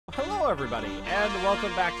everybody, and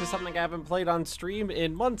welcome back to something I haven't played on stream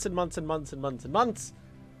in months and months and months and months and months.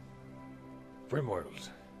 RimWorld.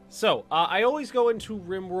 So, I always go into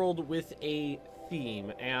RimWorld with a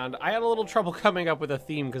theme, and I had a little trouble coming up with a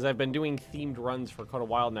theme because I've been doing themed runs for quite a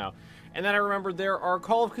while now. And then I remembered there are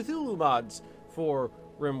Call of Cthulhu mods for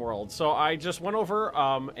RimWorld. So I just went over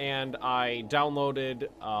and I downloaded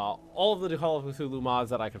all of the Call of Cthulhu mods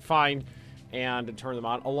that I could find and turn them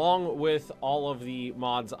on, along with all of the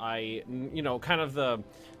mods kind of the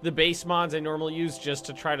base mods I normally use just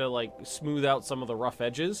to try to like smooth out some of the rough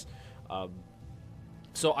edges.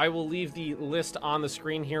 So I will leave the list on the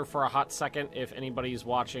screen here for a hot second if anybody's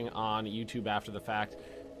watching on YouTube after the fact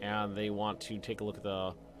and they want to take a look at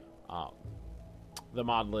the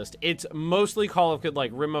mod list. It's mostly Call of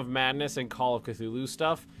like Rim of Madness and Call of Cthulhu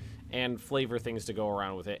stuff and flavor things to go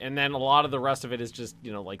around with it. And then a lot of the rest of it is just,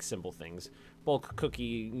 you know, like simple things. Bulk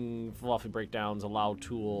cookie, fluffy breakdowns, allow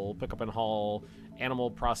tool, pick up and haul, animal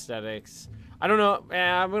prosthetics. I don't know.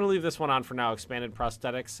 I'm going to leave this one on for now. Expanded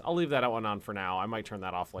prosthetics. I'll leave that one on for now. I might turn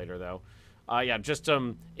that off later, though. Yeah, just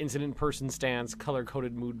incident person stance,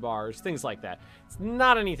 color-coded mood bars, things like that. It's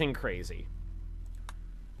not anything crazy.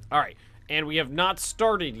 All right. And we have not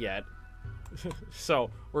started yet. So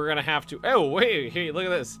we're going to have to... Oh, wait. Hey, look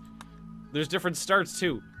at this. There's different starts,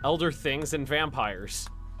 too. Elder things and vampires.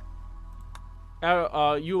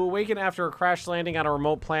 You awaken after a crash landing on a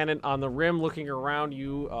remote planet. On the rim, looking around,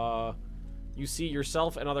 you see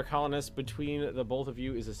yourself and other colonists. Between the both of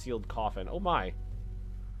you is a sealed coffin. Oh, my.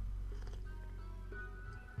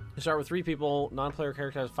 You start with 3 people. Non-player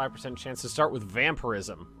character has 5% chance to start with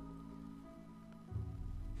vampirism.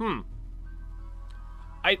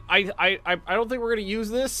 I don't think we're going to use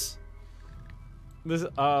this. This,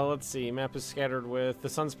 let's see. Map is scattered with... The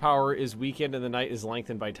sun's power is weakened and the night is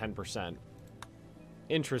lengthened by 10%.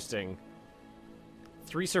 Interesting.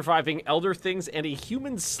 3 surviving elder things and a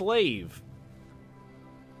human slave.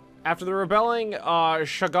 After the rebelling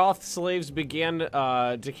Shoggoth slaves began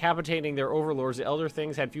decapitating their overlords, the elder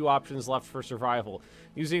things had few options left for survival.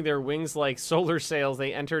 Using their wings like solar sails,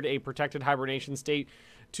 they entered a protected hibernation state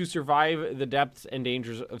to survive the depths and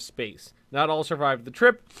dangers of space. Not all survived the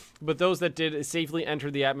trip, but those that did safely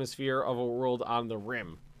entered the atmosphere of a world on the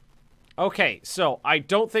rim. Okay, so I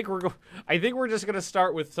don't think I think we're just gonna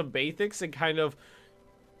start with some basics and kind of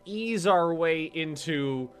ease our way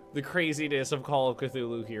into the craziness of Call of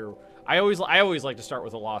Cthulhu here. I always like to start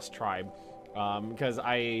with a lost tribe, because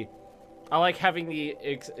I like having the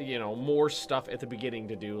more stuff at the beginning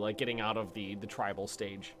to do, like getting out of the tribal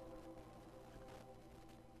stage.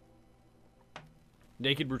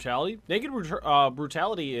 Naked Brutality? Naked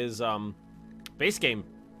Brutality is, base game.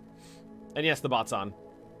 And yes, the bot's on.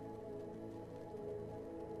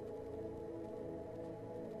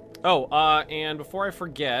 Oh, and before I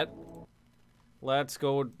forget, let's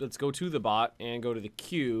go to the bot and go to the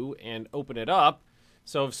queue and open it up.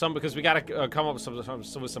 So if because we gotta come up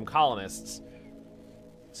with some colonists.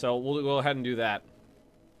 So we'll go ahead and do that.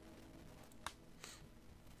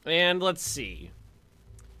 And let's see.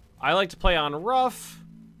 I like to play on rough.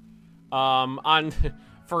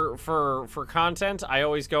 For content, I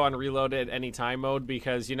always go on reload at any time mode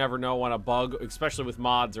because you never know when a bug, especially with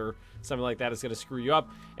mods or something like that, is going to screw you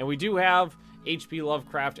up. And we do have HP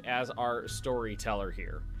Lovecraft as our storyteller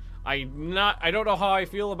here. I don't know how I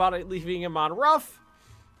feel about it leaving him on rough,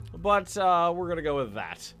 but we're going to go with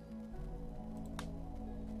that.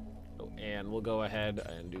 Oh, and we'll go ahead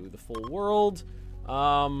and do the full world.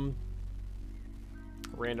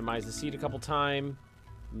 Randomize the seed a couple times.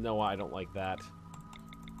 No, I don't like that.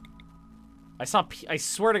 I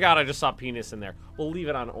swear to God, I just saw penis in there. We'll leave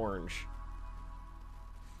it on orange.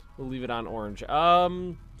 We'll leave it on orange.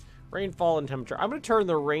 Rainfall and temperature. I'm gonna turn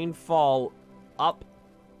the rainfall up.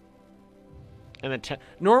 And the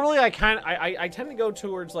normally I tend to go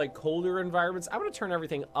towards like colder environments. I'm gonna turn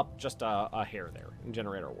everything up just a hair there in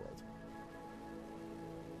Generator World.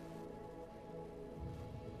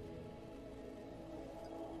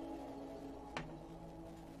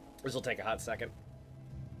 This will take a hot second.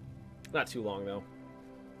 Not too long, though.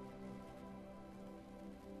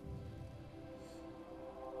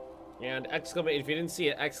 And if you didn't see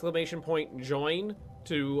it, exclamation point join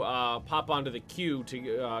to pop onto the queue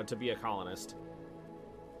to be a colonist.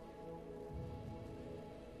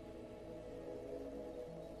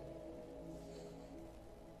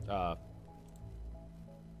 Try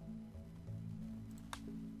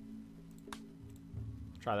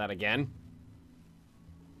that again.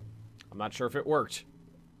 I'm not sure if it worked.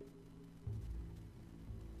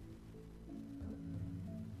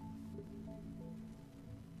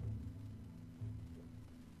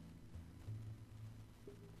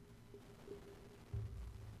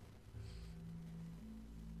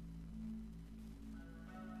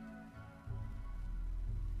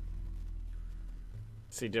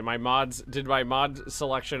 See, did my mod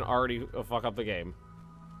selection already fuck up the game?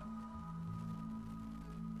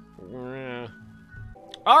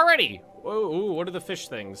 Alrighty. Ooh, what are the fish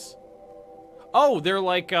things? Oh, they're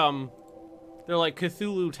like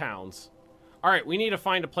Cthulhu towns. Alright, we need to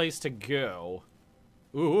find a place to go.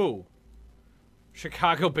 Ooh.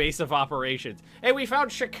 Chicago base of operations. Hey, we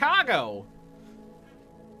found Chicago!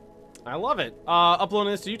 I love it.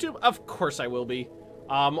 Uploading this to YouTube? Of course I will be.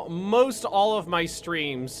 Most all of my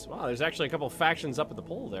streams... Wow, there's actually a couple factions up at the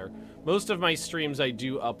poll there. Most of my streams I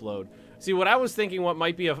do upload. See, what I was thinking what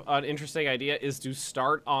might be an interesting idea is to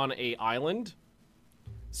start on a island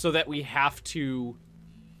so that we have to...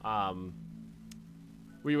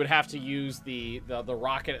 we would have to use the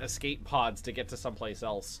rocket escape pods to get to someplace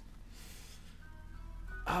else.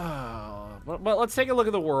 But let's take a look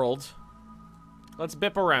at the world. Let's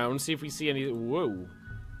bip around, see if we see any... Whoa.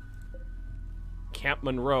 Camp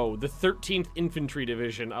Monroe, the 13th Infantry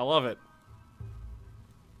Division. I love it.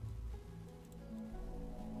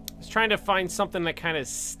 I was trying to find something that kind of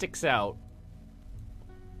sticks out.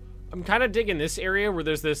 I'm kind of digging this area where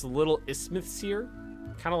there's this little isthmus here.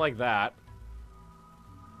 Kind of like that.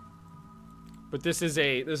 But this is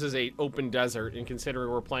a open desert, and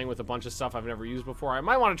considering we're playing with a bunch of stuff I've never used before, I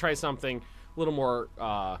might want to try something a little more,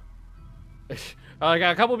 I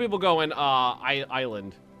got a couple people going,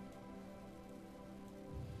 island.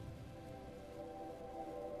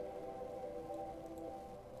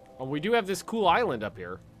 Oh, we do have this cool island up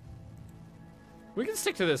here. We can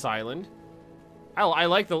stick to this island. I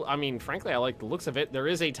like the, I mean, frankly, I like the looks of it. There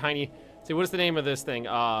is a tiny, see, what is the name of this thing?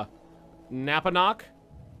 Napanock?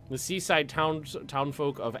 The seaside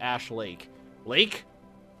townfolk of Ash Lake. Lake?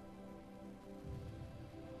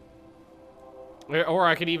 Or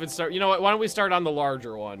I could even start, you know what, why don't we start on the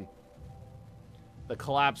larger one? The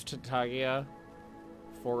collapsed Tagia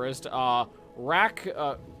forest. Okay,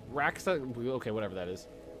 whatever that is.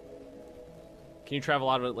 Can you travel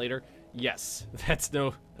out of it later? Yes, that's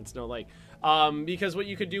no lake. Because what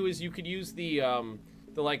you could do is you could use the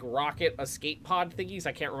like rocket escape pod thingies.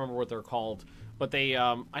 I can't remember what they're called, but they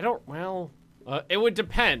it would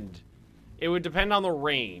depend. It would depend on the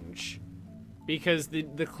range, because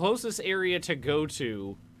the closest area to go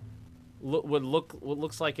to what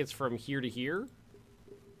looks like it's from here to here,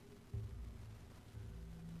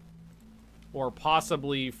 or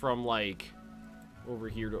possibly from like over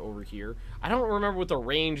here to over here. I don't remember what the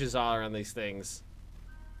ranges are on these things.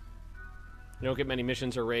 You don't get many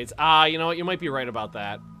missions or raids. You know what? You might be right about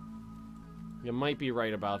that. You might be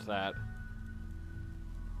right about that.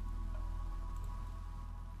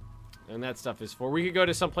 And that stuff is for... We could go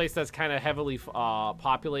to some place that's kind of heavily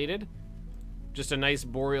populated. Just a nice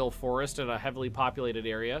boreal forest in a heavily populated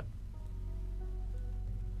area.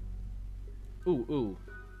 Ooh, ooh.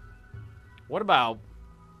 What about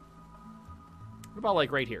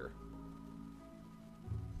like right here?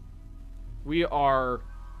 We are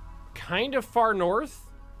kind of far north.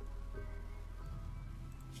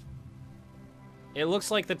 It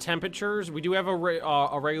looks like the temperatures, we do have a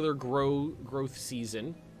regular growth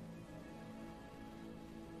season.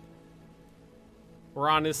 We're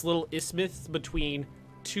on this little isthmus between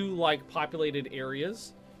two like populated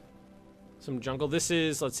areas. Some jungle. This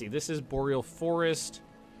is, let's see, this is boreal forest.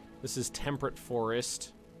 This is temperate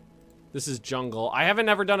forest. This is jungle. I haven't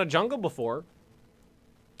ever done a jungle before.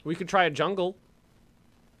 We could try a jungle.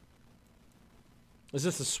 Is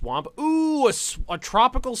this a swamp? Ooh, a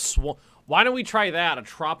tropical swamp. Why don't we try that? A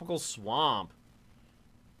tropical swamp.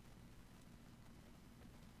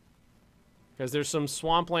 Because there's some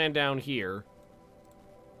swampland down here.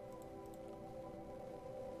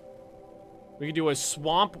 We could do a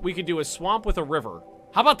swamp. We could do a swamp with a river.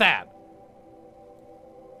 How about that?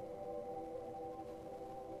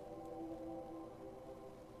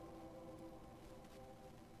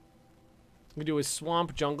 We do a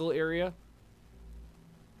swamp jungle area.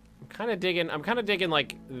 I'm kind of digging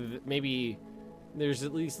like maybe there's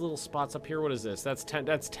at least little spots up here. What is this? That's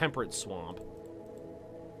temperate swamp.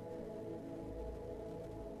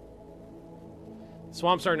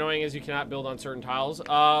 Swamps are annoying as you cannot build on certain tiles.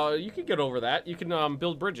 You can get over that. You can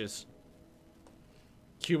build bridges.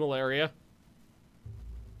 Cumul area.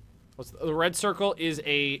 The red circle is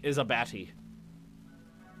a batty.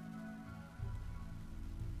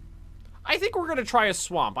 I think we're gonna try a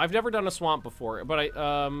swamp. I've never done a swamp before, but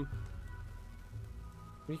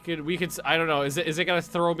we could. I don't know. Is it gonna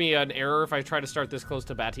throw me an error if I try to start this close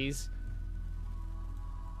to batties?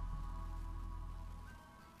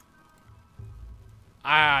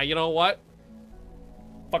 You know what?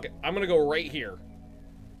 Fuck it. I'm gonna go right here.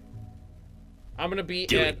 I'm gonna be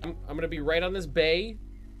right on this bay.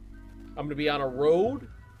 I'm gonna be on a road.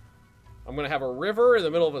 I'm gonna have a river in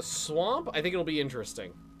the middle of a swamp. I think it'll be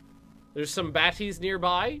interesting. There's some batties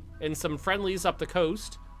nearby and some friendlies up the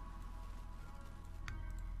coast.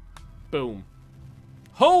 Boom.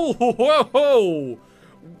 Ho, ho, ho, ho.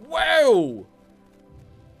 Whoa.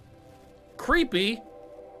 Creepy.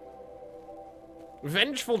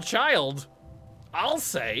 Vengeful child. I'll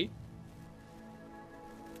say.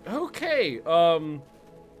 Okay,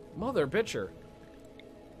 mother bitcher.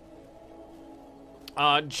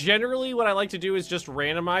 Generally what I like to do is just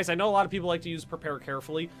randomize. I know a lot of people like to use prepare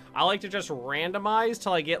carefully. I like to just randomize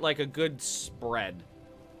till I get like a good spread.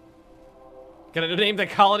 Gonna name the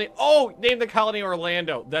colony? Oh, name the colony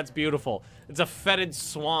Orlando. That's beautiful. It's a fetid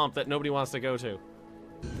swamp that nobody wants to go to.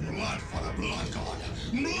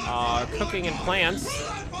 Cooking and plants.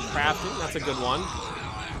 Crafting, that's a good one.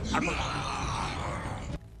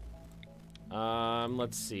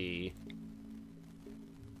 Let's see.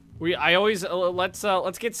 I always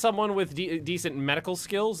let's get someone with decent medical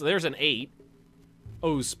skills. There's an 8.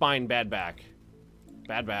 Oh, spine, bad back.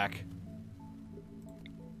 Bad back.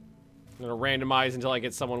 I'm gonna randomize until I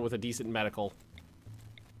get someone with a decent medical.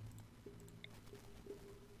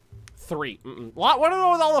 3. What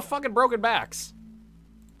are with all the fucking broken backs?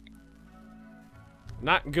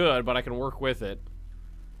 Not good, but I can work with it.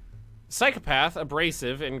 Psychopath,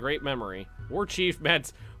 abrasive, and great memory. War chief,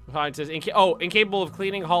 meds, says, incapable of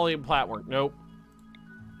cleaning, hauling, and plat work. Nope.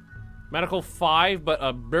 Medical 5, but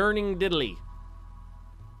a burning diddly.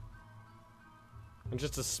 And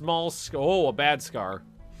just a small a bad scar.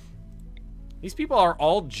 These people are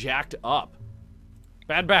all jacked up.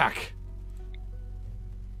 Bad back.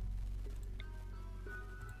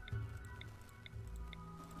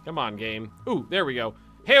 Come on, game. Ooh, there we go.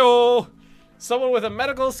 Hey-oh! Someone with a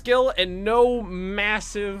medical skill and no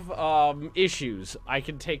massive issues. I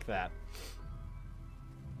can take that.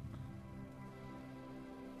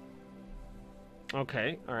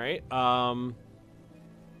 Okay, alright.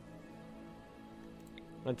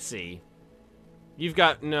 Let's see. You've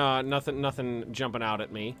got nothing jumping out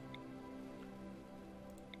at me.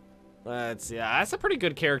 Let's see. That's a pretty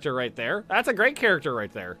good character right there. That's a great character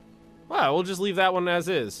right there. Wow, we'll just leave that one as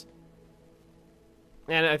is.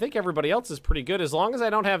 And I think everybody else is pretty good as long as I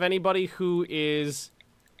don't have anybody who is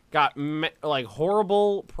got like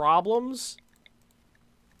horrible problems.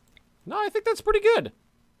 No, I think that's pretty good.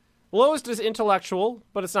 Lowest is intellectual,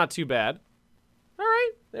 but it's not too bad. All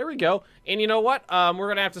right, there we go. And you know what? We're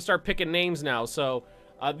gonna have to start picking names now. So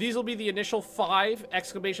these will be the initial 5 !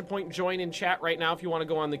 Join in chat right now if you want to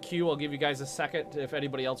go on the queue. I'll give you guys a second if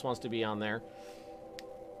anybody else wants to be on there.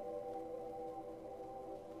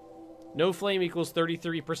 No flame equals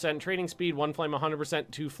 33% training speed, 1 flame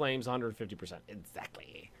 100%, 2 flames 150%.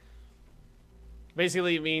 Exactly.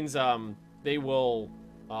 Basically, it means they will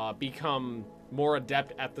become more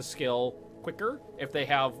adept at the skill quicker if they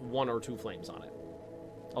have 1 or 2 flames on it.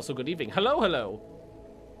 Also, good evening. Hello, hello.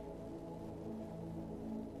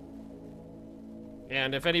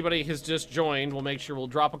 And if anybody has just joined, we'll make sure we'll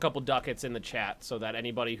drop a couple ducats in the chat so that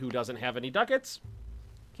anybody who doesn't have any ducats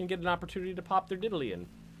can get an opportunity to pop their diddly in.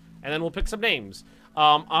 And then we'll pick some names.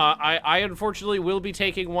 I unfortunately will be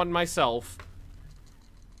taking one myself.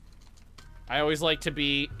 I always like to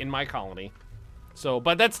be in my colony. So,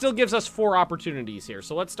 but that still gives us 4 opportunities here.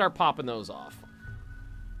 So let's start popping those off.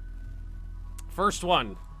 First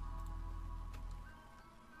one.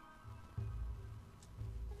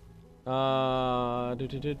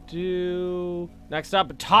 Next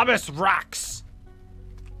up, Thomas Rax.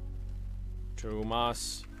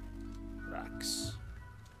 Thomas Rax.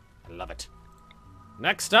 I love it.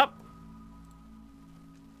 Next up.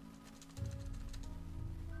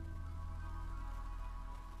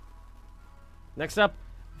 Next up,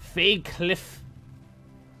 Faycliff.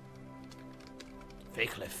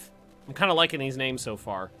 Faycliff. I'm kind of liking these names so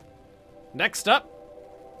far. Next up.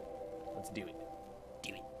 Let's do it.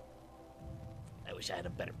 Do it. I wish I had a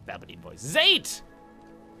better Palpatine voice. Zayt!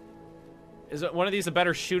 Is one of these a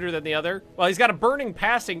better shooter than the other? Well, he's got a burning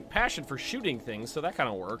passion for shooting things, so that kind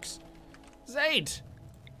of works. Zayt!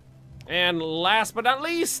 And last but not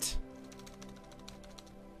least...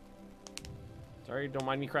 Sorry, don't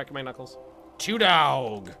mind me cracking my knuckles.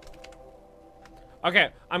 Two-Dog! Okay,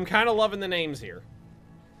 I'm kind of loving the names here.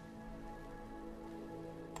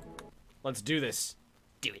 Let's do this.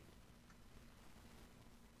 Do it.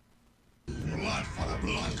 Blood for the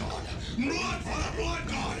blood god! Blood for the blood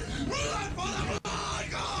god! Blood for the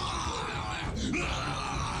blood god!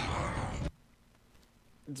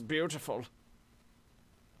 It's beautiful.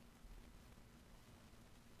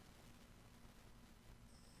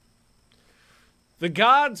 The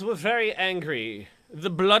gods were very angry The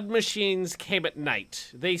blood machines came at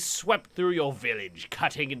night. They swept through your village,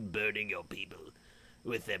 cutting and burning your people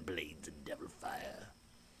with their blades and devil fire.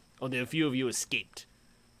 Only a few of you escaped.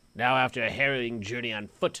 Now, after a harrowing journey on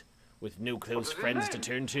foot, with no close friends to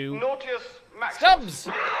turn to... Stubbs!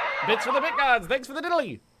 Bits for the bit gods! Thanks for the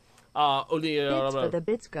diddly! Bits for the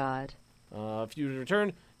bits god. If you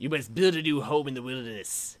return, you must build a new home in the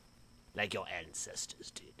wilderness, like your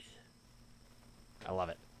ancestors did. I love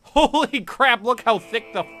it. Holy crap, look how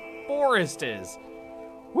thick the forest is!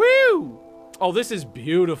 Woo! Oh, this is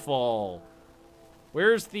beautiful.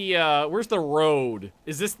 Where's the road?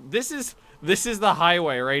 Is this is the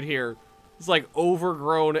highway right here. It's like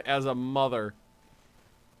overgrown as a mother.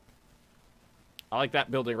 I like that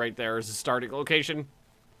building right there as a starting location.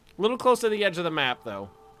 A little close to the edge of the map though.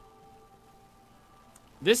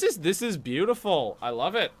 This is beautiful. I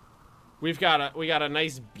love it. We got a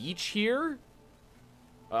nice beach here.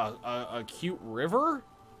 A cute river.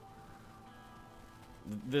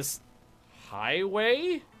 This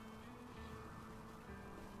highway.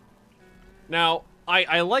 Now,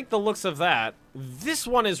 I like the looks of that. This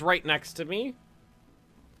one is right next to me.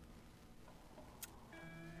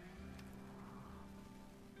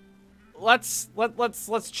 Let's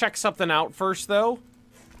check something out first though.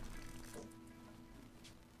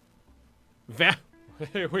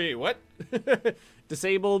 Wait, what?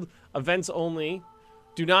 Disabled events only.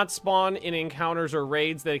 Do not spawn in encounters or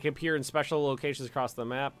raids that can appear in special locations across the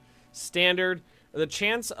map. Standard. The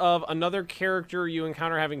chance of another character you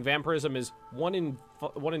encounter having vampirism is 1 in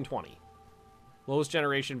 20. Lowest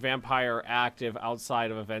generation vampire active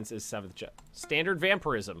outside of events is 7th gen. Standard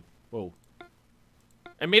vampirism. Whoa.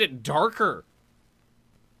 I made it darker.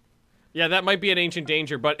 Yeah, that might be an ancient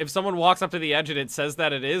danger, but if someone walks up to the edge and it says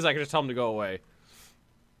that it is, I can just tell them to go away.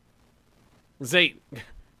 Zate,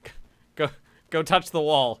 go touch the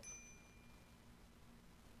wall.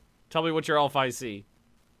 Tell me what your elf eyes see.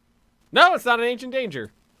 No, it's not an ancient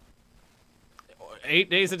danger. 8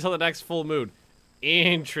 days until the next full moon.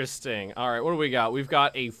 Interesting. All right, what do we got? We've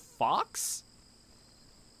got a fox.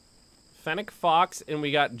 Fennec fox, and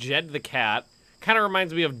we got Jed the cat. Kind of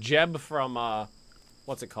reminds me of Jeb from,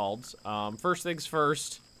 what's it called? First things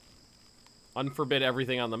first. Unforbid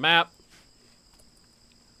everything on the map.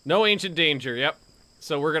 No ancient danger, yep.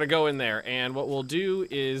 So we're going to go in there, and what we'll do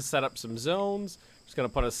is set up some zones. Just going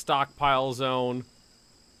to put a stockpile zone.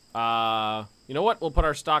 You know what? We'll put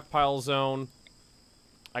our stockpile zone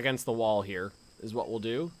against the wall here, is what we'll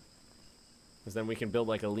do. Because then we can build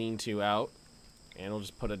like a lean-to out. And we'll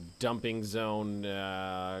just put a dumping zone,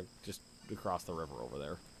 just across the river over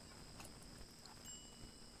there.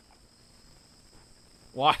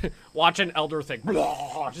 Watch an elder thing.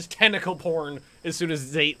 Blah, just tentacle porn as soon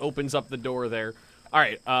as Zate opens up the door there.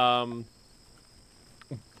 Alright,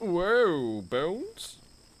 whoa, bones?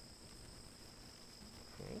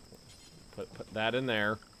 Put that in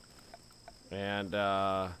there. And,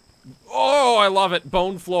 oh, I love it.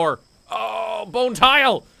 Bone floor. Oh, bone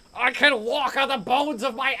tile. I can walk on the bones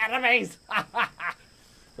of my enemies.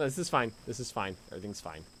 This is fine. This is fine. Everything's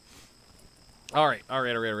fine. All right.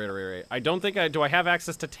 I don't think do I have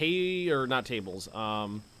access to not tables?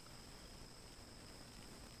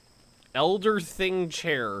 Elder thing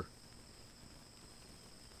chair.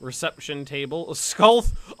 Reception table.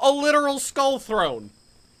 A literal skull throne.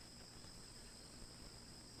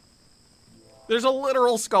 There's a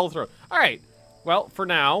literal skull throne. All right. Well, for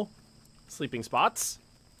now, sleeping spots.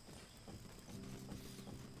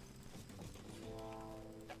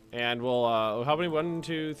 And we'll, how many? 1,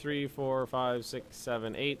 2, 3, 4, 5, 6,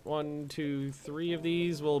 7, 8. 1, 2, 3 of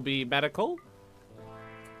these will be medical.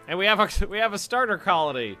 And we have a starter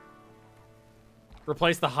colony.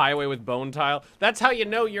 Replace the highway with bone tile. That's how you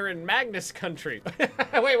know you're in Magnus country.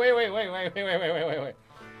 Wait.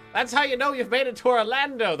 That's how you know you've made it to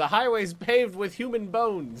Orlando. The highway's paved with human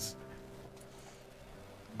bones.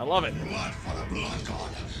 I love it. Blood for the blood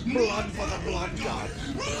god. Blood for the blood god.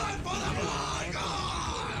 Blood for the blood god.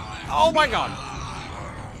 Oh my god.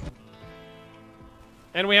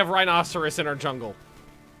 And we have rhinoceros in our jungle.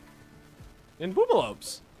 And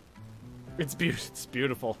boobalopes. It's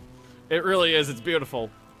beautiful. It really is. It's beautiful.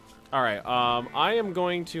 All right. I am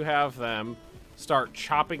going to have them start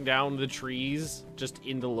chopping down the trees just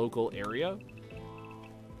in the local area.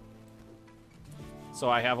 So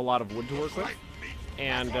I have a lot of wood to work with.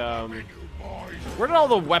 And, where did all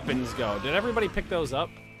the weapons go? Did everybody pick those up?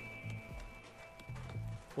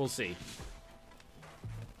 We'll see.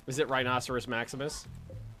 Is it Rhinoceros Maximus?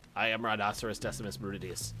 I am Rhinoceros Decimus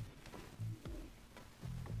Brutidius.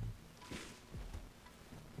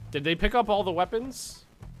 Did they pick up all the weapons?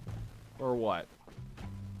 Or what?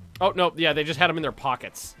 Oh, no, yeah, they just had them in their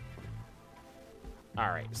pockets. All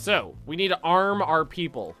right, so we need to arm our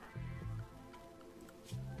people.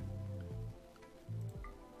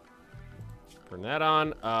 Turn that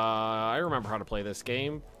on. I remember how to play this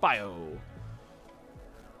game. Bio.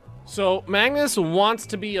 So Magnus wants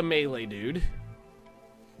to be a melee dude.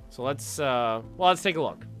 So let's take a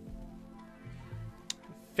look.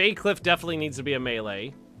 Faye Cliff definitely needs to be a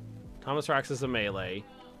melee. Thomas Rax is a melee.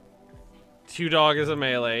 Two Dog is a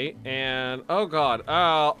melee. And, oh god.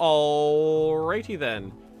 Alrighty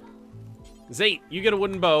then. Zate, you get a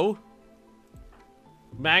wooden bow.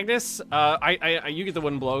 Magnus, you get the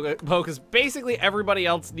wooden bow, because basically everybody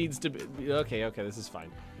else needs to be... Okay, this is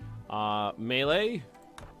fine. Melee.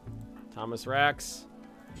 Thomas Rax.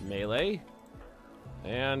 Melee.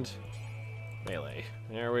 And melee.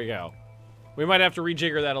 There we go. We might have to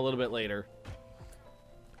rejigger that a little bit later.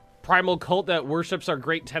 Primal cult that worships our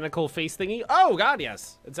great tentacle face thingy. Oh, god,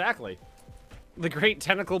 yes. Exactly. The great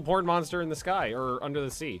tentacle porn monster in the sky, or under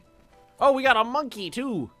the sea. Oh, we got a monkey,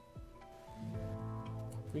 too.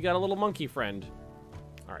 We got a little monkey friend.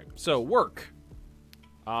 All right, so work.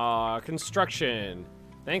 Construction.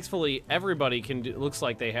 Thankfully, everybody can do, looks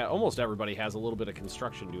like they have, almost everybody has a little bit of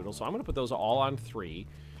construction doodle, so I'm going to put those all on 3.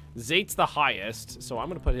 Zate's the highest, so I'm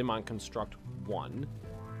going to put him on construct 1.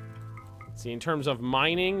 See, in terms of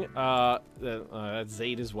mining, that's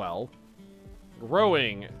Zate as well.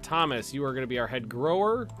 Growing. Thomas, you are going to be our head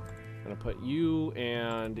grower. I'm going to put you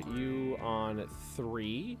and you on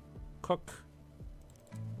 3. Cook.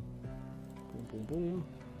 Boom, boom, boom.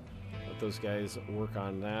 Let those guys work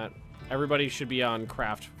on that. Everybody should be on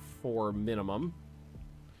craft 4 minimum.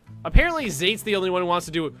 Apparently, Zate's the only one who wants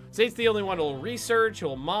to do... Zate's the only one who will research, who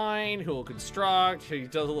will mine, who will construct, who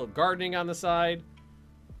does a little gardening on the side.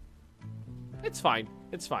 It's fine.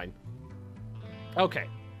 It's fine. Okay.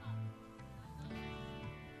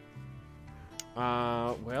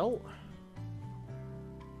 Well...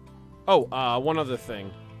 Oh, one other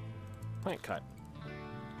thing. Plant cut.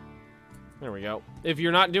 There we go. If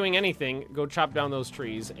you're not doing anything, go chop down those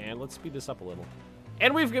trees, and let's speed this up a little.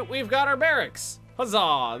 And we've got our barracks!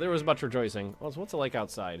 Huzzah! There was much rejoicing. Well, what's it like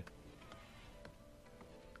outside?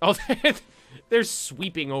 Oh, they're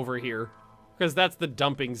sweeping over here, because that's the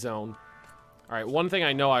dumping zone. All right, one thing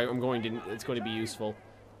I know it's going to be useful.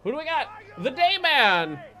 Who do we got? The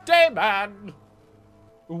Dayman! Dayman!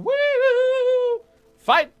 Woo!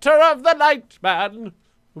 Fighter of the night, man!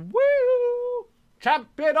 Woo!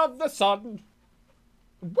 Champion of the sun!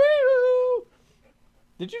 Woo!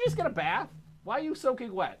 Did you just get a bath? Why are you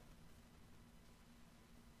soaking wet?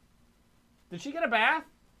 Did she get a bath?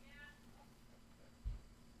 Yeah.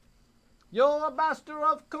 You're a master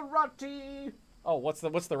of karate! Oh, what's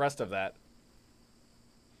the rest of that?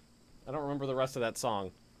 I don't remember the rest of that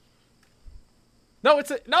song. No,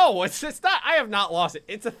 it's not. I have not lost it.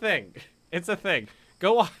 It's a thing. It's a thing.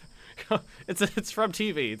 Go. It's from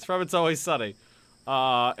TV. It's from It's Always Sunny.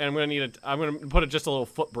 And I'm gonna put just a little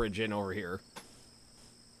footbridge in over here.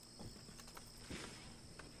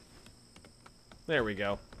 There we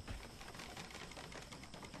go.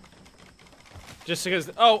 Just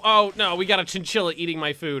because. Oh no, we got a chinchilla eating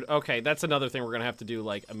my food. Okay, that's another thing we're gonna have to do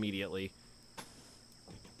like immediately.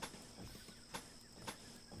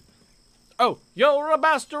 Oh, you're a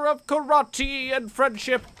master of karate and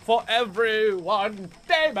friendship for everyone,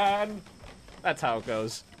 Dayman. That's how it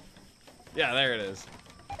goes. Yeah, there it is.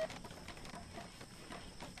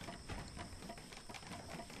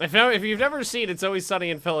 If you've never seen It's Always Sunny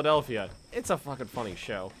in Philadelphia, it's a fucking funny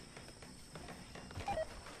show.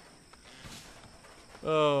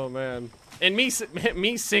 Oh, man. And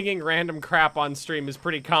me singing random crap on stream is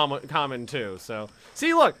pretty common too, so.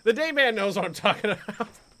 See, look, the Dayman knows what I'm talking about.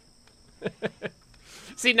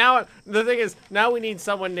 See, now, the thing is, now we need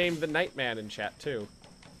someone named the Nightman in chat, too.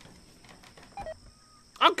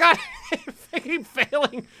 Oh, God! I keep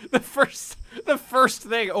failing the first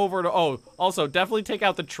thing over and oh, also, definitely take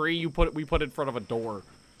out the tree we put in front of a door.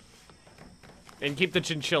 And keep the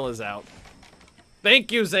chinchillas out.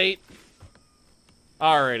 Thank you, Zate!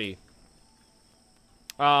 Alrighty.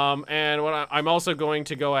 And what I'm also going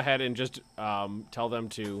to go ahead and just, tell them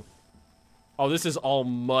to... Oh, this is all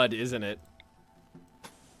mud, isn't it?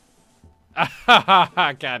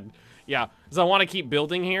 God. Yeah, because I want to keep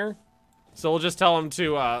building here. So we'll just tell them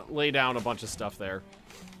to lay down a bunch of stuff there.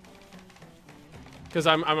 Because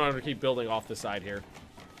I'm going to keep building off the side here.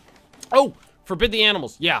 Oh! Forbid the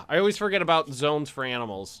animals. Yeah, I always forget about zones for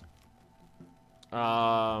animals. Clear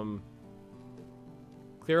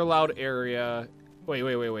a loud area.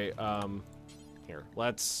 Wait. Here,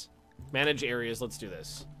 let's manage areas. Let's do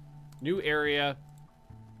this. New area,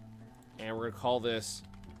 and we're gonna call this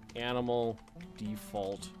animal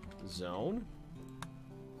default zone.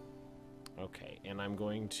 Okay, and I'm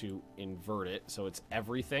going to invert it so it's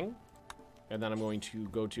everything. And then I'm going to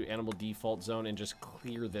go to animal default zone and just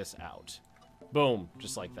clear this out. Boom,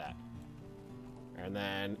 just like that. And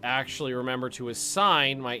then actually remember to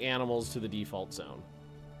assign my animals to the default zone.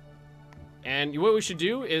 And what we should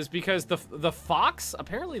do is, because the fox,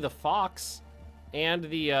 apparently the fox and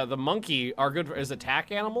the monkey are good as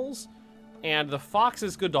attack animals, and the fox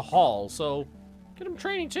is good to haul, so get them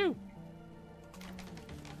training too.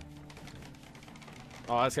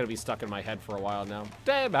 Oh, that's gonna be stuck in my head for a while now.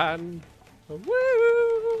 Dayman,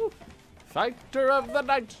 woo! Fighter of the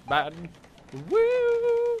night, man,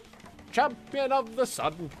 woo! Champion of the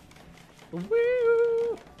sun,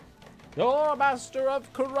 woo! You're a master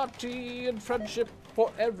of karate and friendship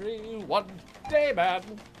for everyone, Dayman.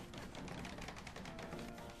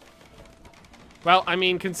 Well, I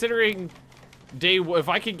mean, considering if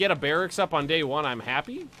I could get a barracks up on day 1, I'm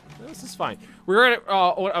happy. This is fine. We're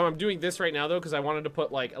gonna, I'm doing this right now though, because I wanted to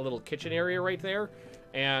put like a little kitchen area right there,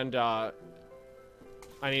 and I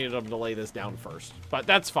needed them to lay this down first, but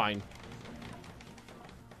that's fine.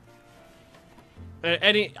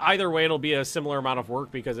 Either way, it'll be a similar amount of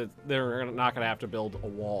work because they're not gonna have to build a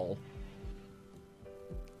wall.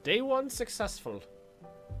 Day 1 successful.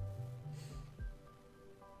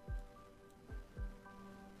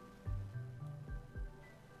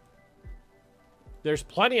 There's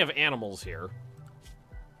plenty of animals here.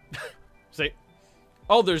 Say,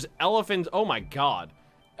 oh, there's elephants. Oh my god.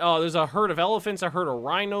 There's a herd of elephants, a herd of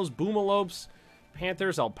rhinos, boomalopes,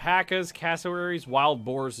 panthers, alpacas, cassowaries, wild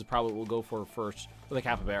boars is probably what we'll go for first, with a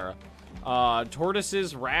capybara.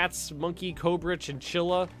 Tortoises, rats, monkey, cobra,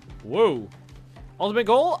 chinchilla. Whoa. Ultimate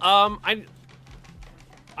goal? I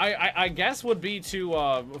guess would be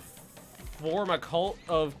to form a cult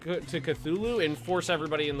to Cthulhu and force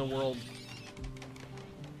everybody in the world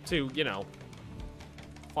to, you know,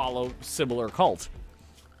 follow similar cult.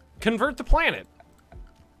 Convert the planet.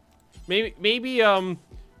 Maybe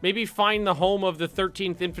find the home of the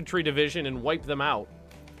 13th Infantry Division and wipe them out.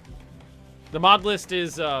 The mod list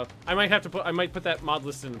is, I might put that mod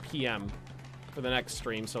list in PM for the next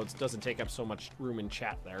stream so it doesn't take up so much room in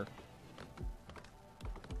chat there.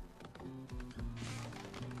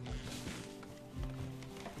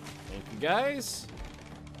 Thank you, guys.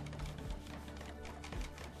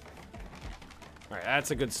 All right,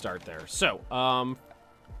 that's a good start there. So,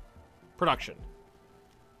 production.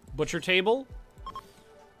 Butcher table.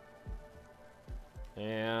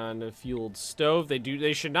 And a fueled stove.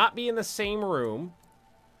 They should not be in the same room.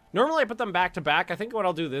 Normally I put them back to back. I think what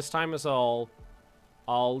I'll do this time is I'll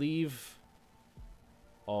leave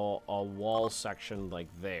a wall section like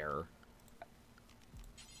there.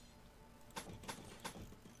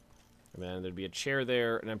 And then there'd be a chair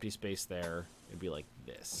there, an empty space there. It'd be like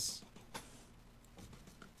this.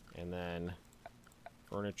 And then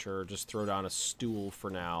furniture, just throw down a stool for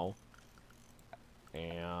now.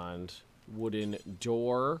 And wooden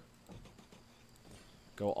door.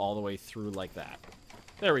 Go all the way through like that.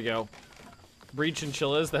 There we go. Breed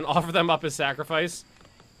chinchillas, then offer them up as sacrifice.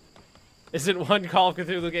 Isn't one Call of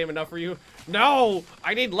Cthulhu game enough for you? No!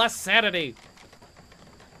 I need less sanity!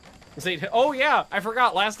 Oh yeah, I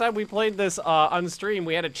forgot. Last time we played this on stream,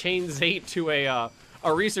 we had to chain Zate to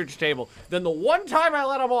a research table. Then the one time I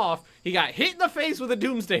let him off, he got hit in the face with a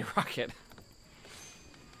doomsday rocket.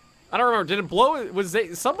 I don't remember. Did it blow?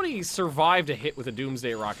 Somebody survived a hit with a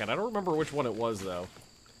doomsday rocket. I don't remember which one it was though.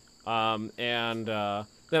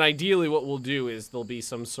 Then ideally what we'll do is there'll be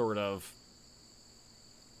some sort of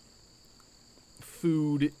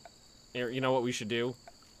food. You know what we should do?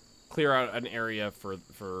 Clear out an area for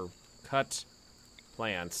cut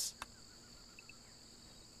plants.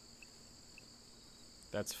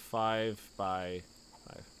 That's 5 by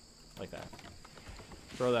 5, like that.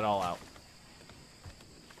 Throw that all out.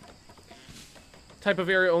 Type of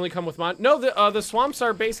area only come with mod. No, the swamps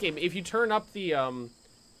are base game. If you turn up the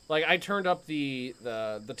like I turned up the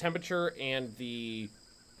temperature and the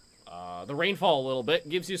rainfall a little bit,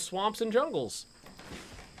 gives you swamps and jungles.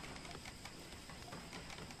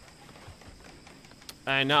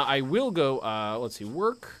 And now I will go. Let's see,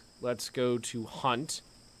 work. Let's go to hunt.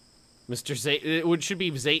 Mr. Zate. It should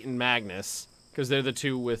be Zate and Magnus because they're the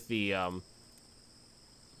two with the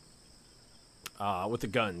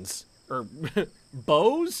guns. Or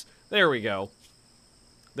bows? There we go.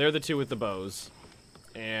 They're the two with the bows.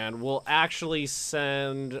 And we'll actually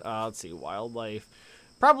send, let's see, wildlife.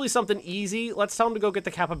 Probably something easy. Let's tell them to go get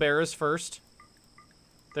the capybaras first.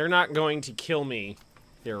 They're not going to kill me,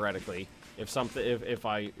 theoretically. If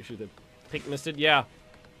I shoot the pink misted, yeah.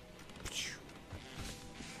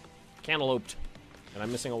 Cantalouped. And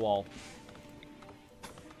I'm missing a wall.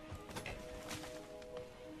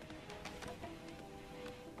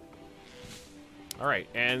 Alright,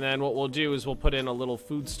 and then what we'll do is we'll put in a little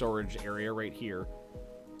food storage area right here.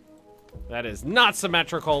 That is not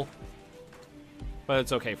symmetrical, but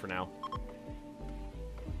it's okay for now.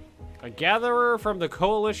 A gatherer from the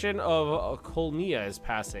coalition of Colnia is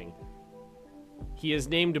passing. He is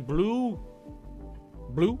named Blue.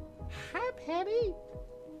 Blue? Happy?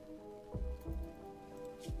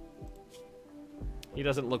 He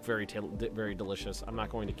doesn't look very delicious. I'm not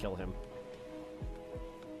going to kill him.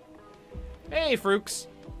 Hey, Frooks.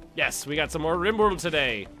 Yes, we got some more RimWorld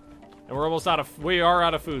today. And we're almost out of, we are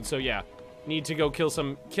out of food, so yeah. Need to go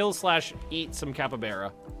kill/eat some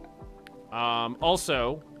capybara.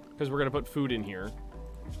 Also, because we're gonna put food in here.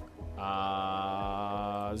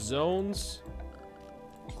 Zones.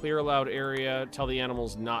 Clear allowed area. Tell the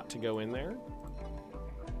animals not to go in there.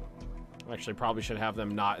 Actually, probably should have them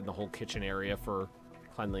not in the whole kitchen area for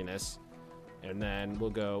cleanliness. And then we'll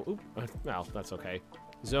go, oop, well, that's okay.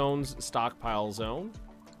 Zones, stockpile zone.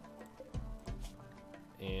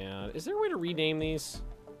 And is there a way to rename these?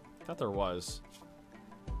 I thought there was.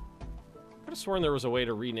 I could have sworn there was a way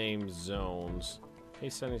to rename zones.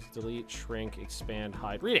 Case settings, delete, shrink, expand,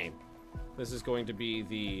 hide, rename. This is going to be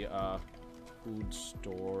the food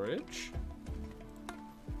storage.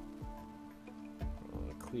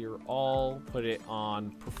 Clear all, put it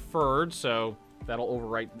on preferred, so that'll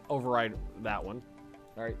override that one.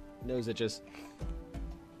 All right, nose itches.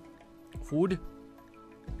 Food.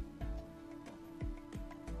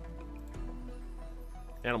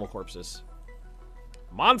 Animal corpses.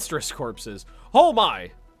 Monstrous corpses. Oh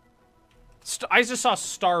my! I just saw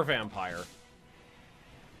Star Vampire.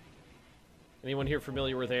 Anyone here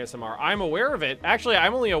familiar with ASMR? I'm aware of it. Actually,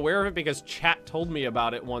 I'm only aware of it because chat told me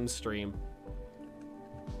about it one stream.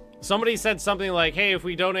 Somebody said something like, "Hey, if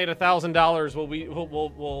we donate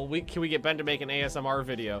 $1,000, can we get Ben to make an ASMR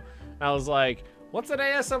video?" And I was like, "What's an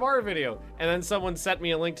ASMR video?" And then someone sent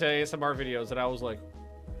me a link to ASMR videos, and I was like,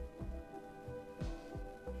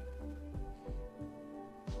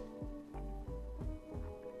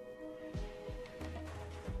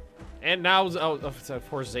 and now, of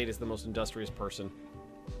course, Zayd is the most industrious person.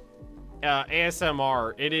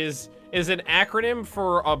 ASMR, it is an acronym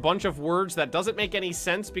for a bunch of words that doesn't make any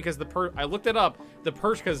sense because I looked it up,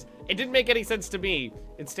 because it didn't make any sense to me.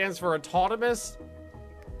 It stands for autonomous,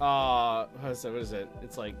 what is it?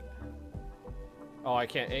 It's like, oh, I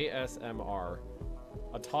can't, ASMR.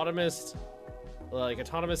 Autonomous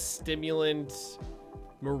stimulant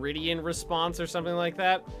meridian response or something like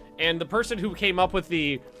that. And the person who came up with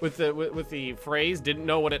the phrase didn't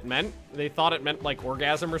know what it meant. They thought it meant like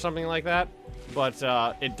orgasm or something like that, but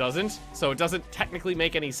it doesn't. So it doesn't technically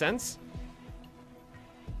make any sense.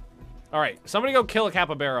 All right, somebody go kill a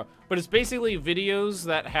capybara. But it's basically videos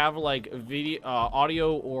that have like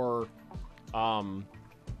audio or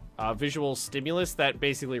visual stimulus that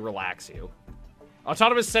basically relax you.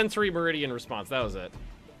 Autonomous sensory meridian response. That was it.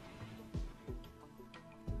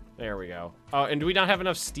 There we go. Oh, and do we not have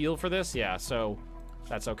enough steel for this? Yeah, so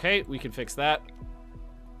that's okay. We can fix that.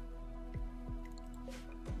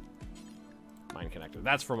 Mine connected.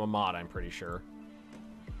 That's from a mod, I'm pretty sure.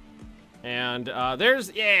 And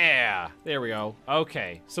yeah, there we go.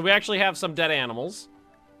 Okay, so we actually have some dead animals.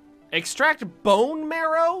 Extract bone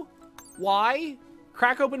marrow? Why?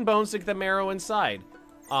 Crack open bones to get the marrow inside.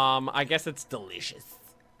 I guess it's delicious.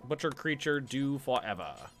 Butcher creature, do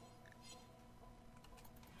forever.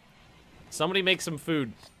 Somebody make some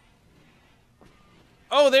food.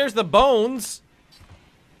 Oh, there's the bones.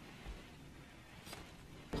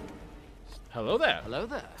 Hello there. Hello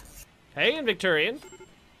there. Hey, Victorian.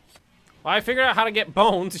 Well, I figured out how to get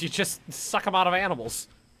bones. You just suck them out of animals.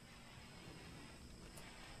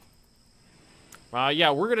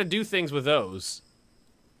 Yeah, we're gonna do things with those.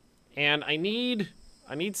 And I need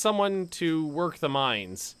someone to work the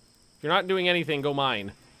mines. If you're not doing anything, go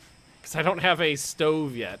mine. Because I don't have a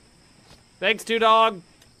stove yet. Thanks, Two Dog.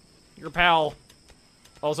 Your pal.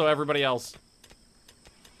 Also, everybody else.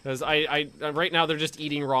 Because right now they're just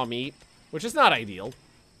eating raw meat, which is not ideal.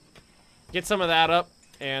 Get some of that up,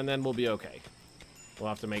 and then we'll be okay. We'll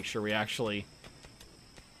have to make sure we actually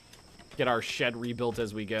get our shed rebuilt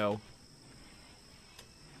as we go.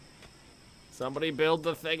 Somebody build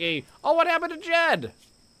the thingy. Oh, what happened to Jed?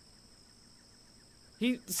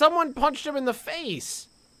 Someone punched him in the face.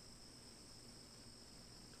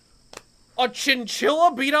 A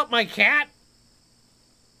chinchilla beat up my cat?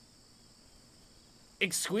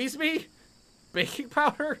 Excuse me? Baking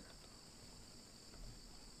powder?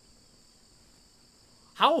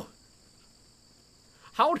 How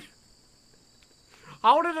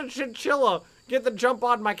How did a chinchilla get the jump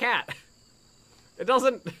on my cat? It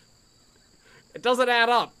doesn't add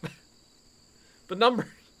up. The number.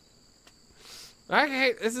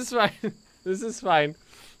 Okay, this is fine. This is fine.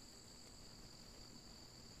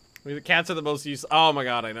 I mean, the cats are the most useful. Oh my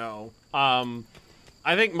god, I know.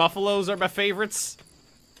 I think muffalos are my favorites.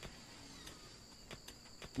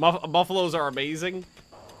 Buffaloes are amazing.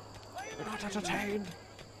 We're not entertained.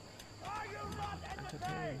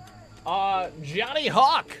 Johnny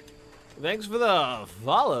Hawk. Thanks for the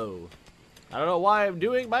follow. I don't know why I'm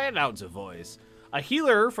doing my announcer voice. A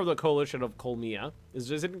healer from the Coalition of Colmia is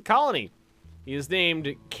visiting Colony. He is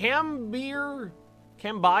named Cambier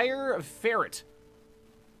Ferret.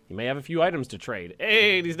 He may have a few items to trade.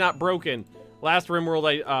 Hey, he's not broken. Last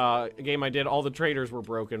RimWorld game I did, all the traders were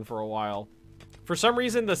broken for a while. For some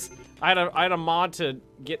reason, I had a mod to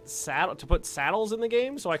put saddles in the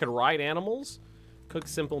game so I could ride animals. Cook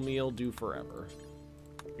simple meal, do forever.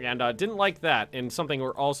 And didn't like that. And something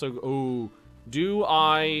we're also, ooh, do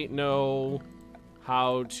I know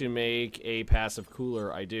how to make a passive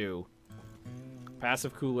cooler? I do.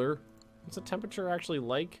 Passive cooler. What's the temperature actually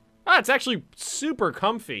like? Ah, it's actually super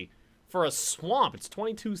comfy for a swamp. It's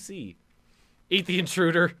 22°C. Eat the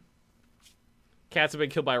intruder. Cats have been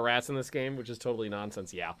killed by rats in this game, which is totally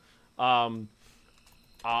nonsense. Yeah. I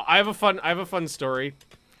have a fun story.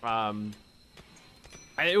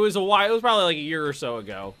 It was a while. It was probably like a year or so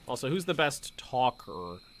ago. Also, who's the best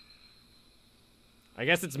talker? I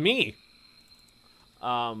guess it's me.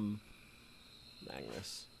 Magnus.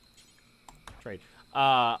 Trade.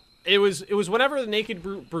 It was whenever the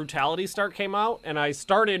Naked Brutality start came out, and I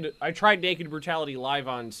tried Naked Brutality live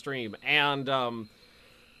on stream, and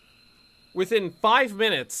within 5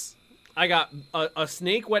 minutes, I got a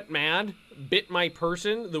snake went mad, bit my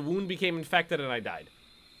person, the wound became infected, and I died.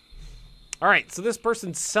 All right, so this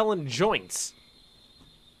person's selling joints.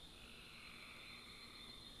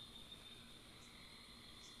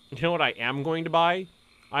 You know what I am going to buy?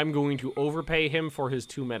 I'm going to overpay him for his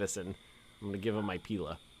 2 medicine. I'm going to give him my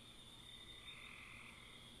Pila.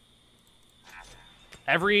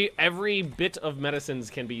 Every bit of medicines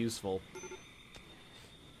can be useful.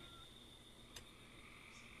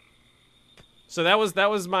 So that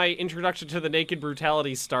was my introduction to the Naked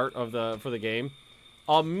Brutality start of for the game.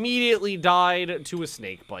 Immediately died to a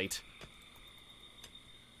snake bite.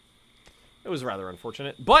 It was rather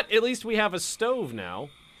unfortunate, but at least we have a stove now.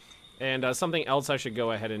 And something else I should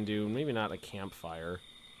go ahead and do. Maybe not a campfire.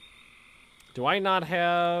 Do I not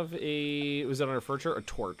have a... Was that under furniture? A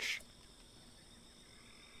torch.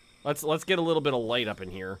 Let's get a little bit of light up in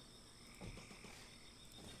here.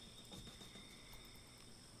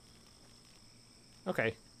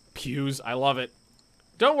 Okay. Pews. I love it.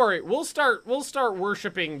 Don't worry. We'll start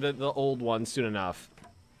worshiping the old one soon enough.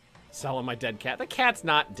 Selling my dead cat. The cat's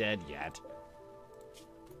not dead yet.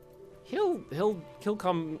 He'll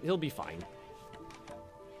come, he'll be fine.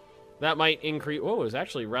 That might increase, whoa, it was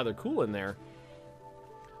actually rather cool in there.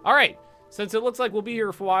 All right, since it looks like we'll be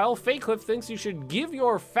here for a while, Cliff thinks you should give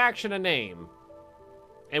your faction a name.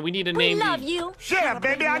 And we need a name. We love you. Yeah,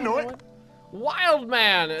 baby, I know it.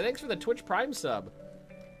 Wildman, thanks for the Twitch Prime sub.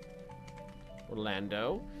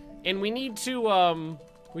 Orlando. And we need to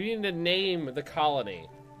name the colony.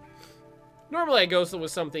 Normally I go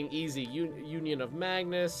with something easy. Union of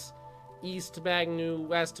Magnus. East Magnu,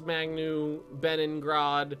 West Magnu,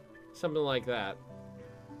 Beningrad, something like that.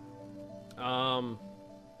 Oh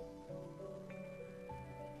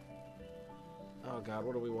god,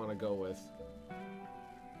 what do we want to go with?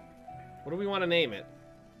 What do we want to name it?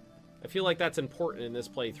 I feel like that's important in this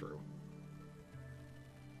playthrough.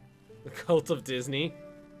 The Cult of Disney.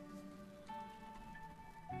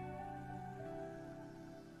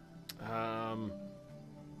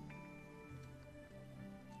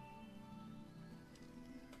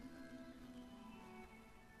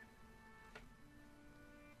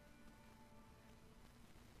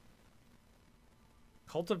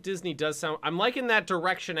 Cult of Disney does sound... I'm liking that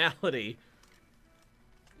directionality.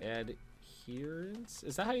 Adherence?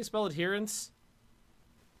 Is that how you spell adherence?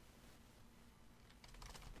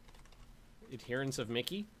 Adherence of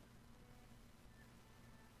Mickey?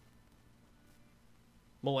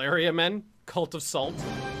 Malaria Men? Cult of Salt?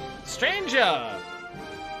 Stranger!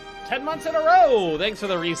 10 months in a row! Thanks for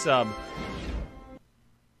the resub.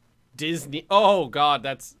 Disney... Oh, God,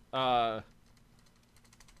 that's...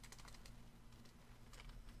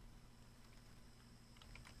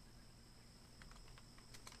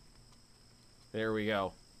 There we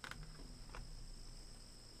go.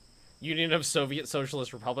 Union of Soviet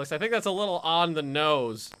Socialist Republics. I think that's a little on the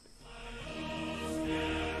nose.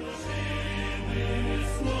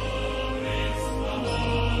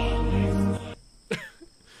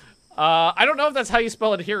 I don't know if that's how you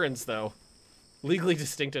spell adherence, though. Legally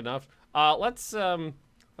distinct enough. Let's go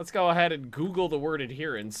ahead and Google the word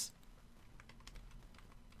adherence.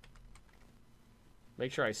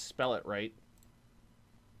 Make sure I spell it right.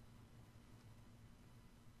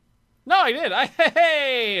 No, I did.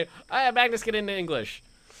 Hey! I had Magnus get into English.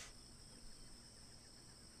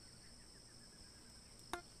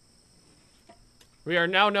 We are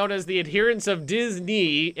now known as the adherents of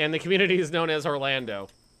Disney, and the community is known as Orlando.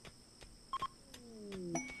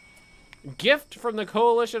 Gift from the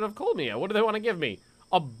Coalition of Colmia. What do they want to give me?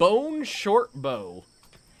 A bone short bow.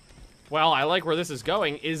 Well, I like where this is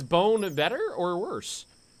going. Is bone better or worse?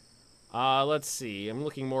 Let's see. I'm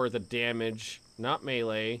looking more at the damage. Not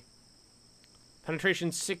melee.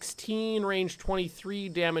 Penetration 16, range 23,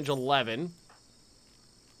 damage 11.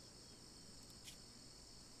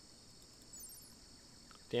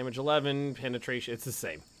 Damage 11, penetration, it's the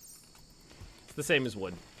same. It's the same as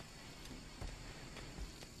wood.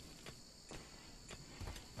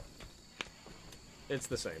 It's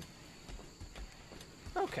the same.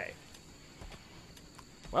 Okay.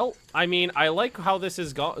 Well, I mean, I like how this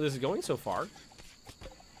is going so far.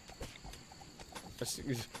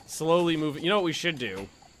 Slowly moving. You know what we should do?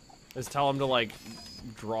 Is tell them to, like,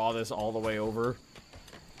 draw this all the way over.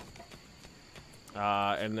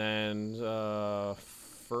 And then,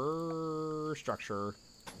 fur structure.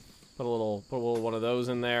 Put a little one of those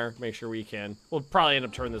in there. Make sure we can. We'll probably end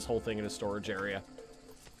up turning this whole thing into a storage area.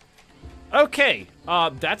 Okay,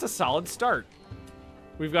 that's a solid start.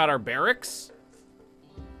 We've got our barracks.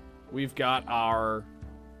 We've got our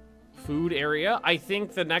food area. I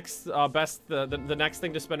think the next the next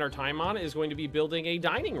thing to spend our time on is going to be building a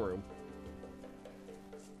dining room.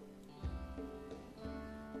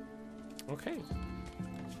 Okay.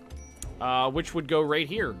 Which would go right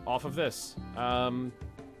here off of this.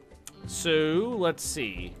 So let's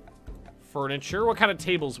see. Furniture. What kind of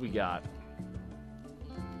tables we got?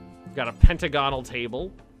 We've got a pentagonal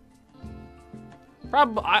table.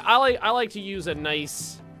 I like to use a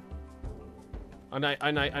nice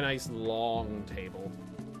long table.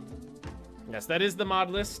 Yes, that is the mod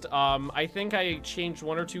list. I think I changed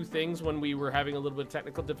one or two things when we were having a little bit of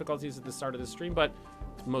technical difficulties at the start of the stream, but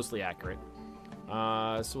it's mostly accurate.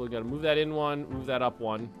 So we gotta move that in one, move that up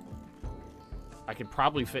one. I could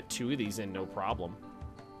probably fit 2 of these in, no problem.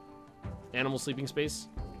 Animal sleeping space.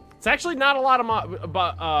 It's actually not a lot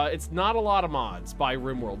of it's not a lot of mods by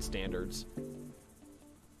RimWorld standards.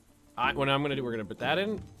 What I'm gonna do, we're gonna put that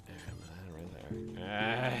in. Right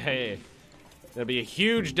there. Hey, that'll be a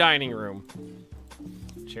huge dining room.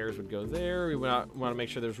 Chairs would go there. We want to make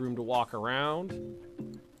sure there's room to walk around.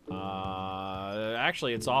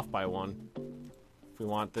 Actually, it's off by 1. If we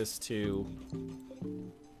want this to,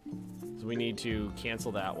 so we need to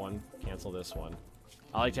cancel that one. Cancel this one.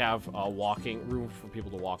 I like to have a walking room for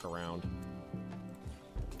people to walk around.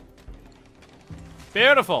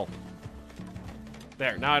 Beautiful.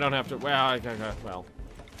 There. Now I don't have to. Well.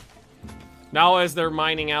 Now as they're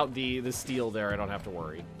mining out the steel there, I don't have to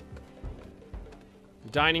worry.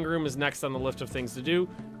 Dining room is next on the list of things to do.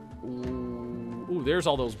 Ooh, there's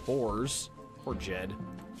all those boars. Poor Jed.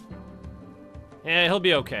 Eh, he'll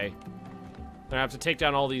be okay. I have to take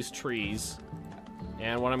down all these trees.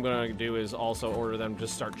 And what I'm going to do is also order them to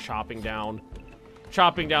start chopping down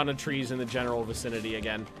the trees in the general vicinity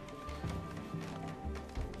again.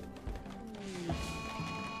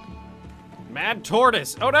 Mad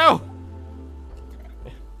tortoise! Oh no!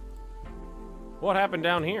 What happened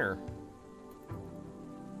down here?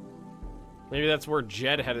 Maybe that's where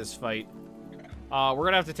Jed had his fight. We're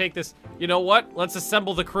gonna have to take this. You know what? Let's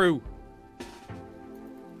assemble the crew.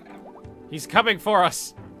 He's coming for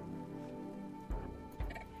us.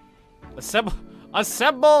 Assemble!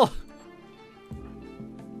 Assemble!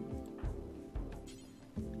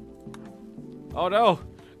 Oh no!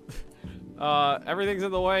 Everything's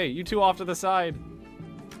in the way. You two off to the side.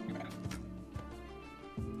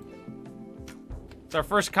 It's our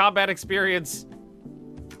first combat experience.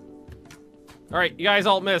 Alright, you guys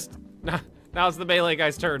all missed. Now it's the melee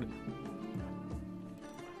guy's turn.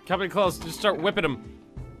 Coming close, just start whipping him.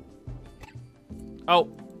 Oh.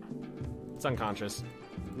 It's unconscious.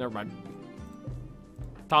 Never mind.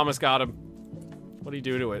 Thomas got him. What did he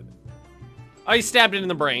do to it? Oh, he stabbed it in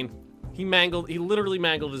the brain. He literally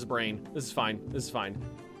mangled his brain. This is fine. This is fine.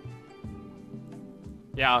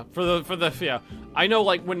 Yeah, yeah. I know,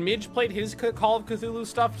 like, when Midge played his Call of Cthulhu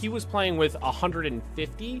stuff, he was playing with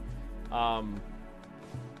 150. I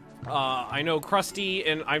know Krusty,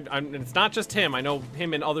 and it's not just him. I know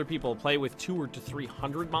him and other people play with 200 to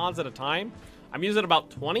 300 mods at a time. I'm using about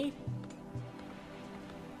 20.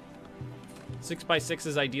 6x6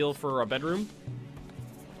 is ideal for a bedroom.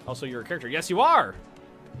 Also, you're a character. Yes, you are!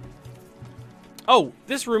 Oh,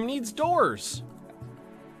 this room needs doors!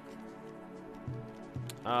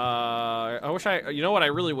 I wish you know what I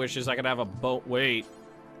really wish is I could have a boat. Wait.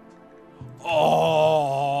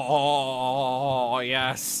 Oh,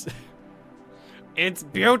 yes. It's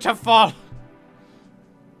beautiful!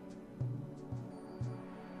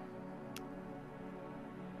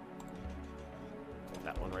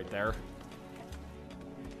 That one right there.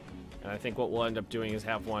 And I think what we'll end up doing is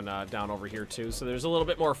have one down over here too, so there's a little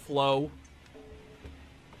bit more flow.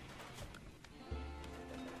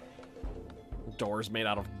 Doors made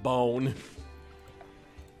out of bone.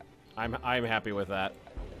 I'm happy with that.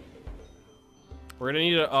 We're gonna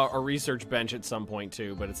need a research bench at some point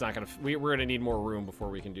too, but it's not gonna. We're gonna need more room before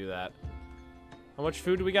we can do that. How much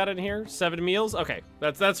food do we got in here? 7 meals. Okay,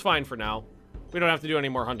 that's fine for now. We don't have to do any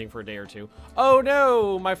more hunting for a day or two. Oh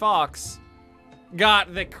no, my fox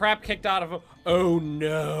got the crap kicked out of him. Oh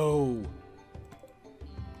no.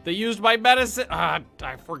 They used my medicine. Ah,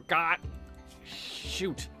 I forgot.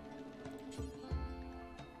 Shoot.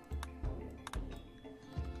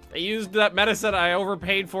 They used that medicine I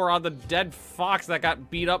overpaid for on the dead fox that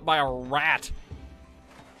got beat up by a rat.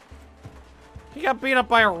 He got beat up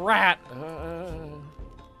by a rat. All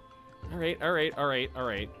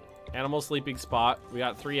right. Animal sleeping spot. We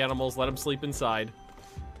got 3 animals. Let them sleep inside.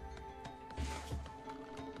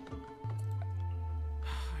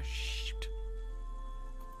 Shoot.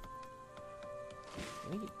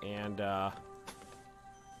 And,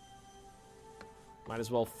 might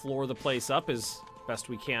as well floor the place up as best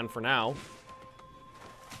we can for now.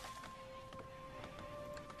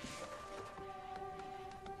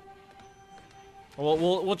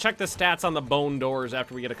 We'll check the stats on the bone doors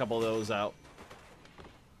after we get a couple of those out.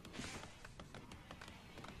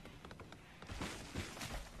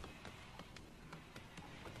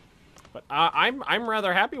 But I'm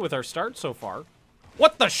rather happy with our start so far.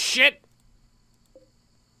 What the shit?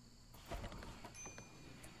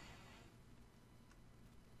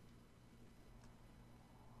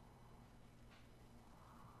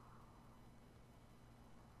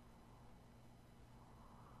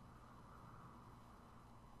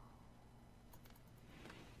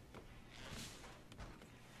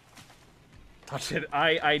 Touch it.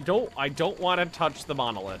 I don't want to touch the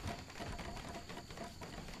monolith.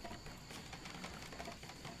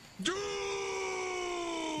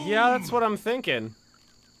 Yeah, that's what I'm thinking.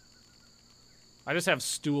 I just have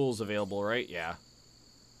stools available, right? Yeah.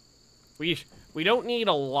 We don't need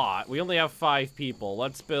a lot. We only have 5 people.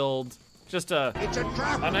 Let's build just a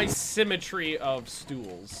nice symmetry of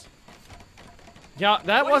stools. Yeah,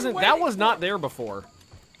 that was not there before.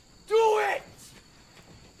 Do it!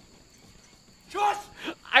 Just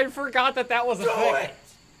I forgot that was a thing. do it!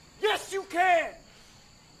 Yes, you can!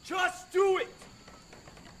 Just do it!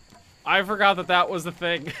 I forgot that was the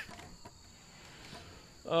thing.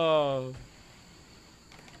 Oh.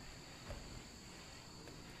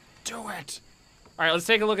 Do it! Alright, let's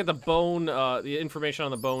take a look at the bone, the information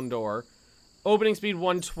on the bone door. Opening speed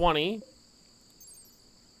 120.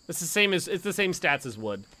 It's the same stats as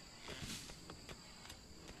wood.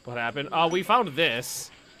 What happened? We found this.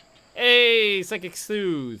 Hey, Psychic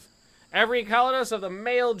Soothe. Every colorist of the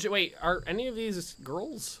male... Wait, are any of these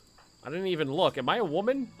girls? I didn't even look. Am I a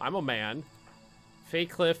woman? I'm a man. Faye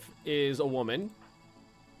Cliff is a woman.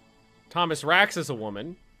 Thomas Rax is a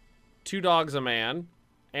woman. 2 dogs a man.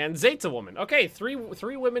 And Zate's a woman. Okay, three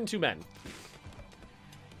women, 2 men.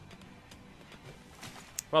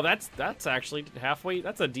 Well, that's actually halfway.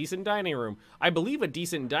 That's a decent dining room. I believe a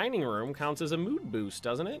decent dining room counts as a mood boost,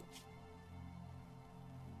 doesn't it?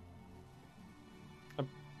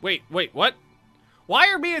 Wait, what? Why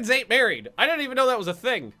are me and Zate married? I didn't even know that was a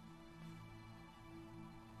thing.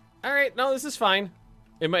 All right, no, this is fine.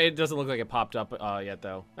 It doesn't look like it popped up yet,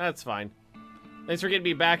 though. That's fine. Thanks for getting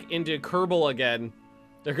me back into Kerbal again.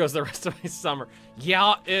 There goes the rest of my summer.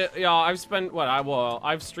 Yeah, I've spent, what,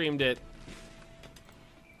 I've streamed it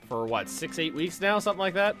for, what, 6-8 weeks now? Something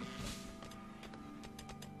like that?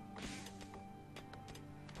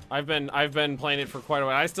 I've been playing it for quite a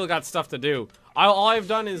while. I still got stuff to do. All I've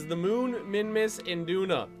done is the Moon, Minmis, and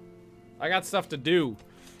Duna. I got stuff to do.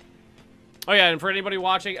 Oh yeah, and for anybody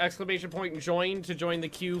watching, exclamation point join to join the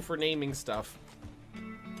queue for naming stuff.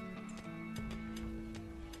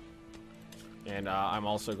 And I'm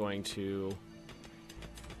also going to...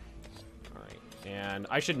 Alright, and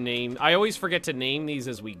I should name... I always forget to name these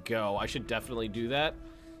as we go. I should definitely do that.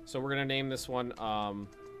 So we're gonna name this one,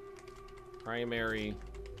 Primary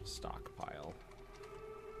Stockpile.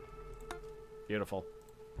 Beautiful.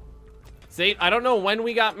 Zate, I don't know when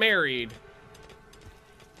we got married,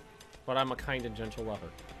 but I'm a kind and gentle lover.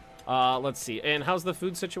 Let's see. And how's the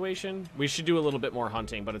food situation? We should do a little bit more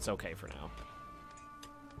hunting, but it's okay for now.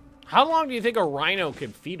 How long do you think a rhino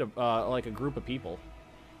could feed like a group of people?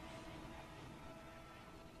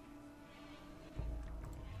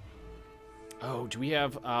 Oh, do we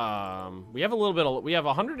have a little bit of, we have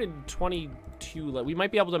 122, we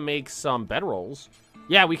might be able to make some bedrolls.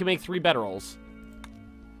 Yeah, we can make 3 bedrolls.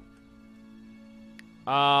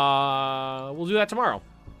 We'll do that tomorrow.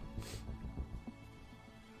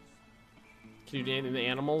 Can you name the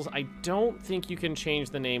animals? I don't think you can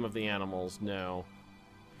change the name of the animals, no.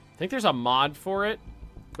 I think there's a mod for it,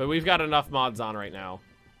 but we've got enough mods on right now.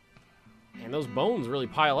 And those bones really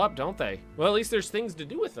pile up, don't they? Well, at least there's things to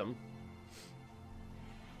do with them.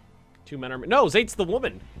 2 men are... No, Zate's the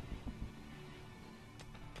woman.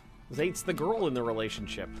 Zate's the girl in the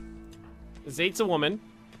relationship. Zate's a woman.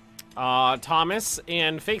 Thomas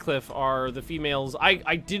and Fakecliff are the females. I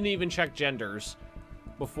didn't even check genders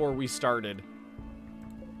before we started.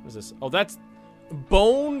 What is this? Oh, that's...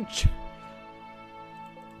 Bone...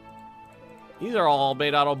 These are all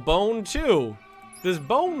made out of bone, too. Does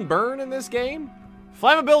bone burn in this game?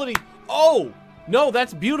 Flammability. Oh! No,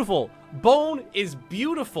 that's beautiful. Bone is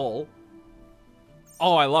beautiful.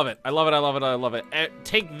 Oh, I love it. I love it, I love it, I love it.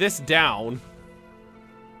 Take this down.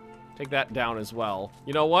 Take that down as well.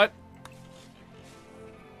 You know what?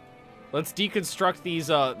 Let's deconstruct these,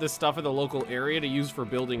 this stuff in the local area to use for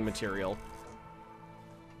building material.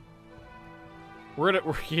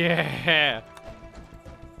 Yeah.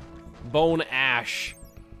 Bone ash.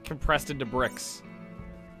 Compressed into bricks.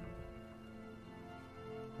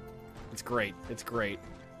 It's great. It's great.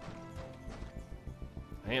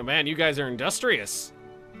 Hey, man, you guys are industrious.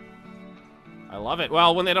 I love it.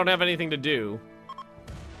 Well, when they don't have anything to do.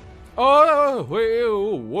 Oh,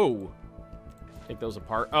 whoa, whoa. Take those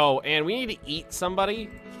apart. Oh, and we need to eat somebody.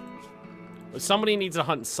 Somebody needs to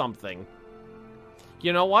hunt something.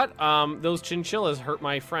 You know what? Those chinchillas hurt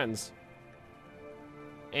my friends.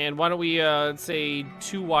 And why don't we, say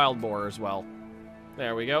 2 wild boar as well.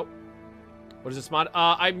 There we go. What is this mod?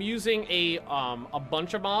 I'm using a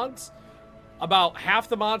bunch of mods. About half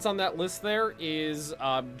the mods on that list there is,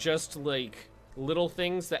 just, like, little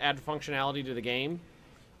things that add functionality to the game.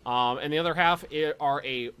 And the other half are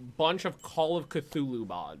a bunch of Call of Cthulhu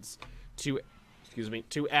mods to,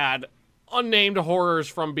 to add unnamed horrors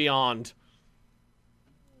from beyond.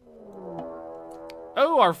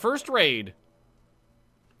 Oh, our first raid.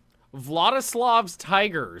 Vladislav's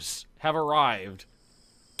Tigers have arrived.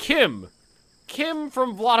 Kim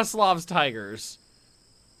from Vladislav's Tigers.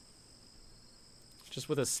 Just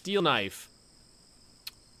with a steel knife.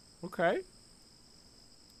 Okay.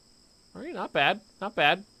 Alright, not bad. Not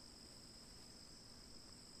bad.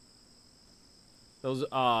 Those,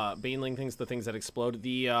 Baneling things, the things that explode.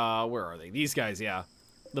 The, where are they? These guys, yeah.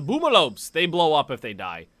 The Boomalopes, they blow up if they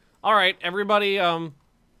die. Alright, everybody,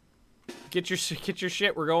 get your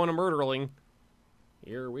shit. We're going to murdering.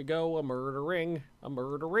 Here we go, a murdering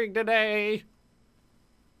today.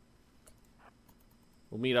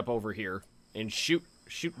 We'll meet up over here and shoot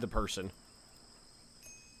the person.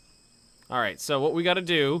 All right, so what we got to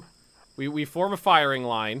do, we form a firing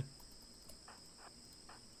line.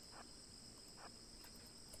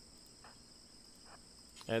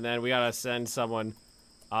 And then we got to send someone.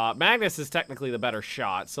 Magnus is technically the better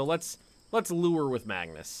shot, so let's lure with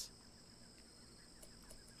Magnus.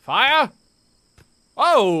 Fire!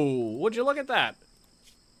 Oh, would you look at that?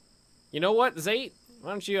 You know what, Zate?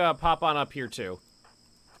 Why don't you pop on up here too?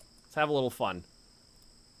 Let's have a little fun.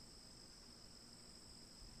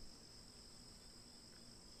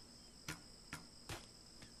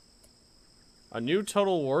 A new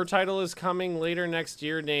Total War title is coming later next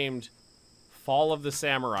year named Fall of the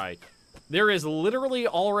Samurai. There is literally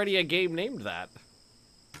already a game named that.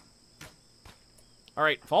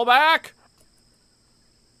 Alright, fall back!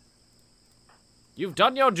 You've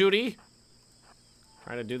done your duty.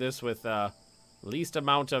 Trying to do this with least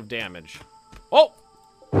amount of damage. Oh!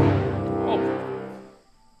 Oh.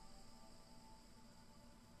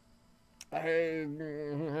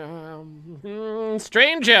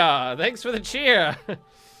 Stranger, thanks for the cheer.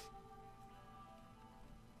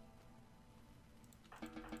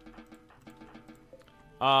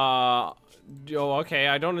 Oh, okay,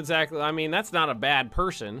 I don't exactly, I mean, that's not a bad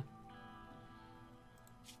person.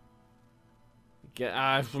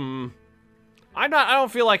 I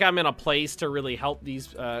don't feel like I'm in a place to really help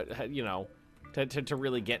these, you know, to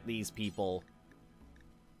really get these people,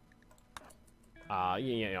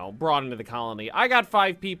 you know, brought into the colony. I got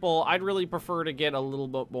 5 people. I'd really prefer to get a little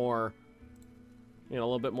bit more, you know, a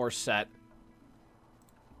little bit more set.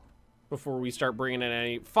 before we start bringing in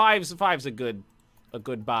any five's a good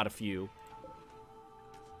bot of few.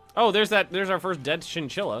 Oh, there's our first dead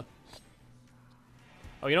chinchilla.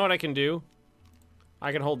 Oh, you know what I can do?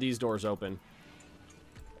 I can hold these doors open.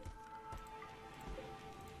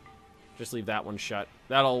 Just leave that one shut.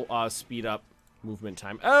 That'll speed up movement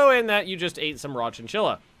time. Oh, and that you just ate some raw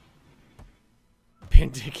chinchilla.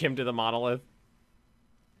 Pindick him to the monolith.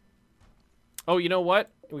 Oh, you know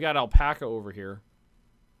what? We got alpaca over here.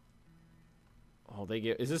 Oh,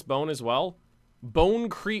 is this bone as well?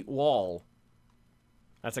 Bonecrete wall.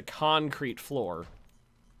 That's a concrete floor.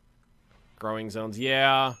 Growing zones.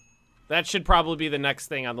 Yeah. That should probably be the next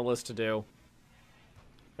thing on the list to do.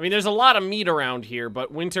 I mean, there's a lot of meat around here,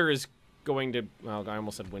 but winter is going to... Well, I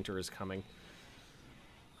almost said winter is coming.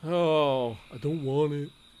 Oh, I don't want it.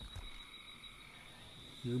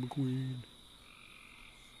 You're my queen.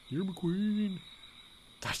 You're my queen.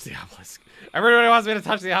 Touch the obelisk. Everybody wants me to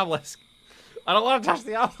touch the obelisk. I don't want to touch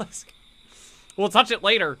the obelisk. We'll touch it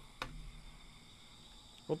later.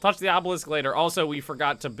 We'll touch the obelisk later. Also, we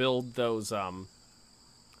forgot to build those,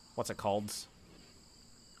 what's it called?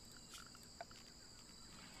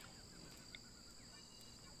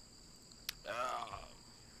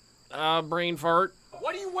 Brain fart.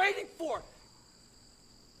 What are you waiting for?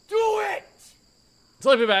 Do it!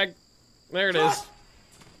 Sleeping bag. There it is.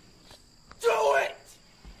 Do it!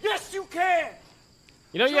 Yes, you can!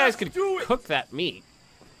 You know, you guys could cook that meat.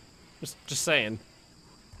 Just saying.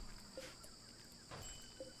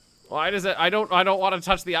 Why does it? I don't want to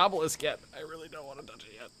touch the obelisk yet. I really don't want to touch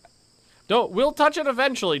it yet. We'll touch it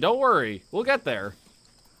eventually. Don't worry. We'll get there.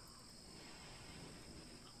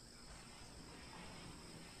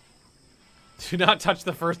 Do not touch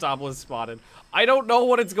the first obelisk spotted. I don't know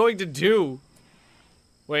what it's going to do.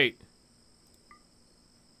 Wait.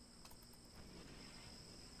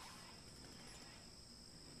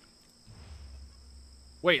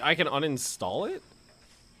 Wait, I can uninstall it?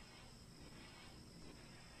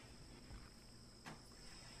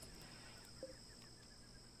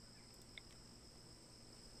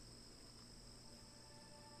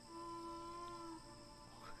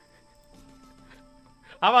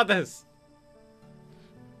 How about this?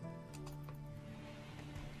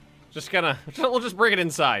 We'll just bring it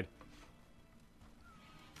inside.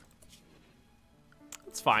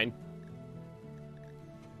 It's fine.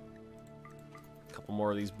 A couple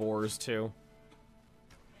more of these boars, too.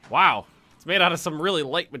 Wow. It's made out of some really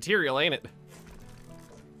light material, ain't it?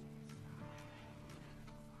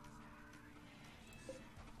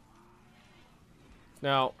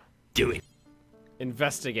 Now, do it.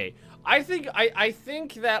 Investigate. I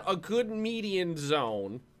think that a good median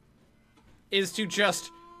zone is to just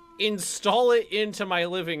install it into my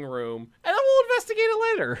living room, and then we'll investigate it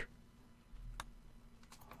later.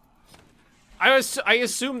 I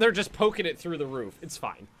assume they're just poking it through the roof. It's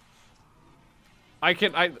fine.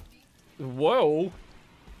 Whoa.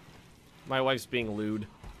 My wife's being lewd.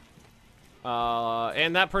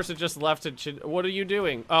 And that person just left it. What are you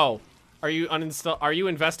doing? Oh, are you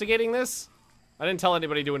investigating this? I didn't tell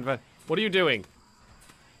anybody to invest. What are you doing?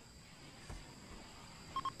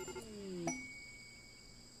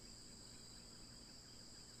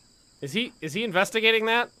 Is he investigating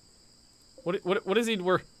that? What is he?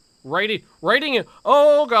 We're writing it.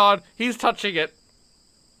 Oh God, he's touching it.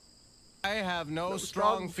 I have no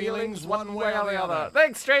strong feelings one way or the other.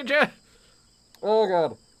 Thanks, stranger. Oh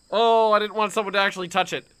God. Oh, I didn't want someone to actually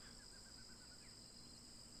touch it.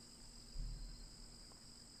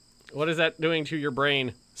 What is that doing to your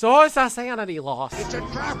brain? So is that sanity loss? It's a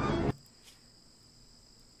trap.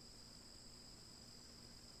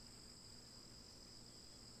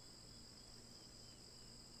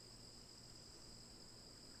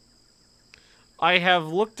 I have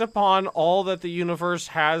looked upon all that the universe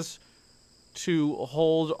has to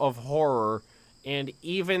hold of horror, and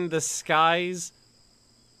even the skies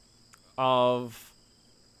of...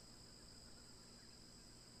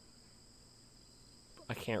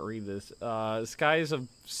 I can't read this. Skies of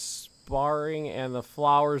sparring and the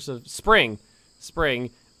flowers of... Spring,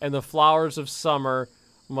 and the flowers of summer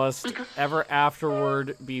must ever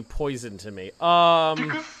afterward be poison to me.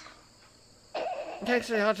 Thanks,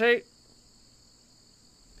 Hottie.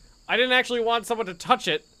 I didn't actually want someone to touch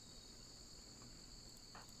it.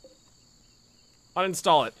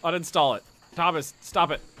 Uninstall it. Uninstall it. Thomas,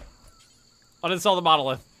 stop it. Uninstall the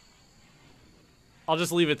monolith. I'll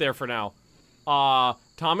just leave it there for now.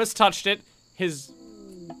 Thomas touched it. His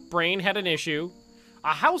brain had an issue.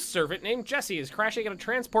 A house servant named Jessie is crashing at a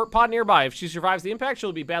transport pod nearby. If she survives the impact,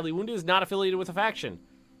 she'll be badly wounded, is not affiliated with a faction.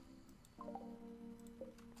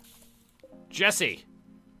 Jessie.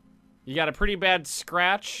 You got a pretty bad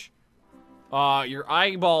scratch Your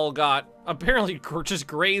eyeball got apparently just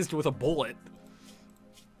grazed with a bullet.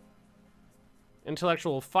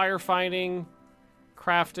 Intellectual firefighting,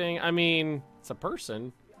 crafting. I mean, it's a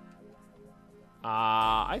person.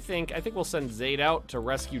 I think we'll send Zaid out to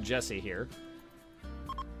rescue Jesse here.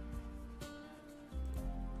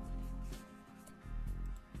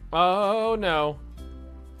 Oh no.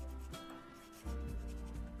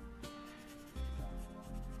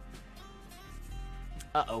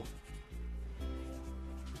 Uh-oh.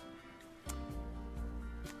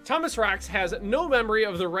 Thomas Rax has no memory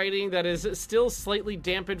of the writing that is still slightly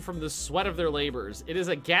dampened from the sweat of their labors. It is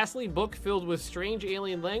a ghastly book filled with strange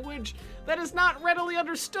alien language that is not readily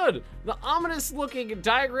understood. The ominous-looking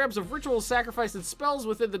diagrams of ritual sacrifice and spells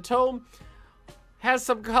within the tome has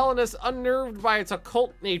some colonists unnerved by its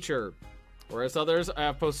occult nature, whereas others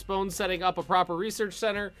have postponed setting up a proper research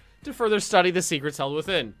center to further study the secrets held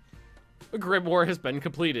within. A grimoire has been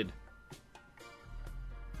completed.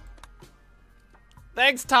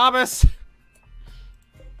 Thanks, Thomas!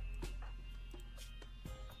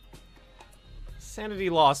 Sanity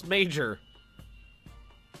loss, major.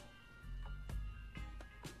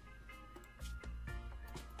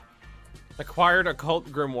 Acquired occult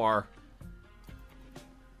grimoire.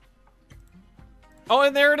 Oh,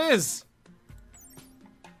 and there it is!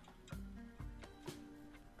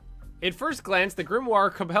 At first glance, the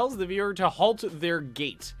grimoire compels the viewer to halt their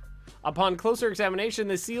gait. Upon closer examination,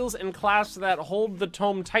 the seals and clasps that hold the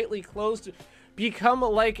tome tightly closed become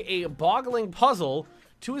like a boggling puzzle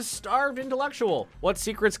to a starved intellectual. What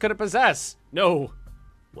secrets could it possess? No.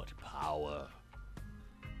 What power?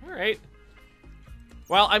 All right.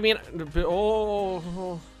 Well, I mean,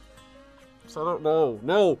 oh. So I don't know.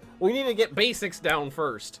 No, we need to get basics down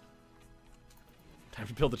first. Time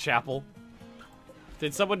to build a chapel.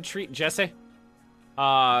 Did someone treat Jesse?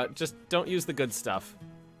 Just don't use the good stuff.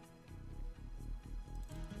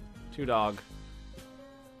 2 dog.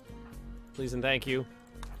 Please and thank you.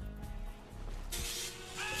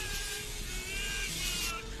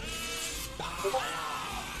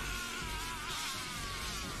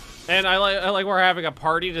 And I like we're having a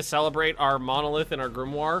party to celebrate our monolith and our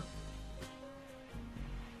grimoire.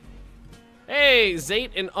 Hey,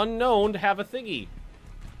 Zate and Unknown have a thingy.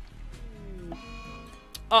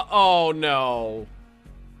 Oh no.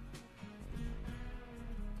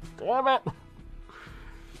 Damn it.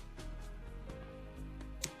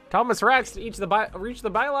 Thomas Rax reached the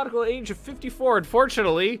biological age of 54.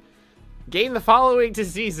 Unfortunately, gained the following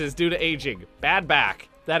diseases due to aging. Bad back.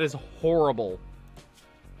 That is horrible.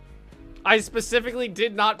 I specifically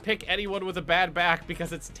did not pick anyone with a bad back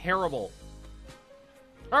because it's terrible.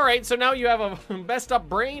 Alright, so now you have a messed up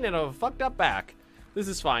brain and a fucked up back. This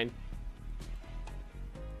is fine.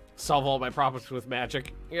 Solve all my problems with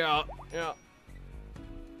magic. Yeah.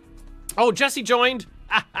 Oh, Jesse joined!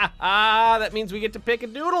 That means we get to pick a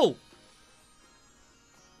doodle.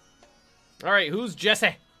 All right, who's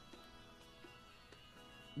Jesse?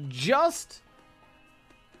 Justin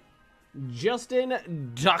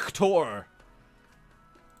Doctor.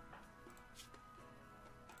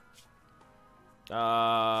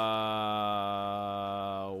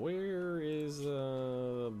 Where is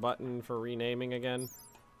the button for renaming again?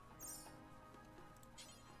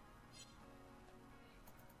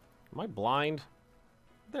 Am I blind?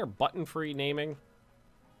 Is there a button for renaming?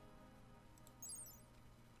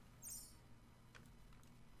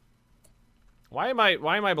 Why am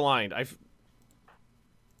I blind?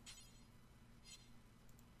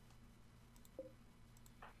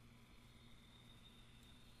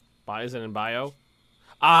 Bison and bio.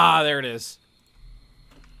 Ah, there it is.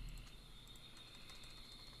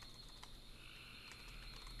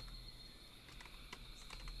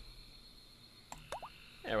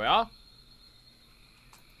 There we are.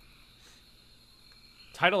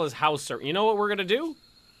 Title is House Servant. You know what we're gonna do?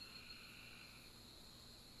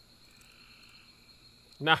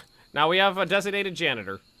 Now we have a designated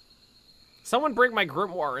janitor. Someone bring my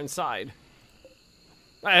grimoire inside.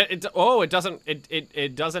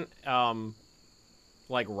 It doesn't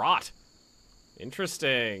like rot.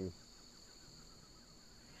 Interesting.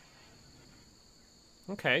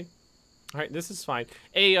 Okay. All right, this is fine.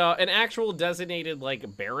 An actual designated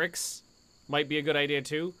like barracks might be a good idea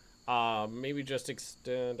too. Maybe just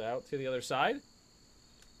extend out to the other side.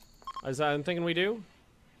 Is that I'm thinking we do?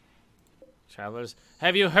 Travelers,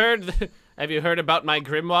 have you heard about my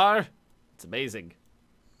grimoire? It's amazing.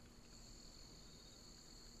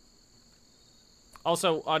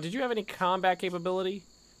 Also, did you have any combat capability?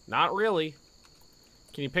 Not really.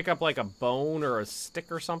 Can you pick up like a bone or a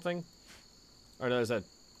stick or something? Or there's a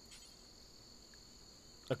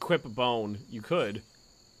equip bone. You could.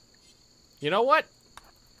 You know what?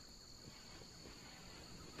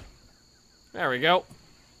 There we go.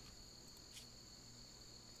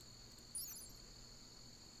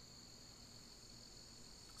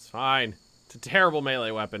 It's fine. It's a terrible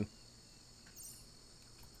melee weapon.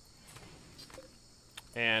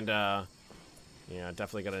 And, yeah,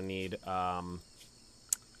 definitely gonna need,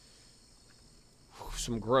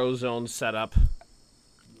 some grow zones set up.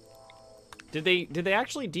 Did they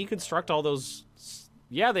actually deconstruct all those?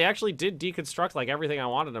 Yeah, they actually did deconstruct like everything I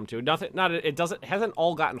wanted them to. Hasn't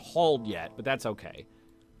all gotten hauled yet, but that's okay.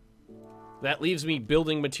 That leaves me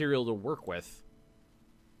building material to work with.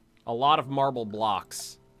 A lot of marble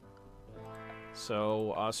blocks.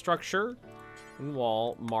 So, structure and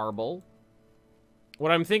wall, marble.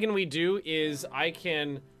 What I'm thinking we do is I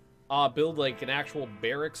can build like an actual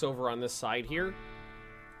barracks over on this side here.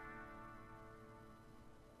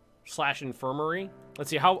 / infirmary. Let's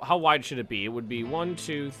see, how wide should it be? It would be 1,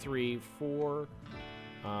 2, 3, 4,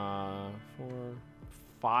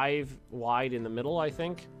 5 wide in the middle, I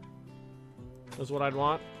think. Is what I'd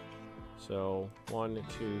want. So 1,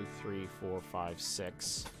 2, 3, 4, 5,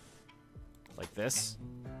 6. Like this.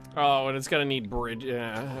 Oh, and it's gonna need bridge.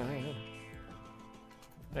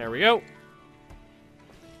 There we go.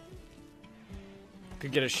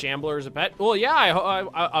 Could get a shambler as a pet. Well, yeah,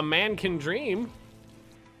 a man can dream.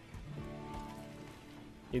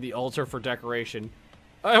 Need the altar for decoration.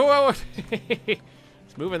 Oh,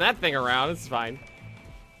 it's moving that thing around. It's fine.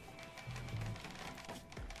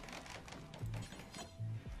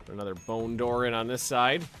 Put another bone door in on this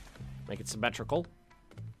side. Make it symmetrical.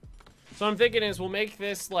 So I'm thinking is we'll make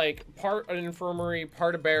this like part an infirmary,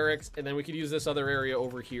 part a barracks, and then we could use this other area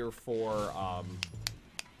over here for a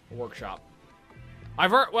workshop.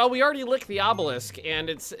 Well, we already licked the obelisk, and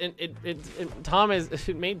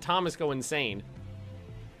it made Thomas go insane.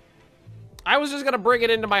 I was just gonna bring it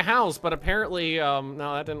into my house, but apparently, no,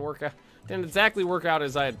 that didn't work out. Didn't exactly work out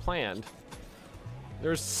as I had planned.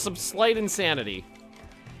 There's some slight insanity.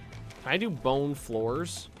 Can I do bone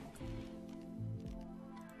floors?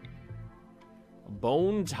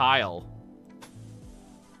 Bone tile.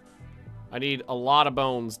 I need a lot of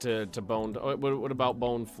bones to bone. What about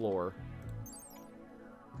bone floor?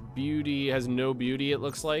 Beauty has no beauty, it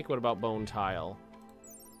looks like. What about bone tile?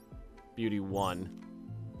 Beauty 1.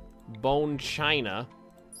 Bone china.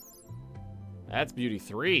 That's beauty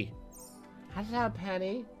 3. Hello,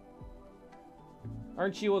 Penny.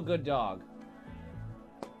 Aren't you a good dog?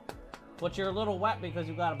 But you're a little wet because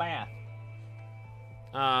you got a bath.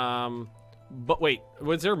 But wait,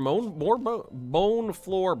 was there more bone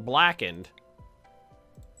floor blackened?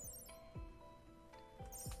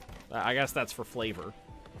 I guess that's for flavor.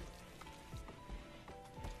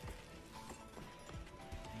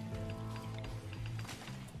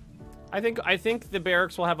 I think the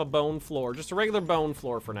barracks will have a bone floor, just a regular bone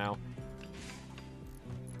floor for now.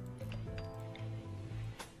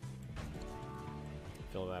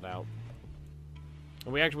 Fill that out.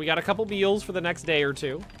 And we got a couple meals for the next day or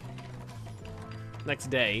two. Next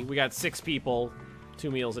day, we got 6 people,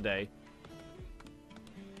 2 meals a day.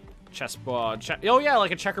 Chessboard, oh yeah,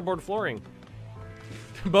 like a checkerboard flooring.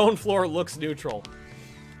 Bone floor looks neutral.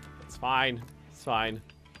 It's fine. It's fine.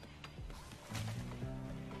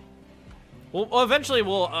 Well, eventually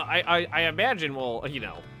we'll, I imagine we'll, you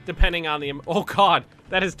know, depending on the, oh god,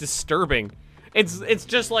 that is disturbing. It's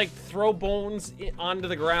just like throw bones onto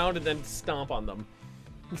the ground and then stomp on them.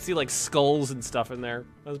 You see like skulls and stuff in there.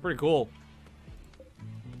 That was pretty cool.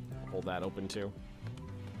 Hold that open too.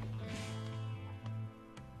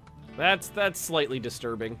 That's slightly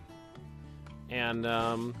disturbing. And,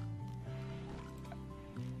 tell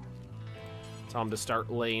him to start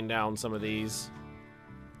laying down some of these.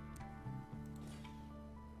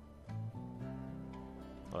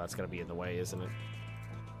 Well, that's gonna be in the way, isn't it?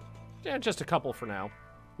 Yeah, just a couple for now.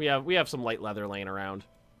 We have some light leather laying around.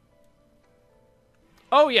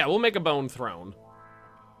 Oh yeah, we'll make a bone throne.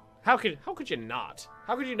 How could you not?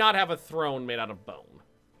 How could you not have a throne made out of bone?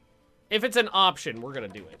 If it's an option, we're gonna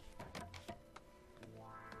do it.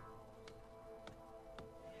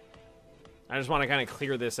 I just want to kind of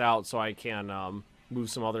clear this out so I can move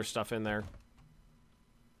some other stuff in there.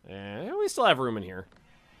 And we still have room in here.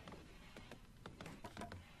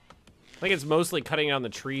 I think it's mostly cutting down the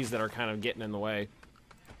trees that are kind of getting in the way.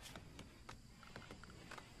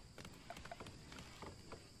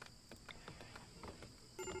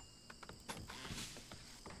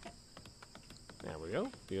 There we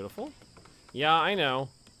go. Beautiful. Yeah, I know.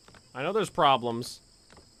 I know there's problems.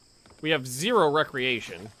 We have 0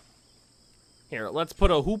 recreation. Here, let's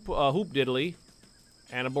put a hoop diddly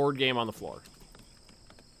and a board game on the floor.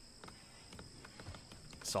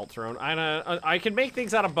 salt thrown. I can make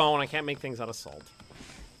things out of bone. I can't make things out of salt.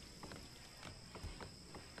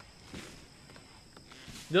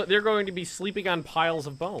 They're going to be sleeping on piles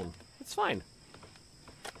of bone. It's fine.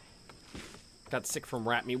 Got sick from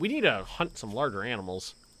rat meat. We need to hunt some larger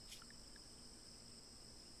animals.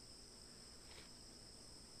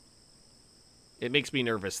 It makes me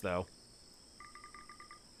nervous, though.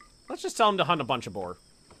 Let's just tell him to hunt a bunch of boar.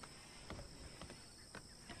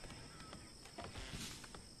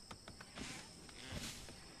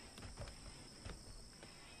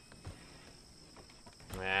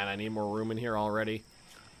 Man, I need more room in here already.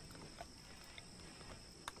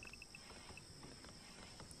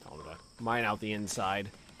 Tell him to mine out the inside.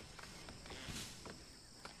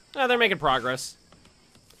 Ah, they're making progress.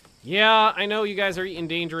 Yeah, I know you guys are eating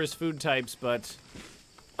dangerous food types, but...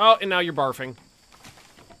 Oh, and now you're barfing.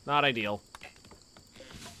 Not ideal.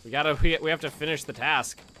 We have to finish the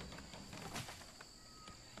task.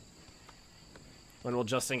 When will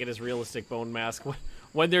Justin get his realistic bone mask?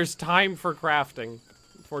 When there's time for crafting.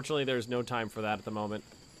 Unfortunately, there's no time for that at the moment.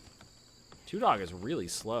 2Dog is really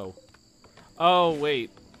slow. Oh,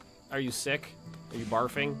 wait. Are you sick? Are you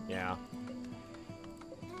barfing? Yeah.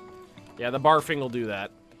 Yeah, the barfing will do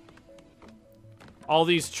that. All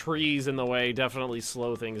these trees in the way definitely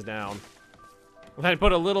slow things down. If I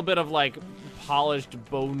put a little bit of, like, polished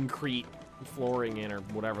bonecrete flooring in or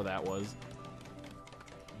whatever that was.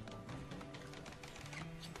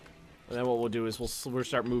 And then what we'll do is we'll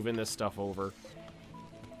start moving this stuff over.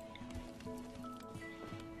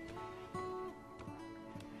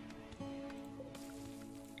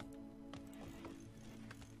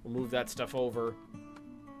 We'll move that stuff over.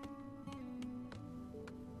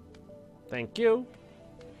 Thank you.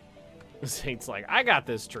 Saint's like, I got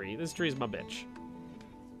this tree. This tree's my bitch.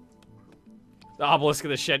 The obelisk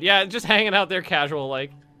of the shed. Yeah, just hanging out there casual,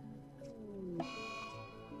 like.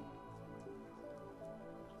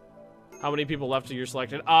 How many people left to your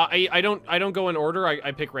selected? I don't go in order.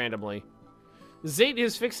 I pick randomly. Zate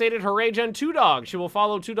is fixated her rage on 2Dog. She will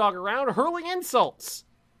follow 2Dog around, hurling insults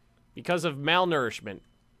because of malnourishment.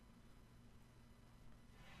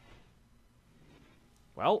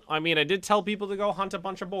 Well, I mean, I did tell people to go hunt a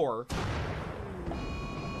bunch of boar.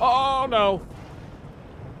 Oh, no.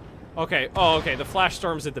 Okay. Oh, okay. The flash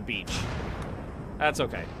storm's at the beach. That's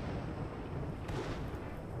okay.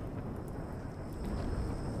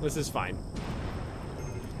 This is fine.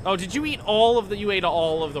 Oh, did you eat all of the... You ate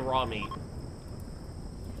all of the raw meat.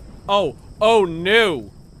 Oh. Oh,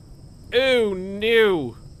 no. Oh,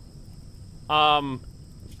 no.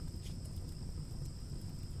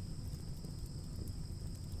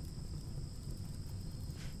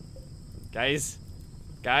 Guys.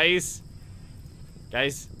 Guys.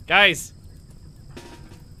 Guys. Guys.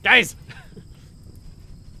 Guys.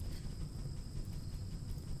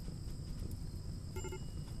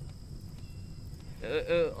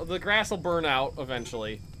 The grass will burn out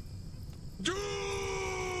eventually. Doom!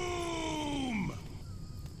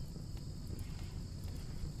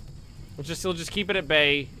 We'll just keep it at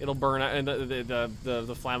bay. It'll burn out, and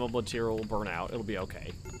the flammable material will burn out. It'll be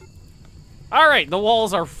okay. All right, the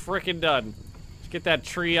walls are frickin' done. Let's get that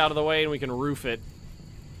tree out of the way, and we can roof it.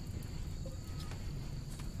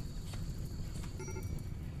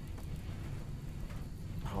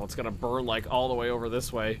 Oh, it's gonna burn like all the way over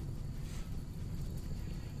this way.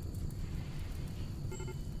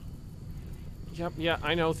 Yep, yeah,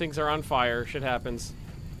 I know things are on fire. Shit happens.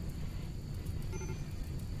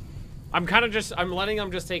 I'm letting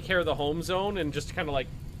them just take care of the home zone and just kind of like,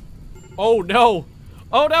 oh no!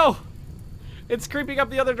 Oh no! It's creeping up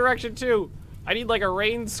the other direction too. I need like a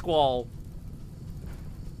rain squall.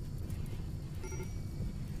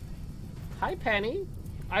 Hi, Penny.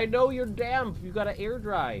 I know you're damp. You gotta air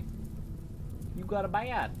dry. You got a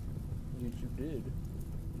bath. Yes, you did.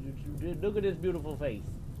 Yes, you did. Look at this beautiful face.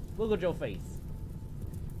 Look at your face.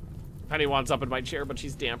 Penny wants up in my chair, but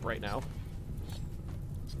she's damp right now.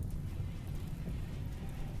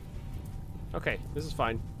 Okay, this is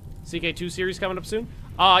fine. CK2 series coming up soon?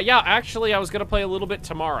 Yeah, actually, I was gonna play a little bit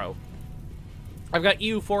tomorrow. I've got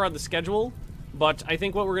EU4 on the schedule, but I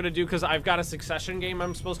think what we're gonna do, because I've got a Succession game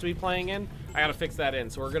I'm supposed to be playing in, I gotta fix that in.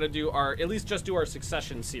 So we're gonna do at least just do our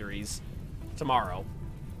Succession series tomorrow.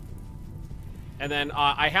 And then,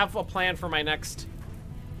 I have a plan for my next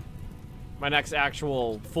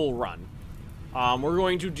actual full run. We're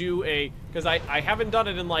going to do because I haven't done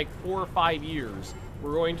it in like 4 or 5 years.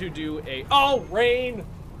 We're going to do oh, rain!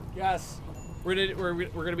 Yes. We're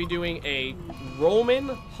gonna be doing a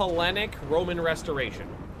Hellenic Roman restoration.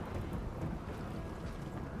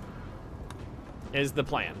 Is the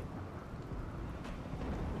plan.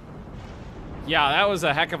 Yeah, that was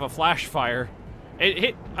a heck of a flash fire. It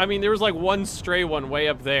hit, I mean, there was like one stray one way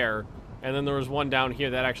up there, and then there was one down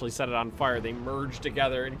here that actually set it on fire. They merged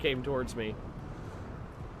together and came towards me.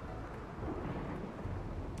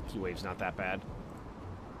 Heat wave's not that bad.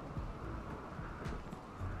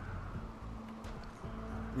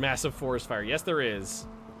 Massive forest fire. Yes, there is.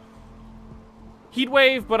 Heat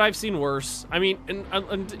wave, but I've seen worse. I mean,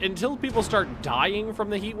 until people start dying from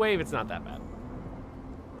the heat wave, it's not that bad.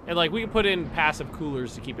 And, like, we can put in passive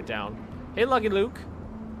coolers to keep it down. Hey, Lucky Luke.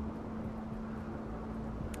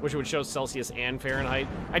 Which would show Celsius and Fahrenheit.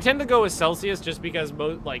 I tend to go with Celsius just because,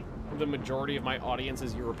 like, the majority of my audience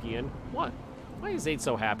is European. What? Why is Zate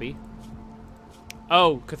so happy?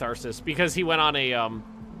 Oh, catharsis. Because he went on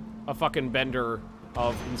a fucking bender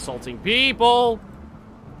of insulting people.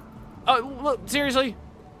 Oh, look, seriously?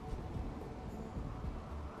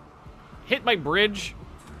 Hit my bridge.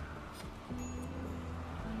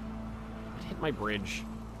 Hit my bridge.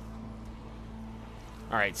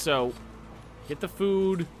 Alright, so get the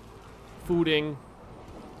food. Fooding.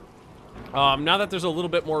 Now that there's a little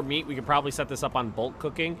bit more meat, we could probably set this up on bulk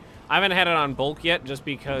cooking. I haven't had it on bulk yet just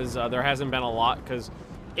because there hasn't been a lot. Because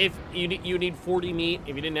if you need 40 meat,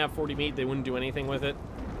 if you didn't have 40 meat, they wouldn't do anything with it.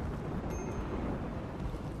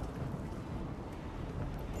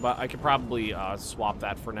 But I could probably swap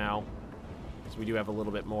that for now, because we do have a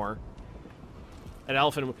little bit more. An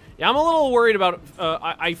elephant. Yeah, I'm a little worried about.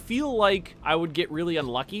 I feel like I would get really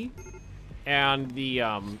unlucky, and the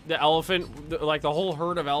elephant, like the whole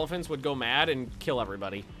herd of elephants, would go mad and kill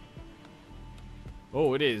everybody.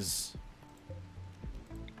 Oh, it is.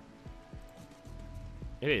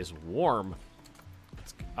 It is warm.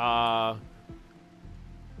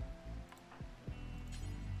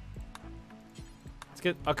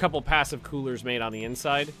 Get a couple passive coolers made on the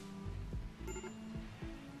inside.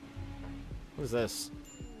 What is this?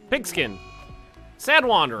 Pigskin. Sad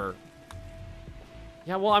Wanderer.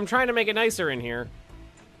 Yeah, well, I'm trying to make it nicer in here.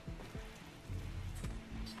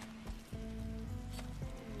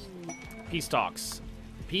 Peace talks.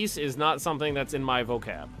 Peace is not something that's in my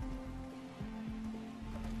vocab.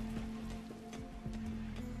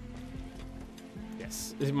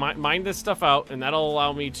 Yes. Mine this stuff out, and that'll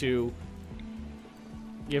allow me to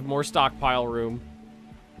give more stockpile room.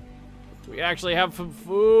 We actually have some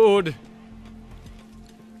food.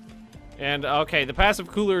 And, okay, the passive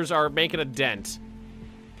coolers are making a dent.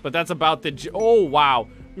 But that's about the... Oh, wow.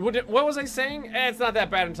 What was I saying? It's not that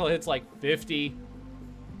bad until it hits, like, 50.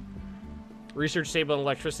 Research stable on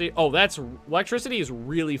electricity. Oh, that's... Electricity is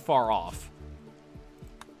really far off.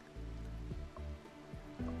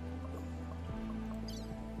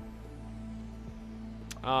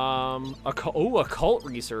 Occult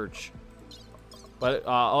research. But,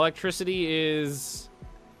 electricity is...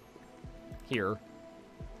 here.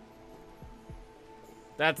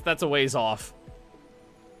 That's a ways off.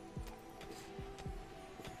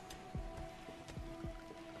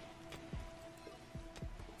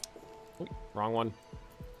 Oh, wrong one.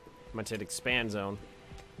 I meant to hit expand zone.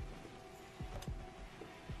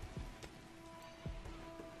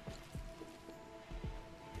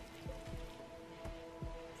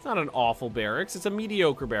 It's not an awful barracks. It's a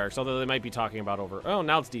mediocre barracks, although they might be talking about over... Oh,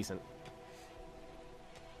 now it's decent.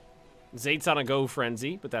 Zate's on a go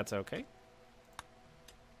frenzy, but that's okay.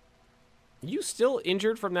 You still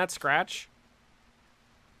injured from that scratch?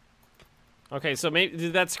 Okay, so maybe...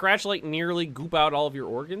 Did that scratch, like, nearly goop out all of your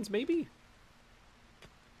organs, maybe?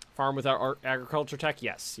 Farm without agriculture tech?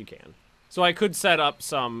 Yes, you can. So I could set up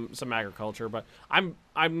some agriculture, but I'm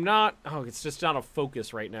not... Oh, it's just out of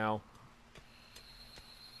focus right now.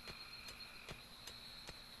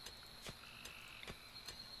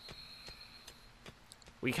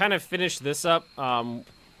 We kind of finished this up.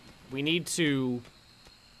 We need to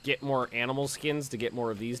get more animal skins to get more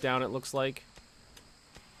of these down, it looks like.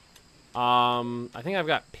 I think I've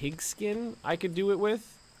got pig skin I could do it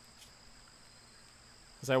with.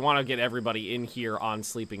 Because I want to get everybody in here on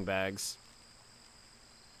sleeping bags.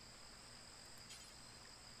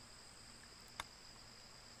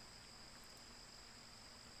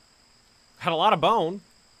 Had a lot of bone.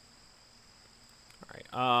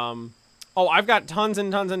 Alright, oh, I've got tons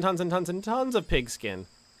and tons and tons and tons and tons of pig skin.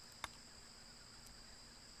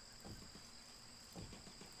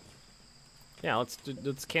 Yeah,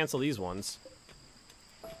 let's cancel these ones.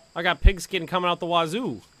 I got pig skin coming out the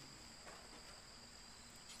wazoo.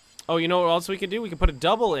 Oh, you know what else we could do? We could put a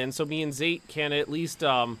double in so me and Zate can at least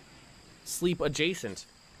sleep adjacent.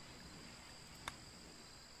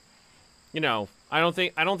 You know, I don't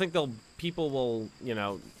think people will, you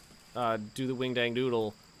know, do the wing dang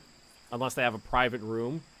doodle unless they have a private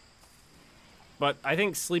room. But I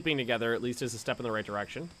think sleeping together at least is a step in the right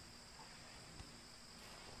direction.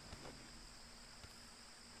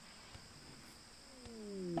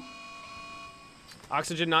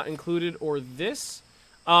 Oxygen not included, or this?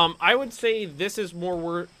 I would say this is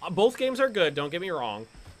more both games are good, don't get me wrong.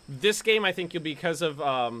 This game, I think, because of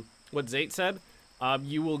what Zate said,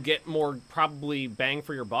 you will get more probably bang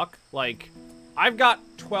for your buck. Like, I've got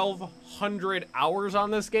 1,200 hours on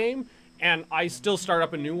this game, and I still start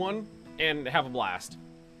up a new one and have a blast.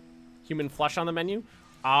 Human flesh on the menu.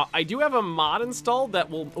 I do have a mod installed that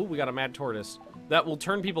will... Oh, we got a mad tortoise. That will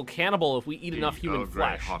turn people cannibal if we eat enough human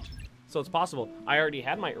flesh. So it's possible. I already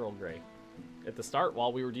had my Earl Grey at the start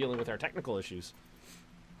while we were dealing with our technical issues.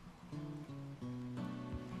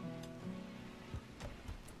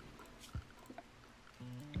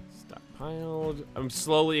 Stockpiled. I'm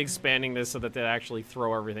slowly expanding this so that they actually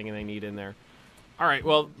throw everything they need in there. All right,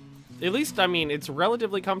 well, at least, I mean, it's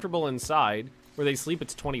relatively comfortable inside. Where they sleep,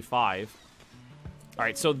 it's 25. All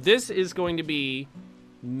right, so this is going to be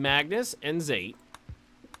Magnus and Zate.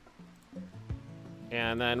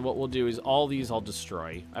 And then what we'll do is all these I'll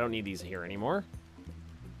destroy. I don't need these here anymore.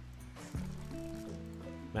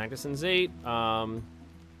 Magnus and Zate.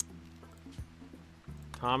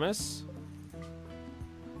 Thomas.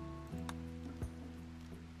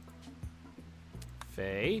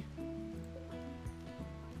 Faye.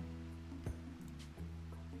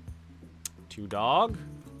 Two Dog.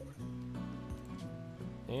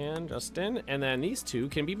 And Justin. And then these two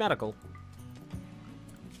can be medical.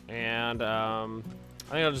 And,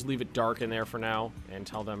 I think I'll just leave it dark in there for now and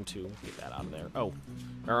tell them to get that out of there. Oh,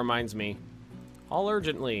 that reminds me. All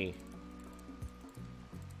urgently.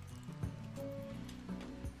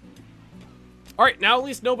 All right, now at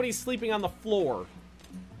least nobody's sleeping on the floor.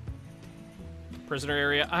 Prisoner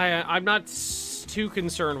area. I'm not too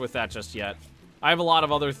concerned with that just yet. I have a lot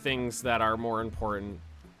of other things that are more important.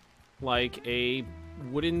 Like a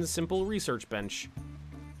wooden simple research bench.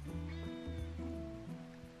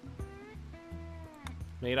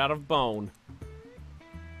 Made out of bone.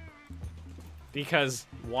 Because,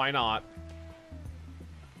 why not?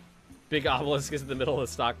 Big obelisk is in the middle of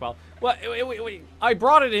the stockpile. Well, wait. I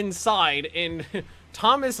brought it inside, and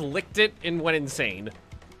Thomas licked it and went insane.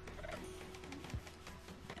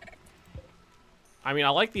 I mean, I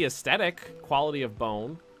like the aesthetic quality of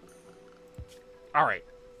bone. Alright.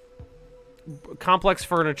 Complex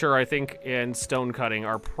furniture, I think, and stone cutting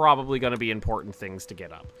are probably going to be important things to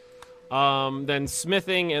get up. Then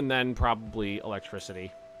smithing, and then probably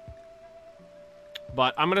electricity.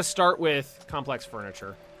 But I'm gonna start with complex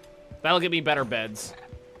furniture. That'll give me better beds.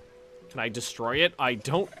 Can I destroy it? I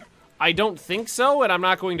don't think so, and I'm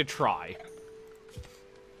not going to try.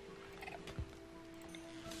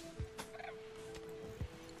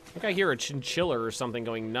 I think I hear a chinchilla or something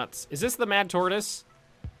going nuts. Is this the mad tortoise?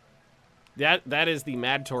 That is the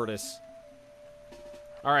mad tortoise.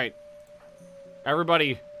 All right.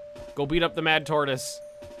 Everybody, go beat up the mad tortoise.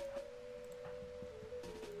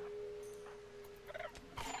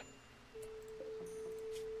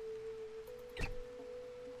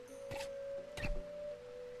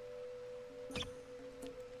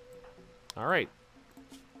 All right.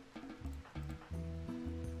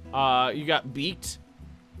 You got beaked.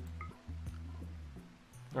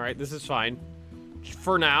 All right, this is fine.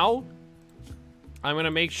 For now, I'm gonna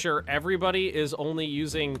make sure everybody is only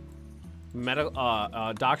using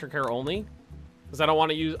doctor care only, because I don't want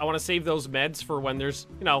to use. I want to save those meds for when there's,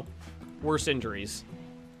 you know, worse injuries.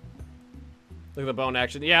 Look at the bone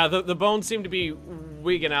action. Yeah, the bones seem to be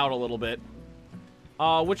wigging out a little bit.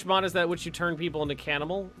 Which mod is that? Which you turn people into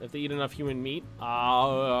cannibal if they eat enough human meat?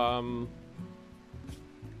 Can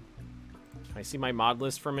I see my mod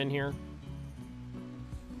list from in here?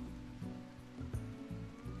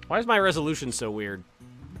 Why is my resolution so weird?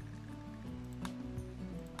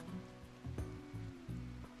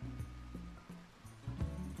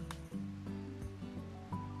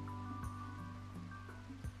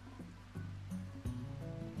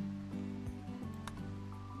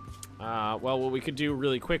 Well, what we could do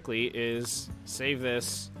really quickly is save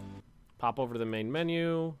this, pop over to the main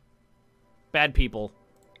menu. Bad people.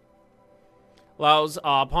 Allows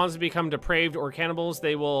pawns to become depraved or cannibals.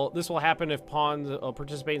 This will happen if pawns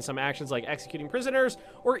participate in some actions like executing prisoners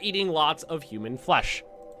or eating lots of human flesh.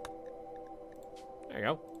 There you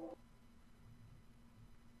go.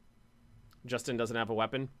 Justin doesn't have a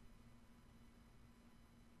weapon.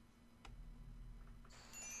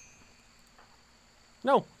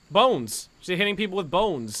 No, bones. She's hitting people with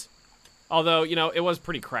bones. Although, you know, it was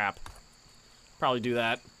pretty crap. Probably do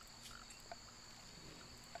that.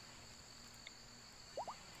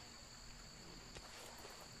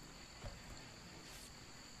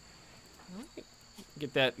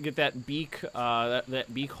 Get that beak, that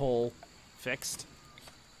beak hole fixed.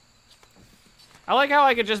 I like how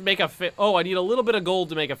I could just make a oh, I need a little bit of gold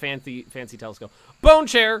to make a fancy telescope. Bone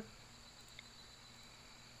chair!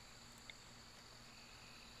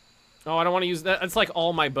 Oh, I don't want to use that. It's like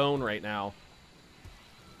all my bone right now.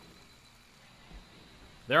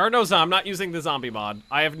 There are no I'm not using the zombie mod.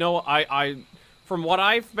 I have no, from what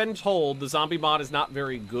I've been told, the zombie mod is not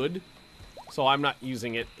very good. So I'm not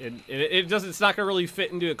using it. It's not gonna really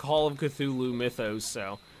fit into a Call of Cthulhu mythos,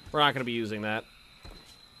 so we're not gonna be using that.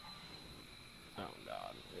 Oh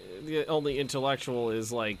god. The only intellectual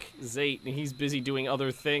is like Zate, and he's busy doing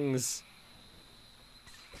other things.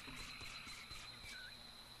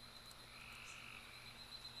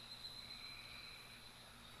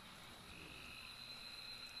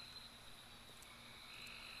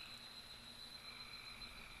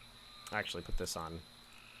 Actually, put this on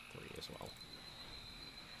 3 as well.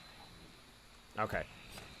 Okay.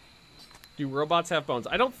 Do robots have bones?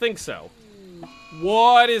 I don't think so.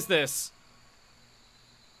 What is this?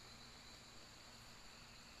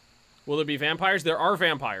 Will there be vampires? There are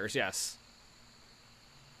vampires, yes.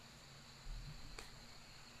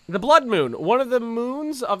 The blood moon. One of the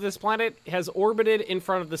moons of this planet has orbited in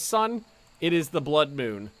front of the sun. It is the blood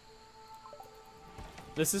moon.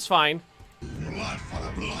 This is fine. Blood for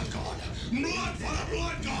the blood god! Blood for the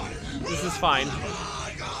blood god! This is fine.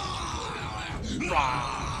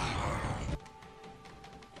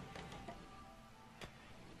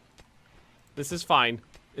 This is fine.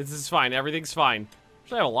 This is fine. Everything's fine.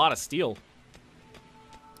 Actually, I have a lot of steel.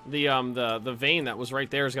 The vein that was right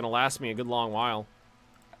there is gonna last me a good long while.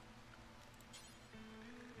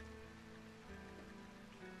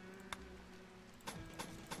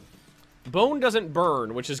 Bone doesn't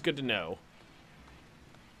burn, which is good to know.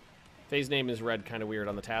 Faye's name is red, kind of weird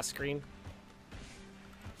on the task screen.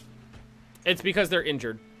 It's because they're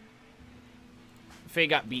injured. Faye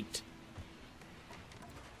got beaked.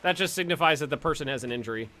 That just signifies that the person has an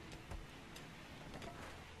injury.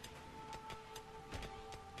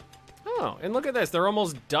 Oh, and look at this. They're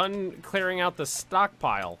almost done clearing out the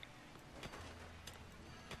stockpile.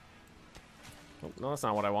 Oh, no, that's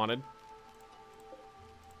not what I wanted.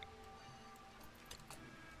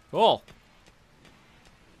 Cool.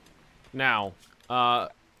 Now,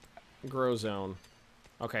 grow zone.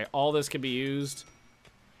 Okay, all this can be used.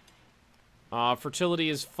 Fertility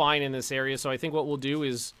is fine in this area, so I think what we'll do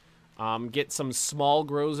is get some small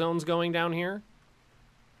grow zones going down here.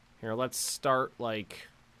 Here, let's start, like...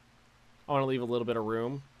 I want to leave a little bit of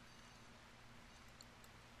room.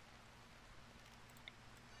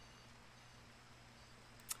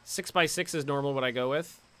 Six by 6 is normally what I go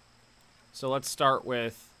with. So let's start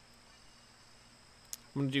with...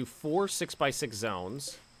 I'm going to do 4 6x6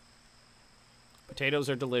 zones. Potatoes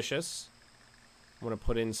are delicious. I'm going to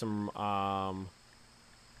put in some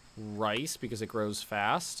rice because it grows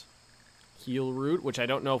fast. Heal root, which I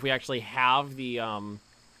don't know if we actually have the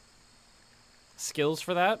skills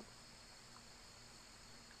for that.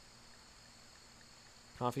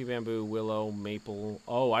 Coffee, bamboo, willow, maple.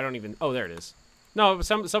 Oh, I don't even... Oh, there it is. No,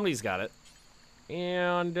 somebody's got it.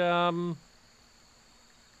 And,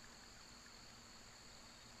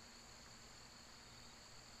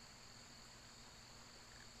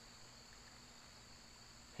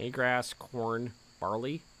 hay grass, corn,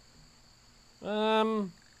 barley.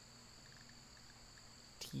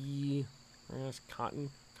 Tea, grass,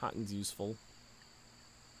 cotton. Cotton's useful.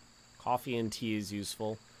 Coffee and tea is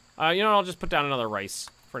useful. You know what, I'll just put down another rice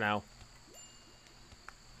for now.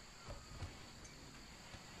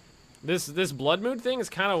 This blood moon thing is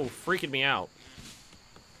kind of freaking me out.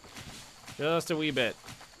 Just a wee bit.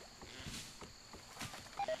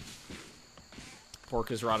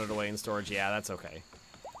 Pork is rotted away in storage. Yeah, that's okay.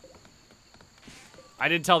 I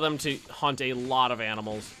did tell them to hunt a lot of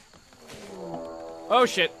animals. Oh,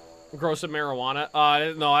 shit. Grow some marijuana.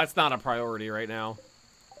 No, that's not a priority right now.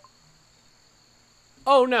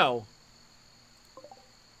 Oh, no.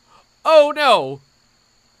 Oh, no.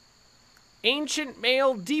 Ancient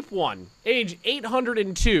male deep one. Age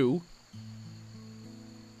 802.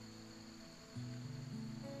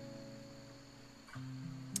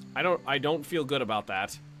 I don't feel good about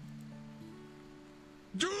that.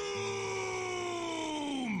 Doom!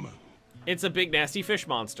 It's a big nasty fish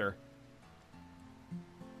monster.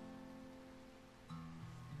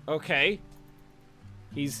 Okay.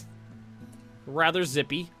 He's rather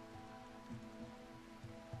zippy.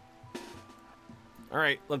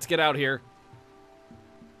 Alright, let's get out here.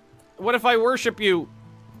 What if I worship you?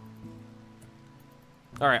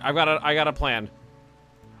 Alright, I got a plan.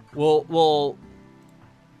 We'll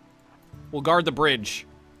guard the bridge.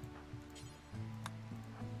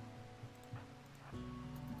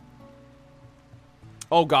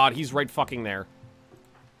 Oh god, he's right fucking there.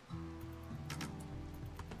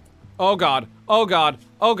 Oh god. Oh god.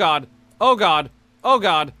 Oh god. Oh god. Oh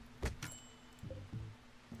god.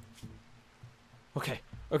 Okay.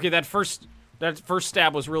 Okay, that first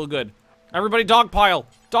stab was real good. Everybody dog pile.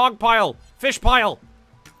 Dog pile. Fish pile.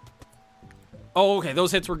 Oh, okay,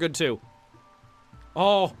 those hits were good too.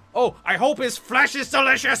 Oh, oh, I hope his flesh is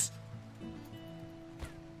delicious.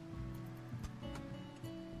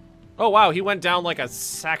 Oh wow, he went down like a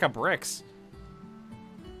sack of bricks.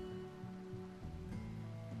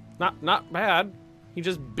 Not bad. He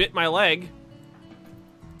just bit my leg.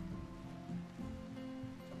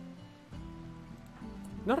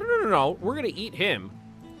 No. We're gonna eat him.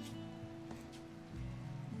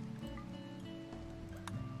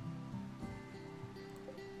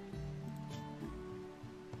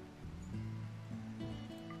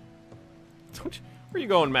 Where are you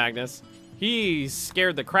going, Magnus? He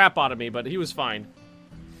scared the crap out of me, but he was fine.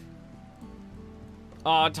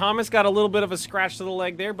 Thomas got a little bit of a scratch to the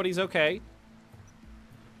leg there, but he's okay.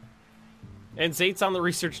 And Zate's on the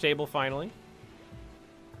research table, finally.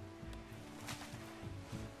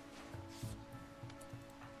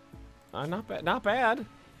 Not bad, not bad.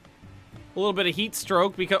 A little bit of heat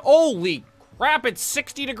stroke because... Holy crap, it's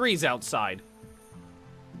 60 degrees outside.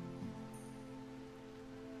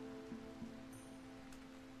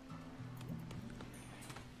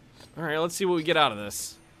 Alright, let's see what we get out of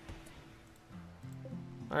this.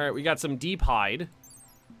 Alright, we got some deep hide.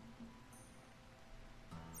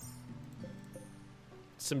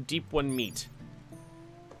 Some deep one meat.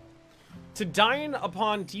 To dine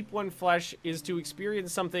upon deep one flesh is to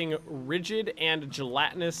experience something rigid and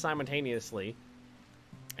gelatinous simultaneously,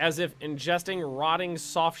 as if ingesting rotting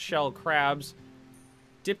soft-shell crabs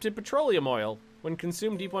dipped in petroleum oil. When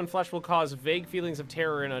consumed, deep one flesh will cause vague feelings of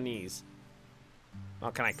terror and unease. Oh,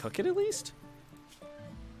 can I cook it at least?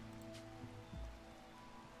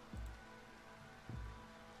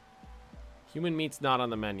 Human meat's not on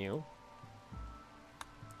the menu.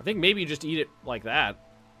 I think maybe you just eat it like that.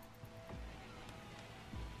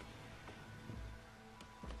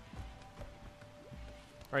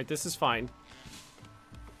 Alright, this is fine.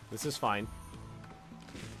 This is fine.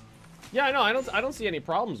 Yeah, I know, I don't see any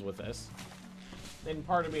problems with this. And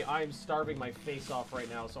part of me, I'm starving my face off right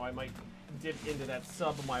now, so I might dip into that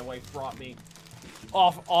sub my wife brought me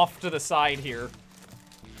off to the side here.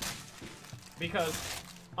 Because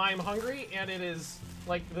I'm hungry and it is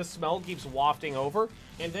like the smell keeps wafting over,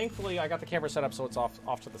 and thankfully I got the camera set up so it's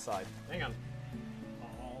off to the side. Hang on.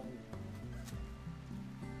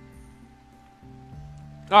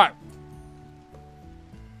 Alright.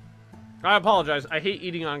 I apologize. I hate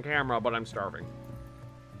eating on camera, but I'm starving.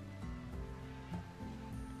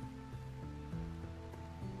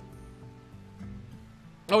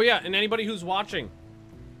 Oh yeah, and anybody who's watching,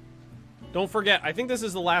 don't forget, I think this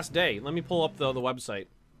is the last day. Let me pull up the website.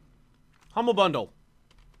 Humble Bundle.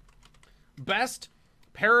 Best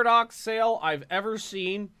Paradox sale I've ever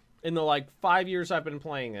seen in the, like, 5 years I've been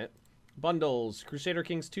playing it. Bundles. Crusader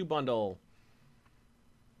Kings 2 bundle.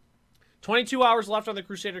 22 hours left on the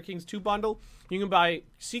Crusader Kings 2 bundle. You can buy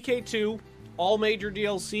CK2, all major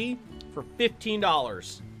DLC, for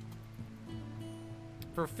 $15.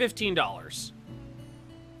 For $15.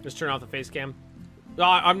 Just turn off the face cam.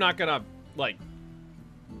 I'm not gonna, like...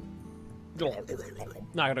 Not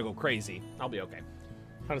gonna go crazy. I'll be okay.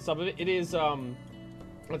 Kind of sub of it. It is,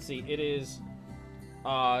 let's see. It is,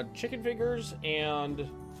 chicken fingers and,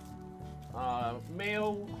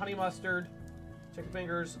 mayo, honey mustard, chicken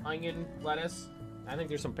fingers, onion, lettuce. I think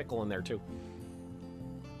there's some pickle in there, too.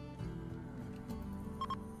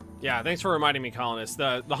 Yeah, thanks for reminding me, Colonist.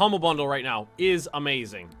 The Humble Bundle right now is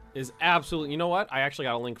amazing. Is absolutely... You know what? I actually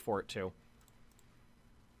got a link for it, too.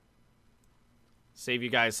 Save you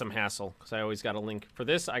guys some hassle, because I always got a link. For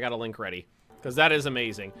this, I got a link ready. Because that is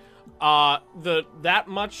amazing. The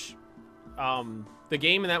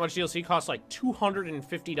game and that much DLC costs like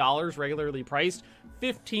 $250 regularly priced.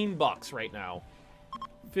 $15 right now.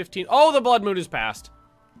 15. Oh, the Blood Moon is passed.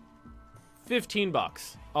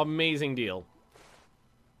 $15. Amazing deal.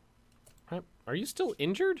 Are you still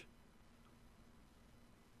injured?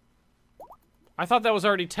 I thought that was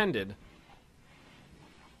already tended.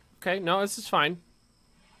 Okay, no, this is fine.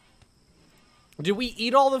 Did we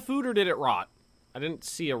eat all the food or did it rot? I didn't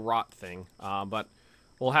see a rot thing, but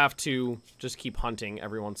we'll have to just keep hunting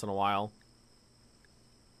every once in a while.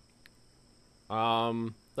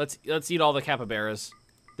 Let's eat all the capybaras.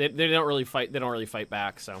 They don't really fight. They don't really fight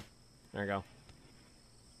back. So there you go.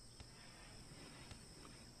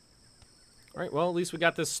 All right. Well, at least we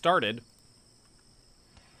got this started.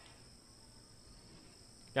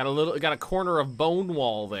 Got a corner of bone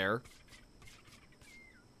wall there.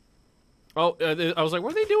 Oh, I was like,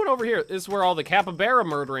 what are they doing over here? This is where all the capybara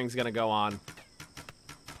murdering's gonna go on.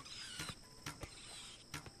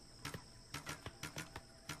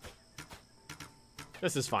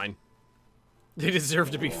 This is fine. They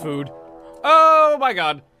deserve to be food. Oh my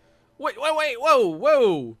god. Wait,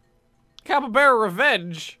 whoa. Capybara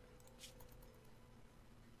revenge.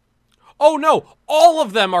 Oh no, all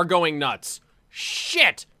of them are going nuts.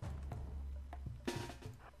 Shit.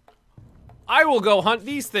 I will go hunt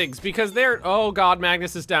these things because they're, oh god,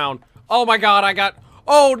 Magnus is down. Oh my god,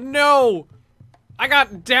 oh no. I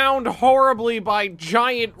got downed horribly by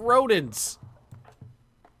giant rodents.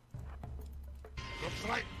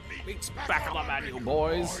 Back on the menu,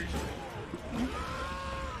 boys.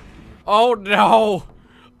 Oh no.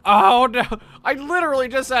 Oh no. I literally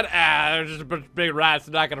just said, just a bunch of big rats,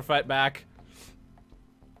 I'm not gonna fight back.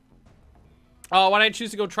 Why did I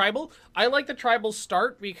choose to go tribal? I like the tribal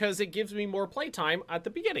start because it gives me more playtime at the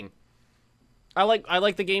beginning. I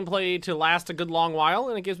like the gameplay to last a good long while,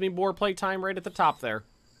 and it gives me more playtime right at the top there.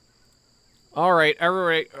 All right,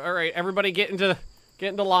 everybody get into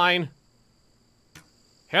line.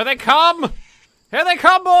 Here they come! Here they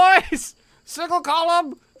come, boys! Single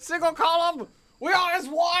column! Single column! We are as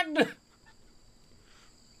one!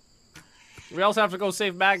 We also have to go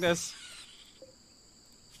save Magnus.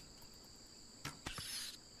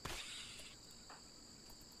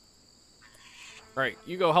 Alright,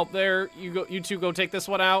 you go help there. You two go take this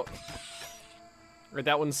one out. Alright,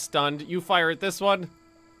 that one's stunned. You fire at this one.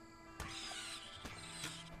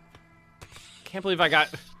 Can't believe I got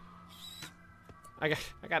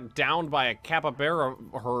downed by a capybara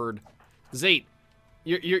herd. Zate,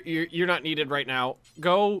 you're not needed right now.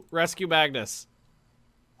 Go rescue Magnus.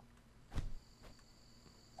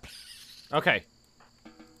 Okay.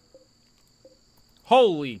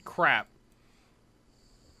 Holy crap.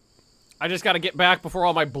 I just gotta get back before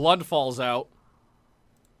all my blood falls out.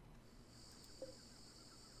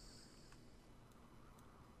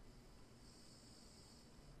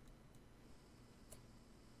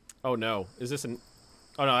 Oh no, is this an...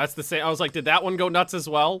 Oh no, that's the same. I was like, did that one go nuts as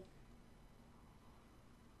well?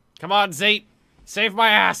 Come on, Zate. Save my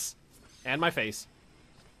ass. And my face.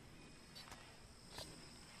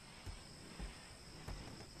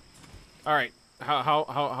 Alright.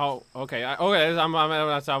 How, okay. Okay, I'm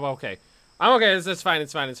okay. I'm okay, it's fine,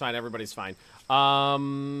 it's fine. Everybody's fine.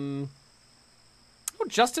 Oh,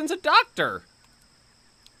 Justin's a doctor.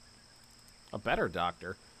 A better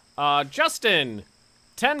doctor. Justin!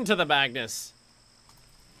 Tend to the Magnus.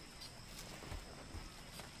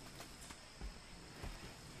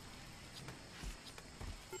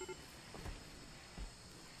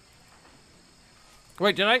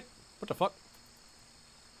 Wait, did I? What the fuck?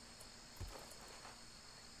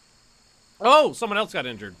 Oh, someone else got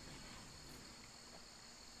injured.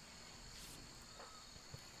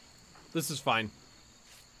 This is fine.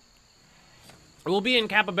 We'll be in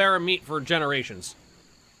capybara meat for generations.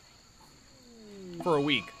 For a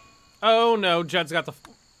week. Oh no, Jed's got the...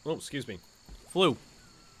 Oh, excuse me. Flu.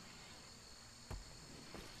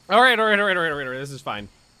 Alright, this is fine.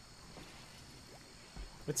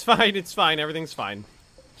 It's fine, everything's fine.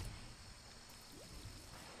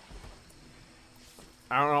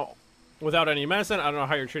 I don't know, without any medicine, I don't know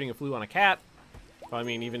how you're treating a flu on a cat. I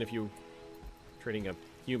mean, even if you're treating a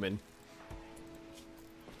human.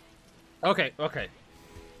 Okay.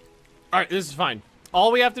 Alright, this is fine.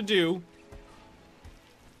 All we have to do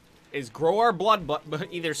is grow our blood, but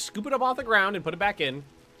either scoop it up off the ground and put it back in,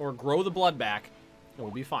 or grow the blood back, and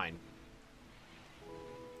we'll be fine.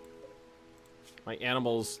 My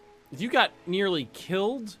animals... You got nearly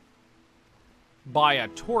killed by a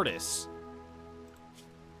tortoise.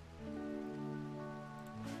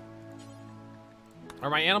 Are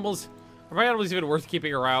my animals even worth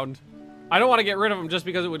keeping around? I don't want to get rid of them just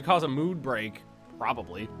because it would cause a mood break.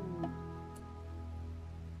 Probably.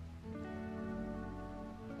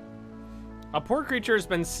 A poor creature has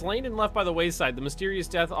been slain and left by the wayside. The mysterious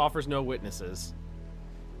death offers no witnesses.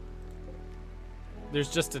 There's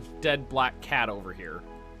just a dead black cat over here.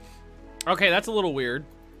 Okay, that's a little weird.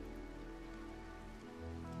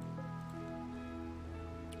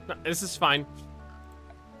 No, this is fine.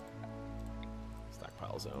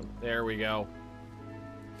 Stockpile zone. There we go.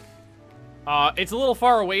 It's a little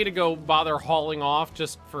far away to go bother hauling off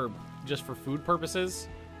just for food purposes.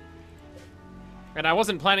 And I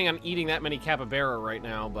wasn't planning on eating that many capybara right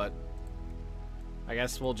now, but I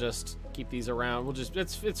guess we'll just keep these around. We'll just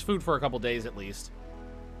it's food for a couple days at least.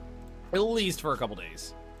 At least for a couple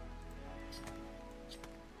days.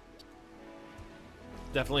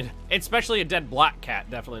 Definitely, especially a dead black cat,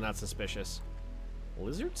 definitely not suspicious.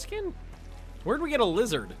 Lizard skin? Where'd we get a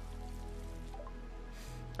lizard?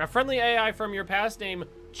 A friendly AI from your past named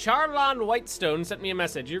Charlon Whitestone sent me a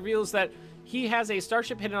message. He reveals that he has a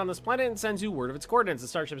starship hidden on this planet and sends you word of its coordinates. The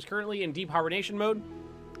starship is currently in deep hibernation mode.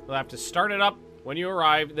 You'll have to start it up when you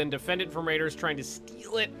arrive, then defend it from raiders trying to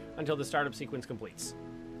steal it until the startup sequence completes.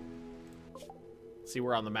 Let's see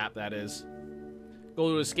where on the map that is. Goal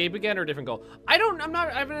to escape again or different goal? I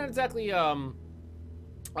haven't exactly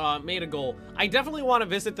made a goal. I definitely want to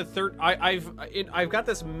visit the third. I've got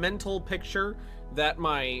this mental picture that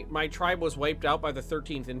my tribe was wiped out by the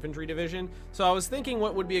 13th Infantry Division. So I was thinking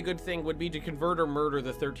what would be a good thing would be to convert or murder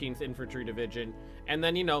the 13th Infantry Division, and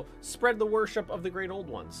then, you know, spread the worship of the great old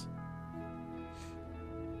ones.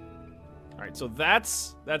 All right, so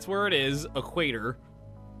that's where it is, Equator,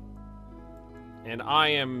 and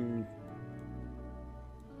I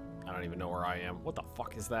don't even know where I am. What the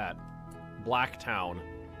fuck is that? Blacktown.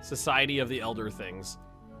 Society of the Elder Things.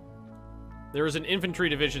 There is an infantry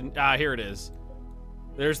division. Ah, here it is.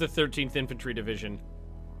 There's the 13th Infantry Division.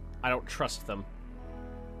 I don't trust them.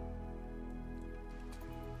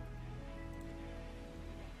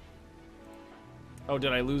 Oh,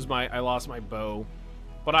 did I lose I lost my bow.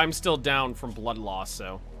 But I'm still down from blood loss,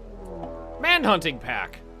 so. Manhunting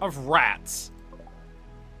pack of rats.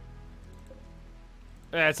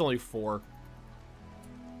 It's only 4.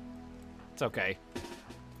 It's okay.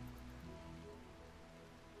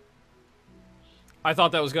 I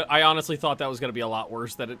thought that was good. I honestly thought that was going to be a lot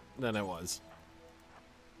worse than it was.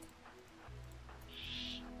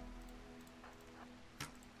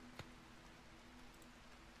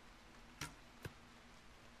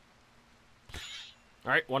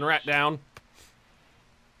 All right, 1 rat down.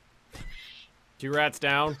 2 rats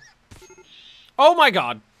down. Oh my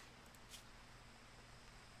god.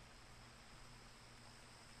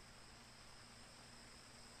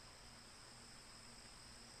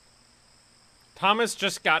 Thomas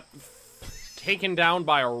just got taken down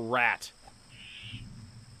by a rat.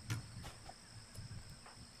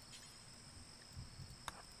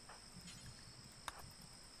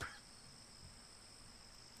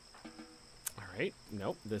 All right.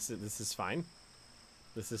 Nope. This is fine.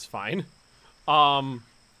 This is fine.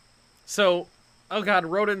 So, oh god,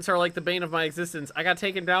 rodents are like the bane of my existence. I got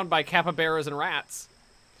taken down by capybaras and rats.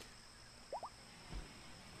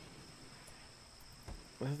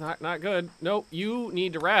 Not good. Nope, you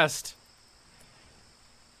need to rest.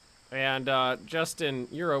 And, Justin,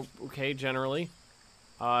 you're okay, generally.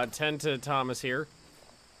 10 to Thomas here.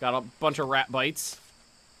 Got a bunch of rat bites.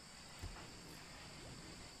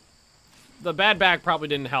 The bad back probably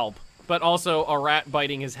didn't help. But also, a rat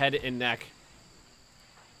biting his head and neck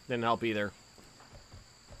didn't help either.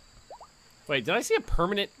 Wait, did I see a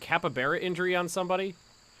permanent capybara injury on somebody?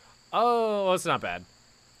 Oh, that's not bad.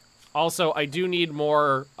 Also, I do need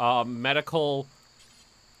more medical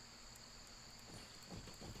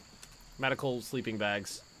sleeping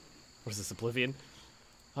bags. What is this, Oblivion?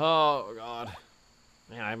 Oh, God.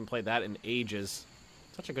 Man, I haven't played that in ages.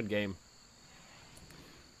 Such a good game.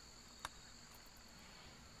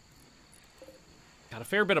 Got a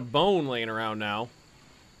fair bit of bone laying around now.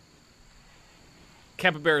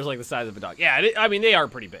 Capybara's like the size of a dog. Yeah, I mean, they are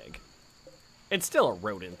pretty big. It's still a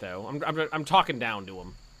rodent, though. I'm talking down to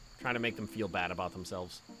them. Trying to make them feel bad about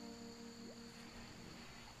themselves.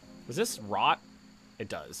 Does this rot? It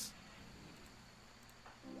does.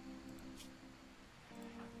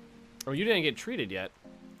 Oh, you didn't get treated yet.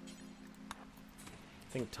 I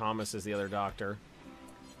think Thomas is the other doctor.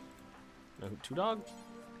 No, 2-Dog?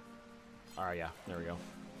 Alright, yeah, there we go.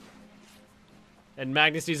 And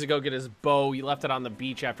Magnus needs to go get his bow. He left it on the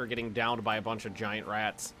beach after getting downed by a bunch of giant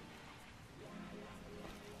rats.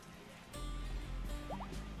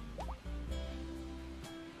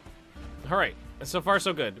 All right, so far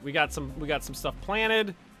so good. We got some stuff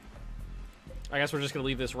planted. I guess we're just gonna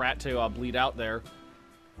leave this rat to bleed out there.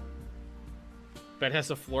 Bed has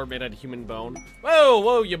a floor made out of human bone.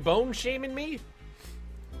 Whoa, you bone shaming me?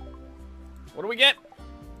 What do we get?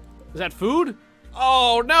 Is that food?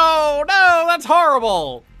 Oh no, that's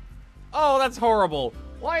horrible. Oh, that's horrible.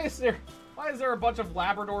 Why is there a bunch of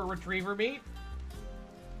Labrador Retriever meat?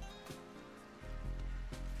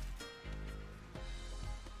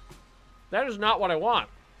 That is not what I want.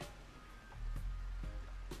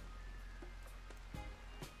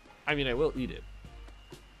 I mean, I will eat it.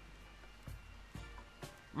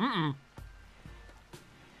 Looks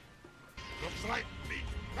like meat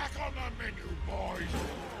back on the menu, boys.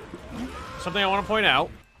 Something I want to point out.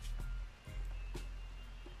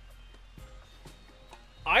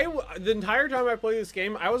 the entire time I played this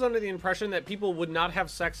game, I was under the impression that people would not have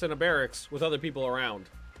sex in a barracks with other people around.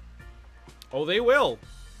 Oh, they will.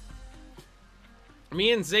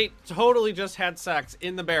 Me and Zate totally just had sex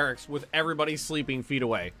in the barracks with everybody sleeping feet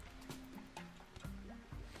away.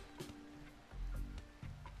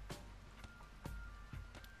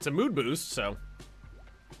 It's a mood boost, so.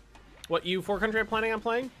 What EU4 country I'm planning on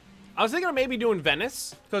playing? I was thinking of maybe doing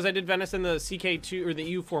Venice, because I did Venice in the CK2 or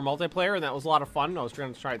the EU4 multiplayer, and that was a lot of fun. I was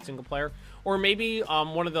trying to try it single player, or maybe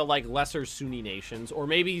one of the like lesser Sunni nations, or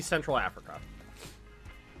maybe Central Africa.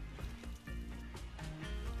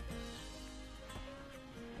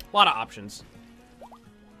 A lot of options.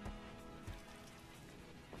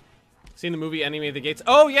 Seen the movie Enemy at the Gates?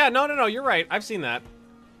 Oh yeah, no, you're right. I've seen that.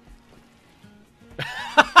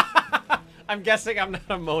 I'm guessing I'm not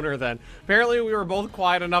a moaner then. Apparently we were both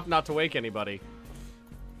quiet enough not to wake anybody.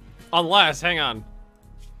 Unless, hang on.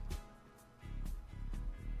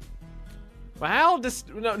 Well,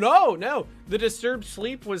 no. The disturbed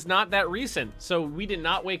sleep was not that recent, so we did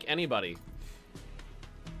not wake anybody.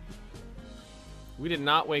 We did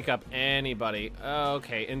not wake up anybody.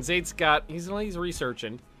 Okay, and Zate's got, he's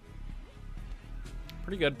researching.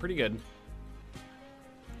 Pretty good.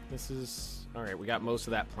 This is, all right, we got most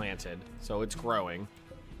of that planted, so it's growing.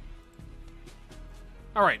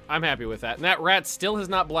 All right, I'm happy with that. And that rat still has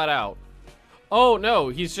not bled out. Oh no,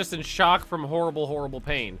 he's just in shock from horrible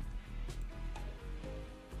pain.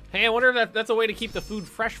 Hey, I wonder if that's a way to keep the food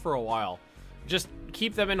fresh for a while. Just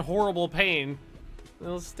keep them in horrible pain.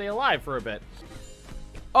 They'll stay alive for a bit.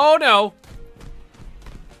 Oh no!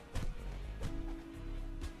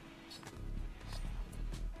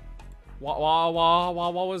 What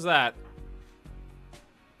was that?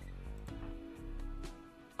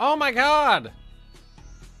 Oh my god!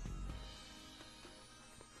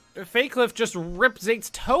 Fakecliff just ripped Zate's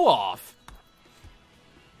toe off.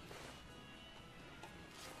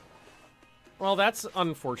 Well, that's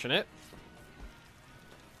unfortunate.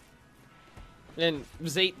 And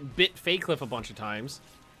Zate bit Fakecliff a bunch of times.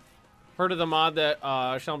 Heard of the mod that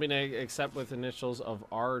shall be except with initials of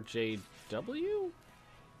RJW?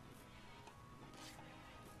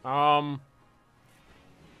 I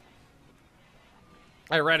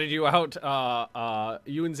ratted you out,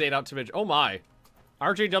 you and Zate out to bitch. Oh my.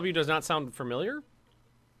 RJW does not sound familiar?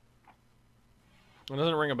 It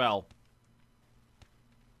doesn't ring a bell.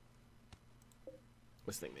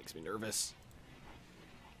 This thing makes me nervous.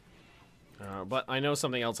 But I know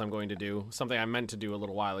something else I'm going to do. Something I meant to do a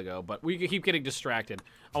little while ago, but we keep getting distracted.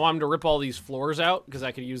 I want him to rip all these floors out, because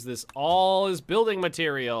I could use this all as building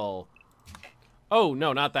material. Oh,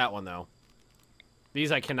 no, not that one, though.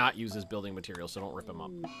 These I cannot use as building material, so don't rip them up.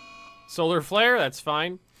 Solar flare, that's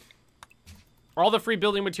fine. All the free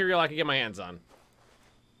building material I can get my hands on.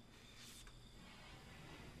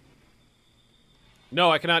 No,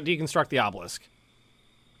 I cannot deconstruct the obelisk.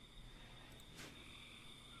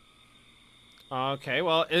 Okay,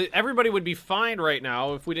 well, everybody would be fine right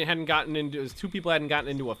now if we hadn't gotten into, two people hadn't gotten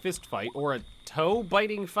into a fist fight or a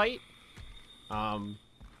toe-biting fight.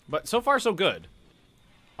 But so far, so good.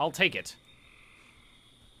 I'll take it.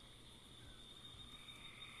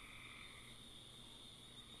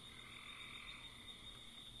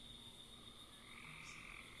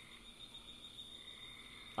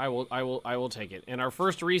 I will take it. And our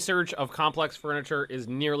first research of complex furniture is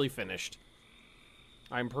nearly finished.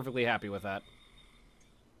 I'm perfectly happy with that.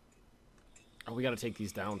 Oh, we gotta take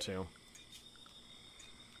these down, too.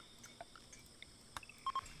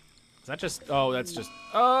 Is that just... Oh, that's just...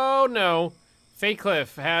 Oh, no.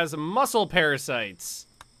 Fakecliff has muscle parasites.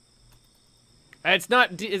 It's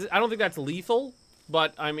not... I don't think that's lethal,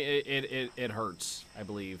 but, I mean, it hurts, I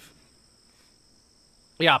believe.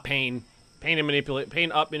 Yeah, pain. Pain and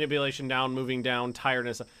pain up, manipulation down, moving down,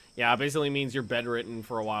 tiredness. Yeah, it basically means you're bedridden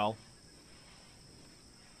for a while.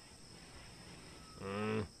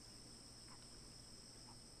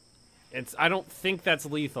 I don't think that's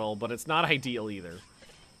lethal, but it's not ideal either.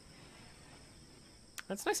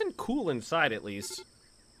 That's nice and cool inside, at least.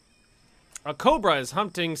 A cobra is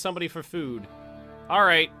hunting somebody for food. All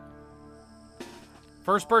right.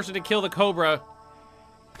 First person to kill the cobra.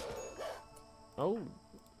 Oh.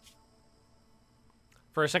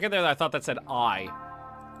 For a second there, I thought that said eye.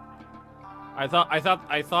 I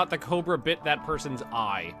thought the cobra bit that person's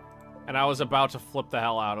eye. And I was about to flip the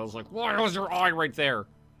hell out. I was like, why was your eye right there?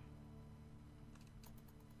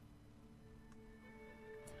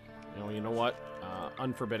 You know what?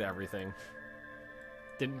 Unforbid everything.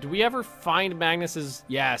 Did we ever find Magnus's...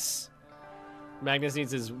 Yes. Magnus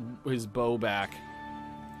needs his bow back.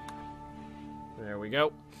 There we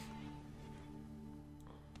go.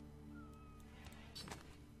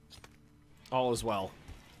 All is well.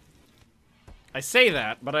 I say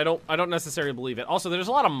that, but I don't necessarily believe it. Also, there's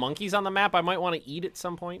a lot of monkeys on the map I might want to eat at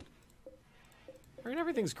some point. Alright,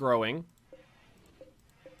 everything's growing.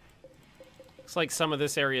 Looks like some of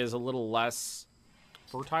this area is a little less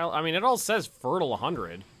fertile. I mean, it all says fertile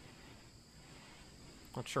 100.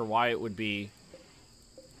 Not sure why it would be.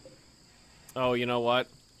 Oh, you know what?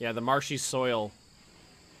 Yeah, the marshy soil.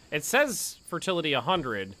 It says fertility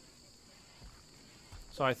 100.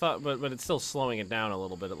 So I thought, but it's still slowing it down a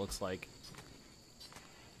little bit, it looks like.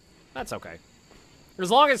 That's okay.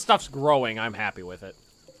 As long as stuff's growing, I'm happy with it.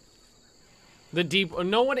 The deep,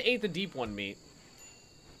 no one ate the deep one meat.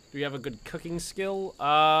 Do we have a good cooking skill?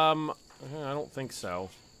 I don't think so.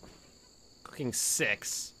 Cooking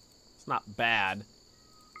 6. It's not bad.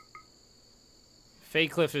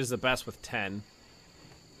 Faycliff is the best with 10.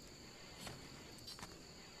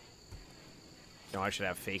 No, I should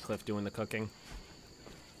have Faycliff doing the cooking.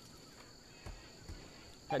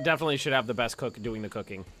 I definitely should have the best cook doing the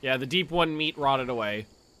cooking. Yeah, the deep one meat rotted away.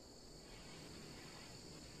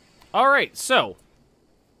 Alright, so.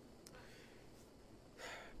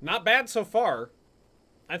 Not bad so far.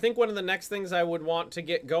 I think one of the next things I would want to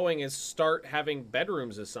get going is start having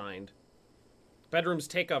bedrooms assigned. Bedrooms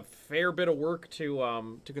take a fair bit of work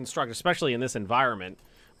to construct, especially in this environment.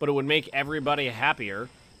 But it would make everybody happier.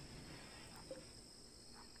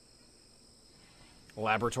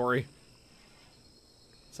 Laboratory.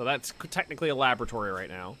 So that's technically a laboratory right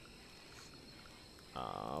now.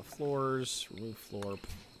 Floors, roof floor.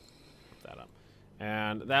 Put that up.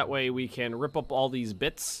 And that way we can rip up all these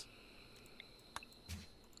bits.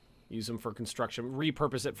 Use them for construction.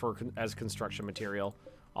 Repurpose it for as construction material.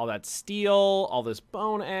 All that steel, all this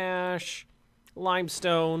bone ash,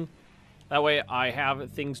 limestone. That way I have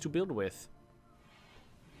things to build with.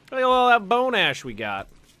 Look at all that bone ash we got.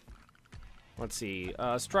 Let's see.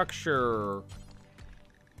 Structure.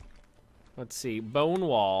 Let's see. Bone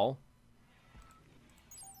wall.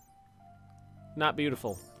 Not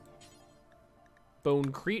beautiful.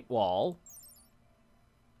 Bonecrete wall.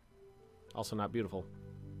 Also not beautiful.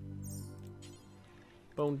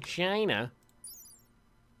 Bone china.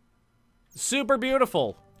 Super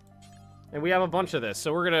beautiful. And we have a bunch of this.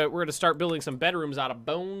 So we're gonna start building some bedrooms out of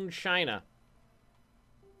bone china.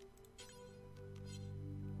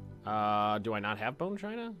 Do I not have bone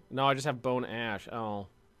china? No, I just have bone ash. Oh.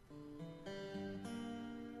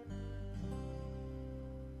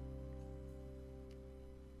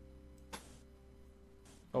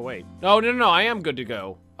 Oh wait. Oh no, I am good to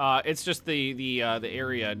go. It's just the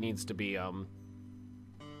area needs to be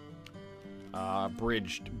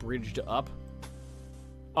bridged up.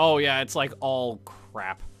 Oh yeah, it's like all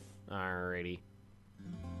crap. Alrighty.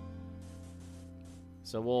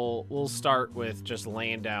 So we'll start with just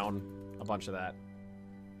laying down a bunch of that.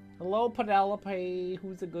 Hello, Penelope.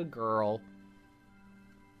 Who's a good girl?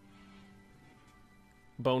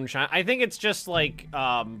 Bone shine. I think it's just like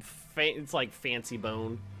it's like fancy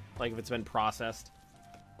bone, like if it's been processed.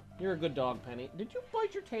 You're a good dog, Penny. Did you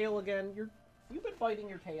bite your tail again? You've been biting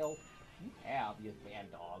your tail. You have, you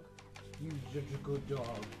bad dog. You're such a good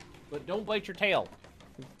dog. But don't bite your tail.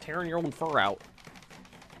 You're tearing your own fur out.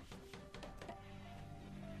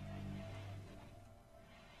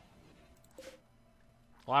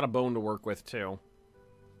 A lot of bone to work with, too.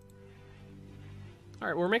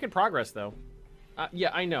 Alright, we're making progress, though.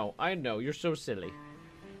 Yeah, I know. You're so silly.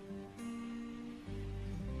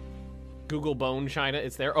 Google bone china.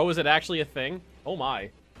 It's there. Oh, is it actually a thing? Oh,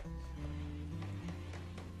 my.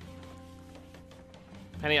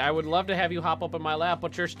 Penny, I would love to have you hop up in my lap,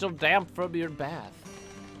 but you're still damp from your bath.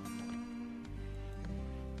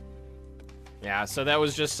 Yeah, so that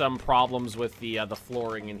was just some problems with the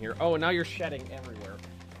flooring in here. Oh, and now you're shedding everywhere.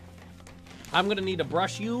 I'm gonna need to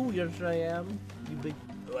brush you. Yes, I am. You big...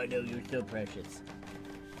 Oh, I know, you're so precious.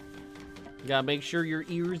 You gotta make sure your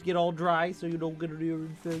ears get all dry so you don't get an ear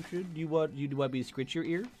infection. Do you want me to scratch your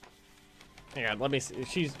ear? Hang on, let me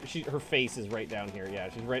see. Her face is right down here. Yeah,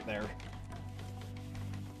 she's right there.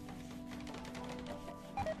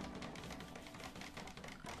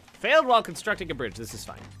 Failed while constructing a bridge. This is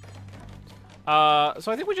fine.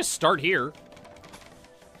 So I think we just start here.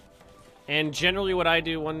 And generally what I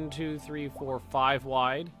do, 1, 2, 3, 4, 5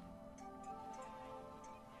 wide.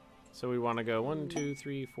 So we want to go 1, 2,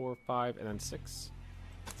 3, 4, 5, and then 6. Is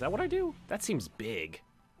that what I do? That seems big.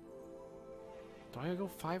 Do I go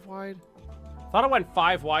 5 wide? I thought I went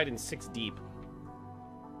 5 wide and 6 deep.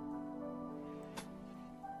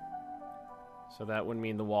 So that would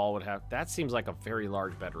mean the wall would have... That seems like a very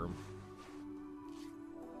large bedroom.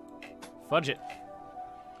 Fudge it.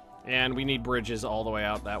 And we need bridges all the way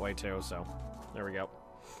out that way, too, so... There we go.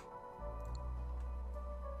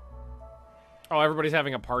 Oh, everybody's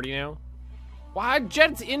having a party now? Why?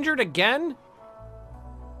 Jed's injured again?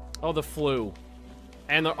 Oh, the flu.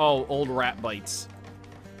 And the, oh, old rat bites.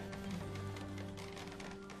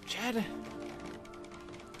 Jed.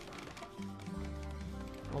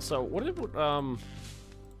 Also, what did, how,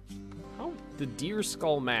 the deer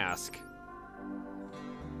skull mask.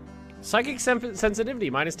 Psychic sensitivity,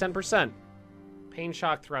 minus 10%. Pain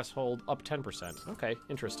shock threshold, up 10%. Okay,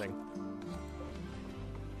 interesting.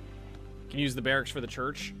 Can you use the barracks for the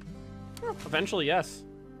church? Oh, eventually, yes.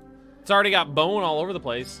 It's already got bone all over the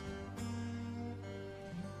place.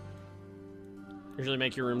 Usually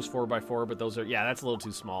make your rooms 4x4, but those are, yeah, that's a little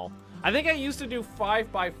too small. I think I used to do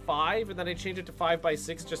 5x5, and then I changed it to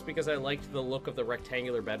 5x6 just because I liked the look of the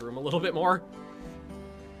rectangular bedroom a little bit more.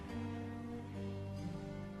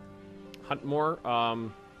 Hunt more?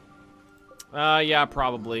 Yeah,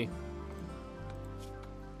 probably.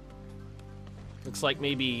 Looks like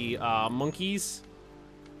maybe, monkeys.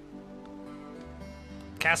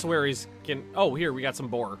 Cassowaries can, oh, here, we got some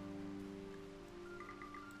boar.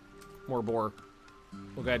 More boar.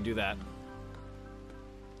 We'll go ahead and do that.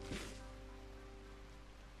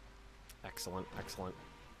 Excellent, excellent.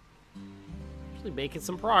 Actually making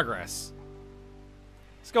some progress.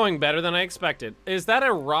 It's going better than I expected. Is that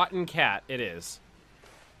a rotten cat? It is.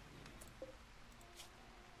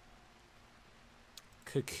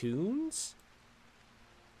 Cocoons?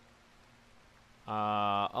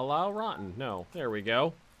 Allow rotten. No. There we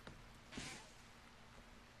go.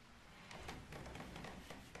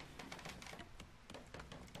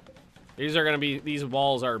 These are gonna be, these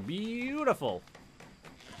walls are beautiful.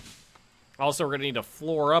 Also, we're gonna need a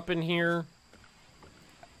floor up in here.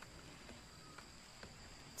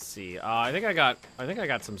 Let's see. I think I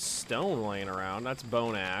got some stone laying around. That's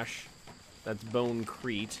bone ash. That's bone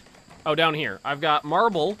crete. Oh, down here. I've got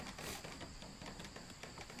marble.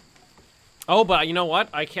 Oh, but you know what?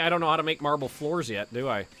 I don't know how to make marble floors yet, do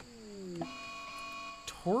I?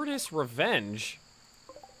 Tortoise revenge.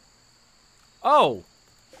 Oh,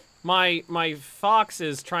 my fox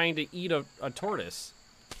is trying to eat a tortoise.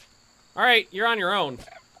 All right, you're on your own.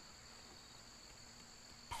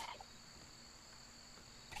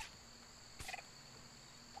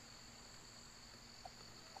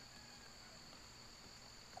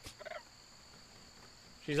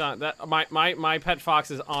 She's on that. My pet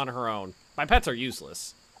fox is on her own. My pets are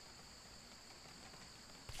useless.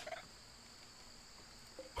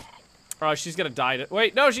 Oh, she's gonna die.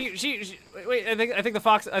 Wait, no, she wait. I think the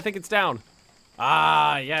fox. I think it's down.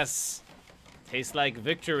 Ah, yes. Tastes like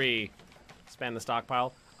victory. Expand the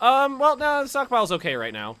stockpile. Well, no, the stockpile's okay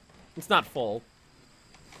right now. It's not full.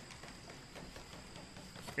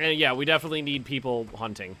 And yeah, we definitely need people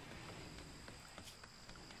hunting.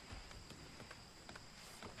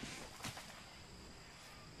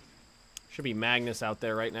 Should be Magnus out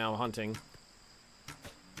there right now hunting.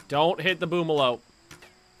 Don't hit the boomallow.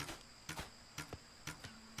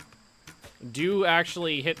 Do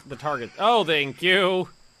actually hit the target. Oh, thank you.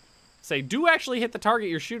 Say, do actually hit the target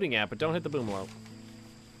you're shooting at, but don't hit the boomallow.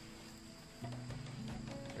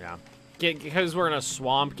 Yeah. Because we're in a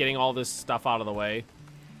swamp, getting all this stuff out of the way.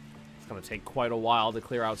 It's gonna take quite a while to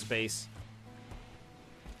clear out space.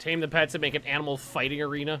 Tame the pets and make an animal fighting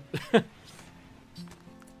arena. Did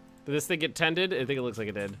this thing get tended? I think it looks like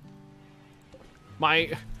it did. My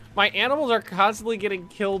animals are constantly getting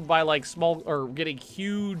killed by like small, or getting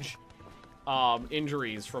huge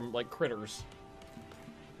injuries from like critters.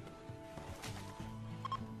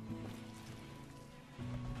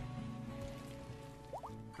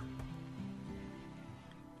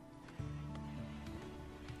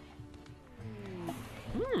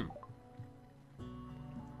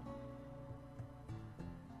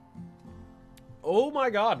 Oh my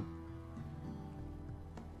god.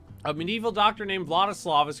 A medieval doctor named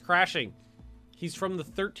Vladislav is crashing. He's from the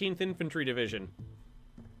 13th Infantry Division.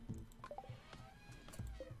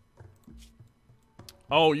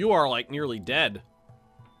 Oh, you are like nearly dead.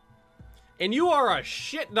 And you are a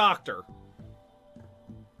shit doctor.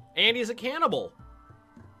 And he's a cannibal.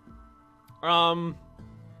 But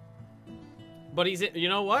he's, you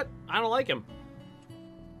know what? I don't like him.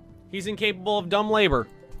 He's incapable of dumb labor.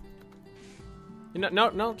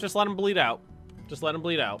 No, just let him bleed out. Just let him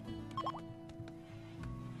bleed out.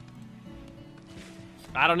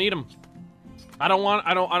 I don't need him. I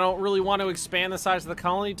don't really want to expand the size of the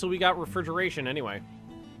colony till we got refrigeration anyway.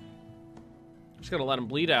 Just gonna let him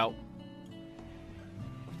bleed out.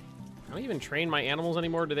 I don't even train my animals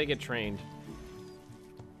anymore. Do they get trained?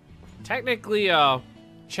 Technically,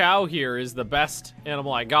 Chow here is the best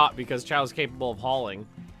animal I got because Chow's capable of hauling.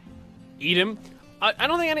 Eat him. I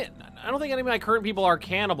don't think any of my current people are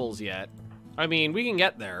cannibals yet. I mean, we can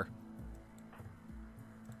get there.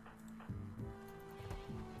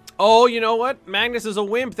 Oh, you know what? Magnus is a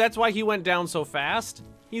wimp. That's why he went down so fast.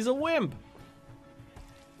 He's a wimp.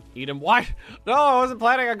 Eat him. Why? No, I wasn't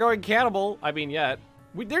planning on going cannibal. I mean, yet.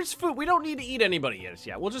 There's food. We don't need to eat anybody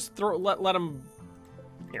yet. We'll just let him...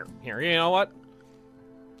 Here. You know what?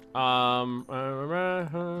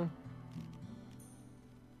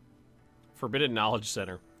 Forbidden Knowledge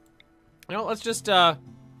Center. You know, let's just, gotta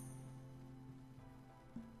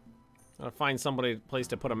find place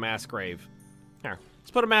to put a mass grave. Here.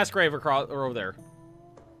 Let's put a mass grave across, or over there.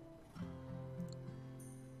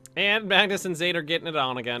 And Magnus and Zayt are getting it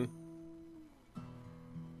on again.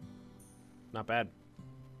 Not bad.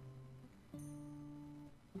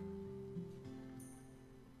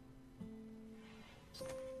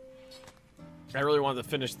 I really wanted to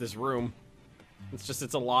finish this room.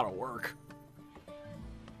 It's a lot of work.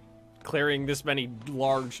 Clearing this many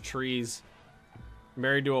large trees.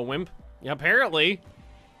 Married to a wimp? Yeah, apparently.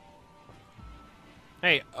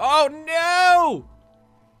 Hey, oh no!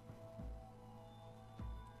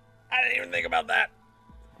 I didn't even think about that.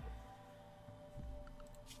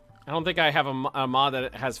 I don't think I have a mod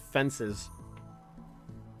that has fences.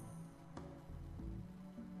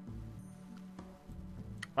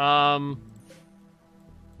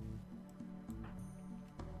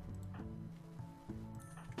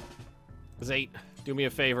 Zayt, do me a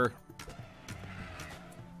favor.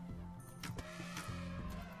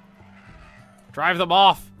 Drive them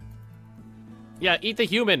off. Yeah, eat the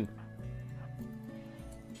human.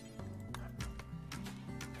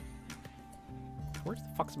 Where the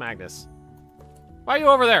fuck's Magnus? Why are you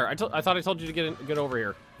over there? I thought I told you to get over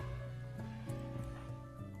here.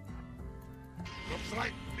 Looks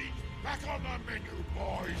like meat back on the menu,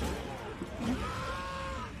 boys.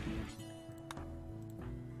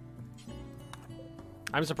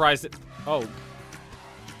 I'm surprised that... Oh.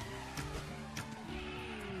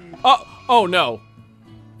 Oh, no.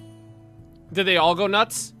 Did they all go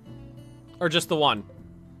nuts? Or just the one?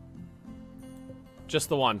 Just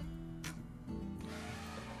the one.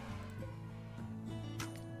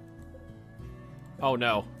 Oh,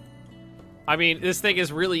 no. I mean, this thing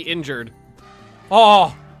is really injured.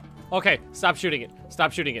 Oh! Okay, stop shooting it.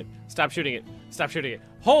 Stop shooting it. Stop shooting it. Stop shooting it.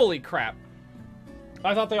 Holy crap.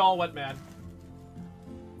 I thought they all went mad.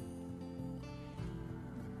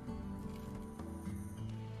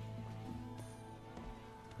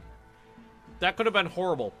 That could have been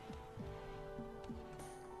horrible.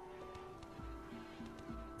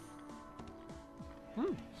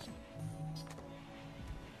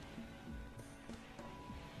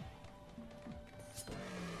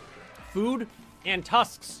 Food and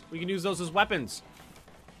tusks. We can use those as weapons.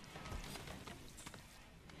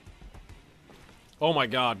 Oh my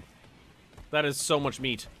god. That is so much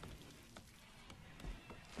meat.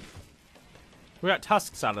 We got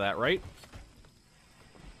tusks out of that, right?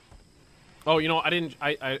 Oh, you know, I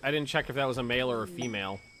didn't check if that was a male or a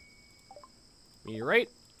female. You're right.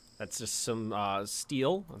 That's just some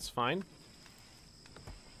steel. That's fine.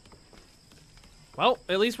 Well,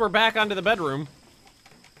 at least we're back onto the bedroom.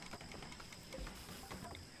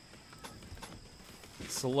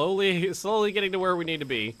 Slowly getting to where we need to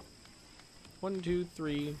be. 1, 2,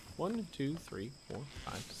 3. 1, 2, 3, 4,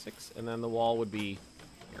 5, 6, and then the wall would be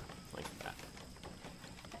here, like that.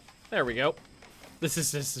 There we go. This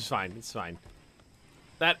is fine. It's fine.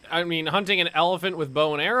 That, I mean, hunting an elephant with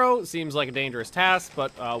bow and arrow seems like a dangerous task,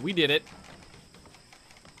 but we did it.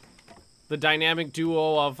 The dynamic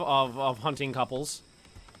duo of hunting couples.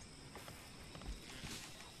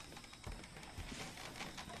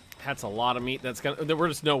 That's a lot of meat. There's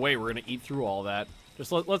just no way we're gonna eat through all that.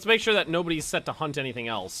 Just let's make sure that nobody's set to hunt anything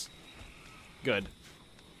else. Good.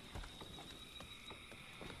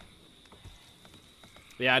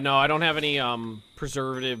 Yeah, no, I don't have any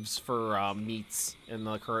preservatives for meats in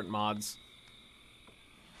the current mods.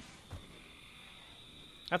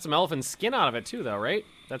 Got some elephant skin out of it too, though, right?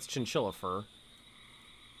 That's chinchilla fur.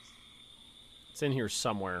 It's in here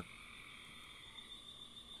somewhere.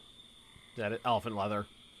 Is that it? Elephant leather.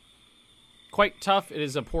 Quite tough. It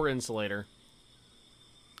is a poor insulator.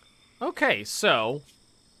 Okay, so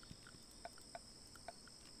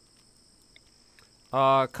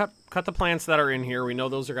cut the plants that are in here. We know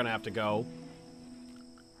those are gonna have to go.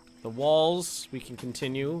 The walls we can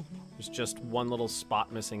continue. There's just one little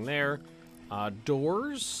spot missing there.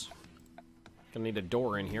 Doors. Gonna need a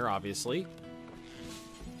door in here, obviously.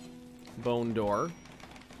 Bone door.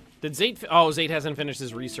 Did Zayt? Oh, Zayt hasn't finished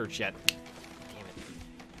his research yet. Damn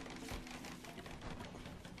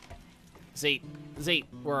it. Zayt,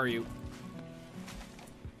 where are you?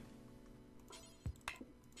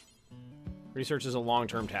 Research is a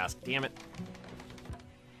long-term task. Damn it.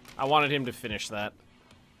 I wanted him to finish that.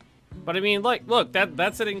 But I mean, like, look,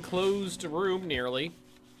 that's an enclosed room, nearly.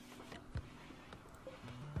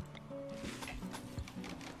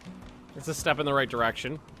 It's a step in the right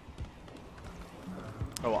direction.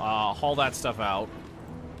 Oh, haul that stuff out.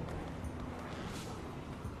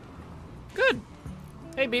 Good.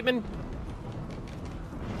 Hey, Beatman.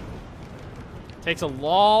 Takes a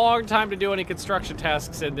long time to do any construction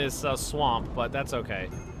tasks in this swamp, but that's okay.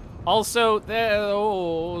 Also,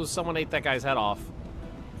 oh, someone ate that guy's head off.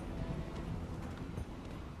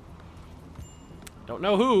 Don't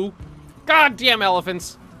know who. Goddamn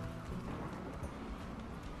elephants.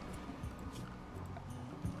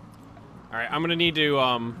 All right, I'm gonna need to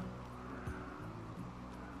oh,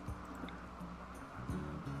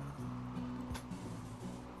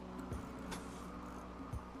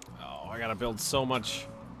 I gotta build so much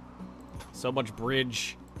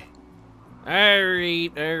bridge.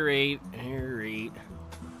 Alright.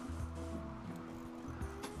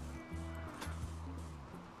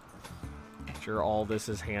 Sure, all this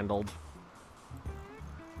is handled.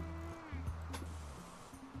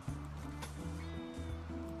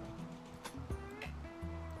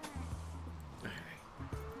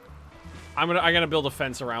 I gotta build a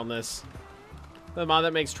fence around this. The mod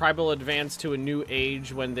that makes tribal advance to a new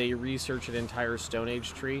age when they research an entire Stone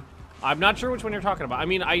Age tree. I'm not sure which one you're talking about. I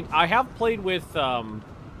mean, I have played with the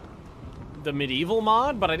medieval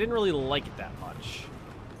mod, but I didn't really like it that much.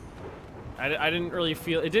 I didn't really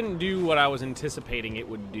feel... It didn't do what I was anticipating it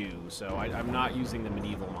would do, so I'm not using the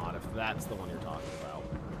medieval mod, if that's the one you're talking about.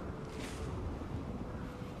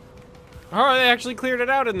 Oh, they actually cleared it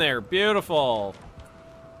out in there. Beautiful.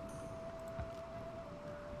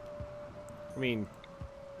 I mean,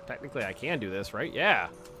 technically I can do this, right? Yeah.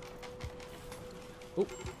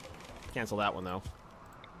 Oop. Cancel that one, though.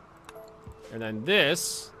 And then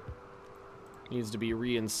this needs to be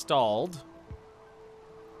reinstalled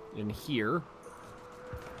in here.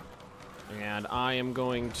 And I am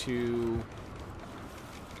going to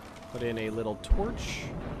put in a little torch.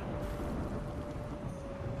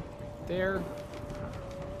 There.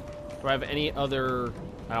 Do I have any other...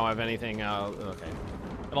 I don't have anything... okay.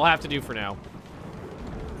 It'll have to do for now.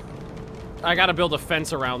 I gotta build a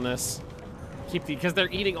fence around this. Because they're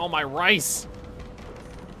eating all my rice.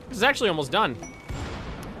 This is actually almost done.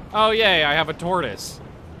 Oh, yay, I have a tortoise.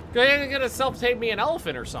 Could have self-tamed me an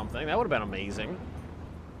elephant or something. That would have been amazing.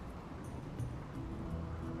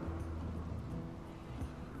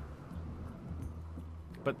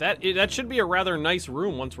 But that should be a rather nice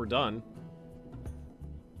room once we're done.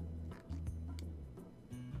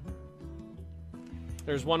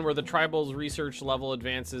 There's one where the tribal's research level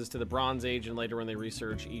advances to the Bronze Age, and later when they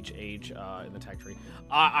research each age in the tech tree.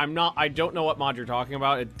 I don't know what mod you're talking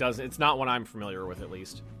about. It's not one I'm familiar with, at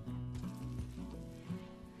least.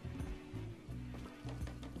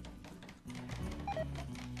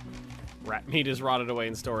 Rat meat is rotted away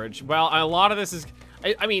in storage. Well, a lot of this is...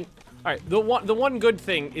 I mean, all right, the one good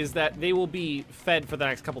thing is that they will be fed for the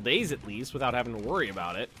next couple days at least without having to worry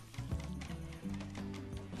about it.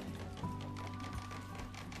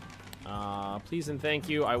 Please and thank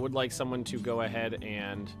you. I would like someone to go ahead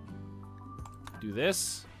and do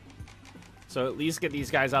this. So at least get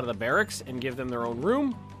these guys out of the barracks and give them their own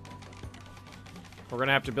room. We're going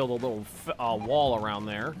to have to build a little wall around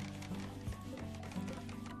there.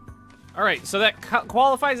 All right, so that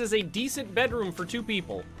qualifies as a decent bedroom for 2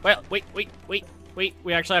 people. Well, wait. We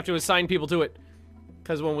actually have to assign people to it.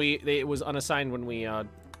 Because when it was unassigned when we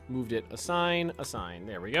moved it. Assign.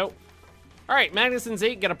 There we go. All right, Magnuson's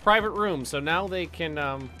 8 get a private room, so now they can, they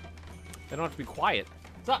don't have to be quiet.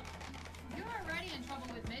 What's up? You're already in trouble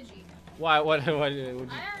with Midgie. Why? What I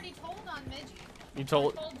already told on Midgie. You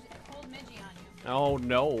told? I told Midgie on you. Oh,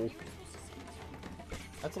 no.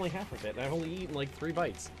 That's only half of it, and I've only eaten like 3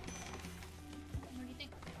 bites. What do you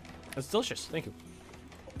think? It's delicious, thank you.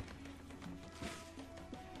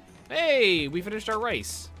 Hey, we finished our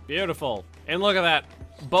rice. Beautiful. And look at that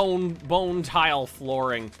bone tile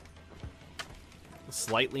flooring.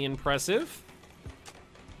 Slightly impressive.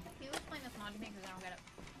 Can you explain this mod to me because I don't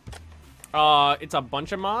get it? It's a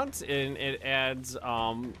bunch of mods, and it adds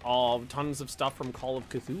tons of stuff from Call of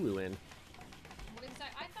Cthulhu in. What is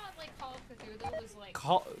that? I thought like Call of Cthulhu was like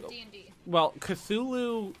D&D. Well,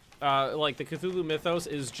 Cthulhu, like the Cthulhu mythos,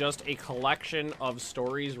 is just a collection of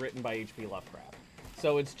stories written by H.P. Lovecraft.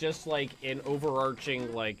 So it's just like an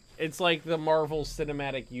overarching, like, it's like the Marvel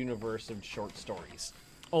Cinematic Universe of short stories.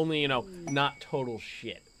 Only, you know, not total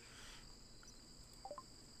shit.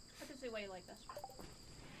 I can see why you like this.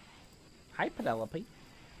 Hi, Penelope.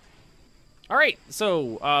 All right,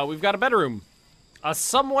 so we've got a bedroom. A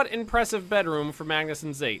somewhat impressive bedroom for Magnus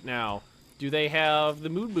and Zate. Now, do they have the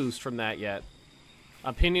mood boost from that yet?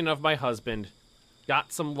 Opinion of my husband.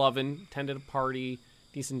 Got some lovin', attended a party,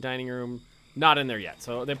 decent dining room. Not in there yet,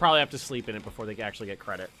 so they probably have to sleep in it before they actually get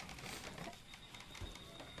credit.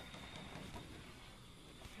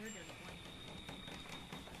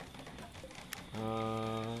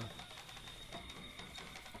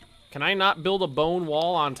 Can I not build a bone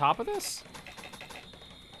wall on top of this?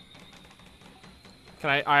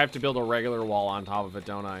 I have to build a regular wall on top of it,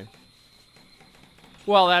 don't I?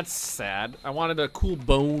 Well, that's sad. I wanted a cool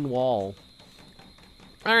bone wall.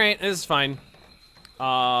 Alright, this is fine.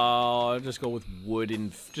 I'll just go with wood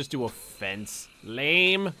and just do a fence.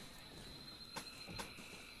 Lame.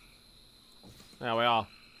 There we are.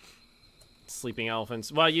 Sleeping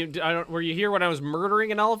elephants. Well, were you here when I was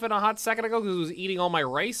murdering an elephant a hot second ago because it was eating all my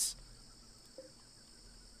rice?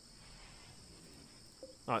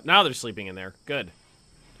 Now they're sleeping in there. Good.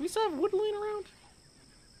 Do we still have wood laying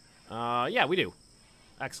around? Yeah, we do.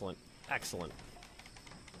 Excellent. Excellent.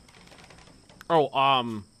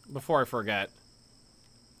 Oh, before I forget.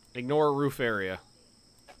 Ignore roof area.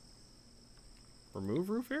 Remove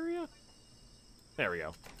roof area? There we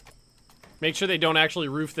go. Make sure they don't actually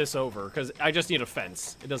roof this over, because I just need a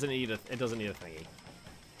fence. It doesn't need a thingy.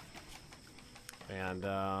 And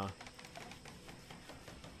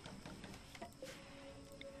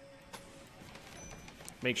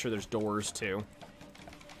make sure there's doors too.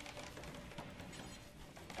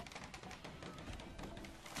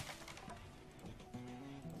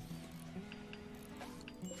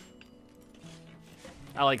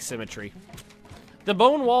 I like symmetry. The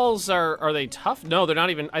bone walls are they tough? No, they're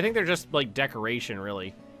not even. I think they're just like decoration,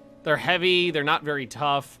 really. They're heavy, they're not very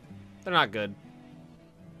tough. They're not good.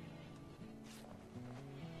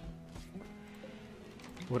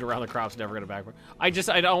 Wood around the crop's never gonna backward. I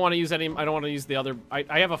don't want to use any. I don't want to use the other.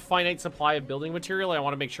 I have a finite supply of building material. I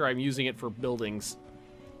want to make sure I'm using it for buildings.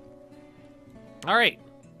 All right.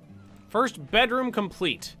 First bedroom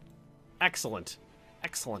complete. Excellent.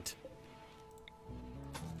 Excellent.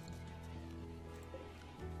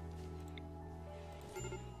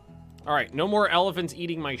 All right, no more elephants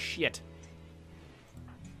eating my shit.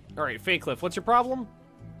 All right, Fakecliff, what's your problem?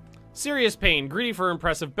 Serious pain, greedy for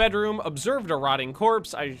impressive bedroom, observed a rotting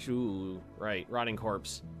corpse. Right, rotting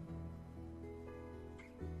corpse.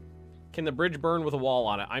 Can the bridge burn with a wall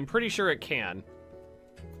on it? I'm pretty sure it can.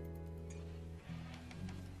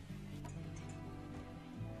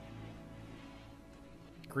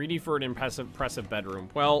 Greedy for an impressive bedroom.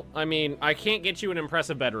 Well, I mean, I can't get you an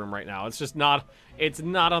impressive bedroom right now. It's just not, it's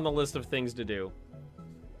not on the list of things to do.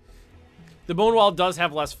 The bone wall does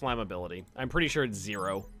have less flammability. I'm pretty sure it's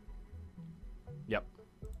 0. Yep.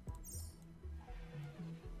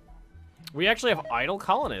 We actually have idle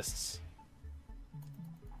colonists.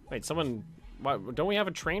 Wait, someone, what, don't we have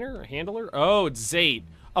a trainer, a handler? Oh, it's Zate.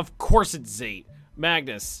 Of course it's Zate.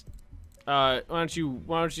 Magnus, why don't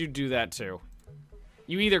you do that too?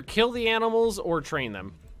 You either kill the animals or train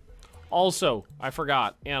them. Also, I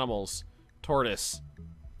forgot, animals. Tortoise.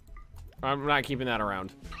 I'm not keeping that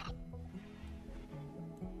around.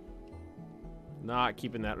 Not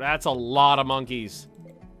keeping that. That's a lot of monkeys.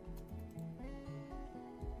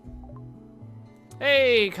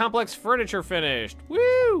 Hey, complex furniture finished.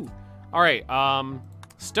 Woo! All right,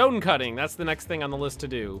 stone cutting. That's the next thing on the list to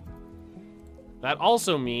do. That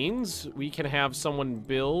also means we can have someone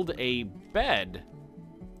build a bed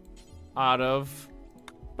out of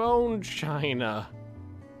bone china.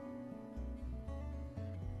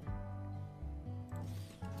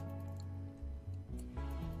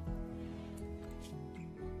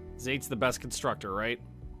 Zate's the best constructor, right?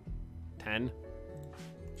 10.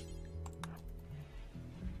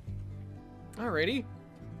 Alrighty.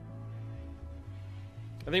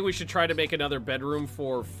 I think we should try to make another bedroom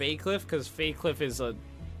for Fakecliff, because Fakecliff is a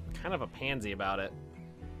kind of a pansy about it.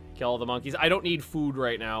 Kill all the monkeys. I don't need food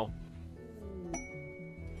right now.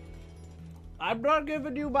 I'm not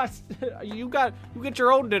giving you my... You get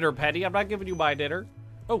your own dinner, Petty. I'm not giving you my dinner.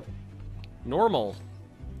 Oh. Normal.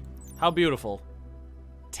 How beautiful.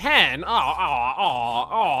 10?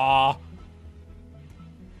 Aw.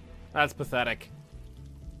 That's pathetic.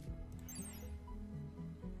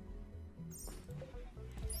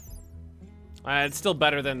 It's still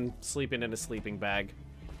better than sleeping in a sleeping bag.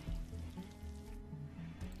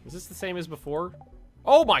 Is this the same as before?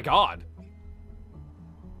 Oh my god!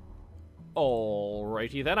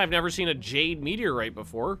 Alrighty then. I've never seen a jade meteorite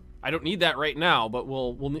before. I don't need that right now, but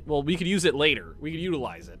we could use it later. We could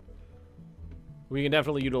utilize it. We can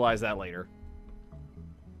definitely utilize that later.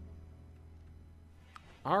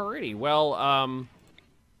 Alrighty, well,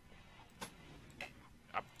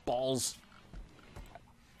 balls.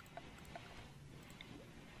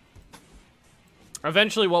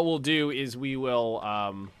 Eventually what we'll do is we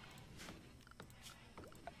will,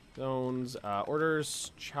 zones,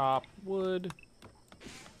 orders, chop wood.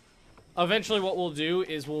 Eventually what we'll do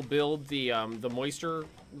is we'll build the moisture,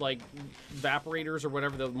 like, evaporators or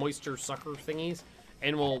whatever, the moisture sucker thingies,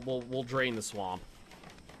 and we'll drain the swamp.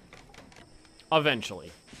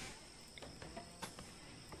 Eventually.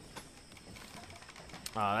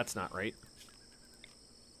 That's not right.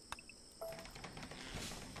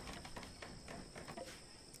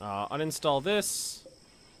 Uninstall this.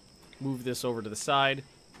 Move this over to the side.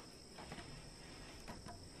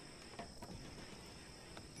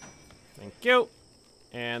 Thank you.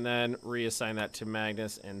 And then reassign that to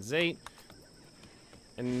Magnus and Zate.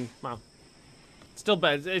 And, well, still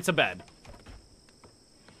bed. It's a bed.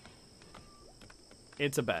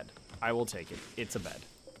 It's a bed. I will take it. It's a bed.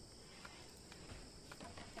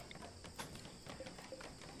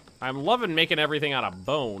 I'm loving making everything out of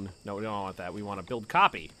bone. No, we don't want that. We want to build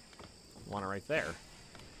copy. We want it right there.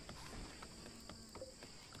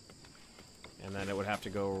 And then it would have to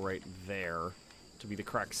go right there to be the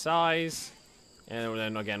correct size. And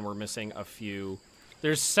then, again, we're missing a few.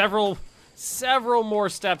 There's several more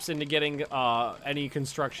steps into getting any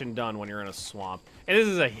construction done when you're in a swamp. And this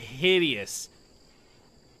is a hideous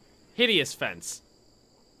fence.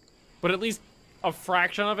 But at least a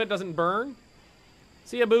fraction of it doesn't burn.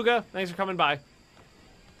 See ya, Booga. Thanks for coming by.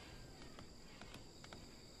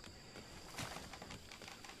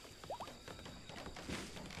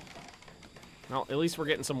 Well, at least we're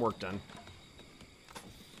getting some work done.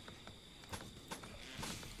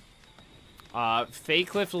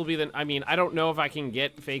 Faycliff will be the... I mean, I don't know if I can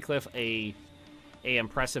get Faycliff a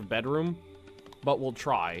impressive bedroom, but we'll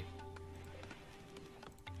try.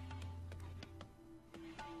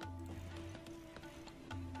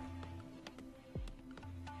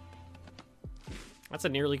 That's a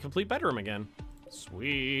nearly complete bedroom again.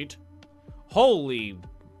 Sweet. Holy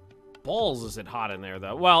balls, is it hot in there,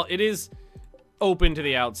 though. Well, it is open to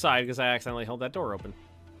the outside because I accidentally held that door open.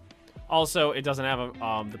 Also, it doesn't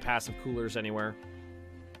have the passive coolers anywhere.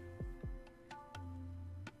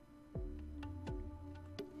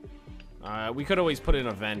 We could always put in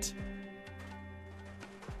a vent.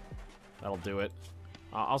 That'll do it.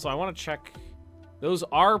 Also, I want to check. Those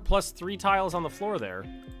are +3 tiles on the floor there.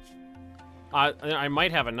 I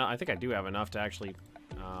might have enough. I think I do have enough to actually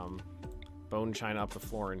bone china up the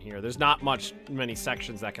floor in here. There's not many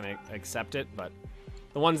sections that can accept it, but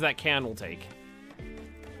the ones that can, we'll take.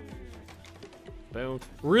 Boom.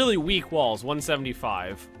 Really weak walls,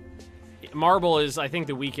 175. Marble is, I think,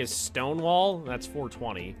 the weakest stone wall. That's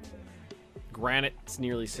 420. Granite's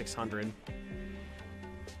nearly 600.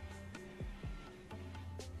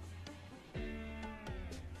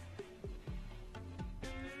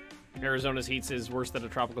 Arizona's heat is worse than a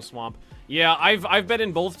tropical swamp. Yeah, I've been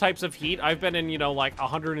in both types of heat. I've been in, you know, like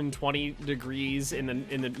 120 degrees in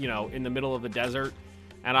the middle of the desert,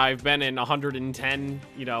 and I've been in 110,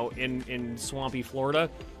 you know, in swampy Florida.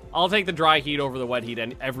 I'll take the dry heat over the wet heat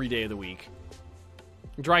every day of the week.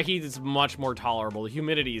 Dry heat is much more tolerable. The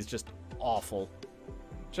humidity is just awful.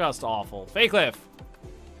 Just awful. Faycliff!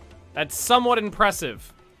 That's somewhat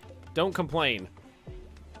impressive. Don't complain.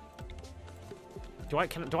 Do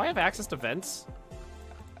I have access to vents?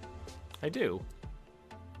 I do.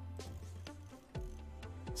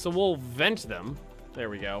 So we'll vent them. There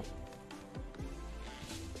we go.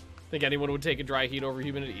 Think anyone would take a dry heat over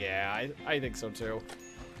humidity? Yeah, I think so too.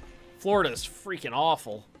 Florida's freaking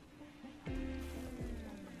awful.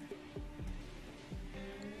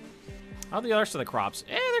 How are the rest of the crops?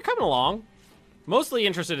 They're coming along. Mostly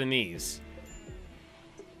interested in these.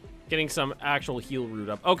 Getting some actual heal root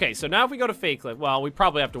up. Okay, so now if we go to Faycliff, well, we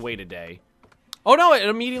probably have to wait a day. Oh no, it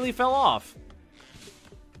immediately fell off.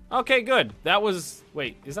 Okay, good. That was...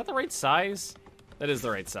 Wait, is that the right size? That is the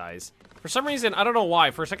right size. For some reason, I don't know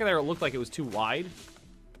why. For a second there, it looked like it was too wide.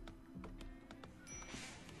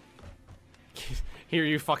 Hear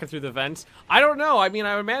you fucking through the vents. I don't know. I mean,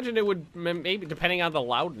 I imagine it would, maybe, depending on the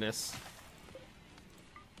loudness.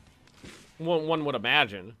 One would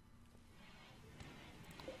imagine.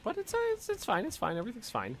 But it's fine. It's fine. Everything's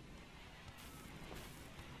fine.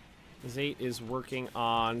 Zate is working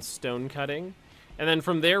on stone cutting. And then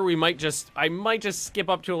from there, I might just skip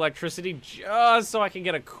up to electricity just so I can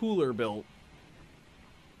get a cooler built.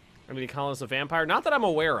 I mean, the colonist a vampire? Not that I'm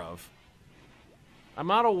aware of. I'm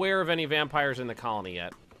not aware of any vampires in the colony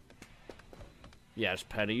yet. Yes,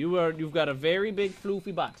 Petty, you've got a very big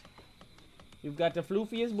floofy butt. You've got the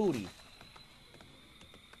floofiest booty.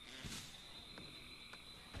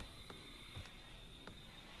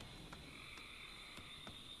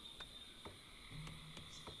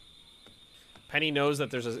 Penny knows that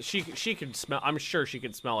there's a... She could smell... I'm sure she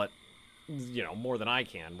could smell it, you know, more than I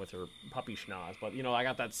can with her puppy schnoz. But, you know, I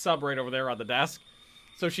got that sub right over there on the desk.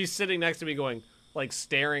 So she's sitting next to me going, like,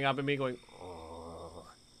 staring up at me going...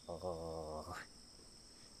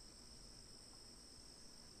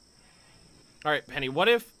 Alright, Penny, what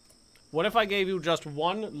if I gave you just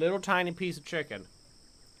one little tiny piece of chicken?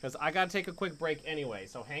 Because I gotta take a quick break anyway,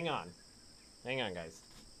 so hang on. Hang on, guys.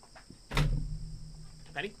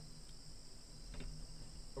 Penny?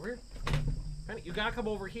 Over here. Penny, you gotta come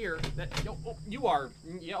over here. Oh, you are.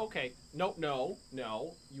 Yeah, okay. No.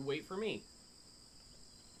 You wait for me.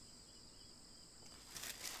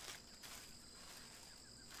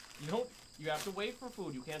 You have to wait for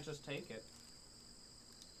food. You can't just take it.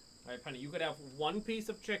 Alright, Penny, you could have one piece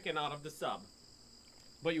of chicken out of the sub.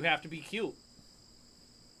 But you have to be cute.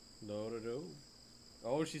 No.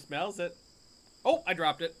 Oh, she smells it. Oh, I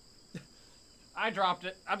dropped it. I dropped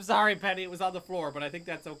it. I'm sorry, Penny. It was on the floor, but I think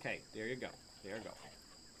that's okay. There you go. There you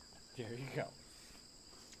go.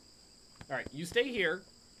 Alright, you stay here.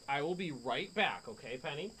 I will be right back, okay,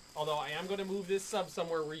 Penny? Although I am going to move this sub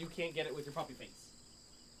somewhere where you can't get it with your puppy face.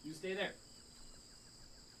 You stay there.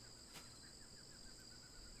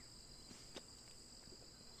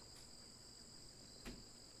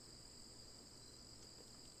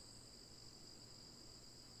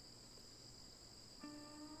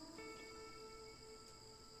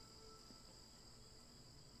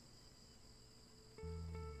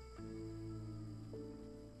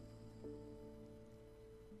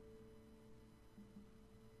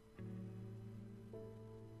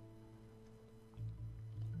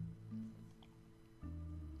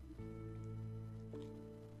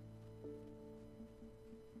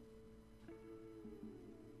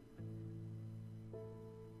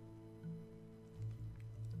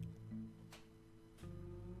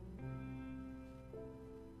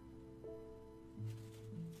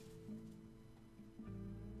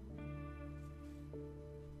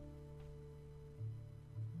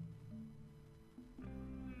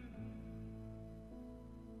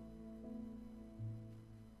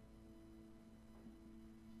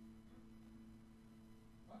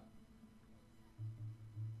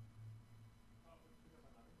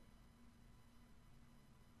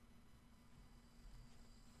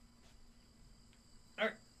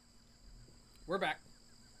 Alright. We're back.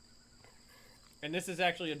 And this is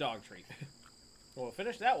actually a dog treat. We'll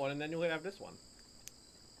finish that one, and then you'll have this one.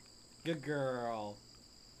 Good girl.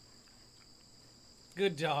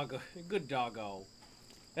 Good doggo. Good doggo.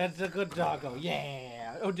 That's a good doggo.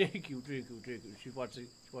 Yeah. Oh, thank you. She wants to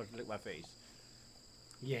lick my face.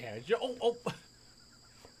 Yeah. Oh.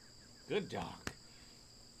 Good dog.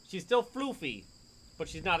 She's still floofy, but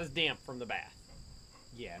she's not as damp from the bath.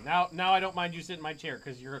 Yeah. Now I don't mind you sitting in my chair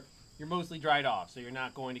because you're mostly dried off, so you're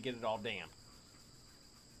not going to get it all damp.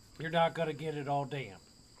 You're not gonna get it all damp.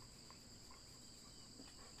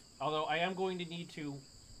 Although I am going to need to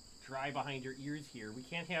dry behind your ears here. We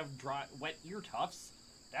can't have wet ear tufts.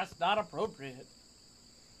 That's not appropriate.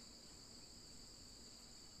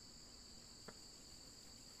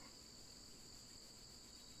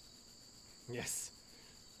 Yes.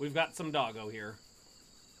 We've got some doggo here.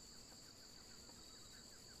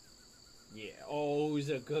 Yeah. Oh, who's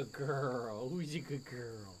a good girl? Who's a good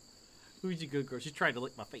girl? Who's a good girl? She's trying to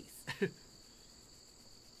lick my face. Yeah,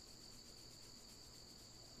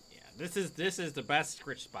 this is the best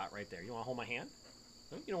scritch spot right there. You want to hold my hand?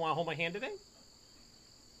 Oh, you don't want to hold my hand today?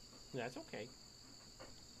 That's okay.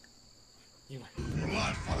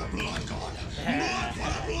 Blood for the blood god! Blood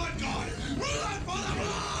for the blood god! Blood for the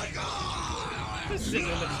blood god! Just sitting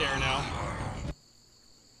in the chair now.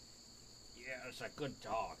 Yeah, it's a good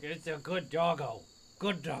dog. It's a good doggo.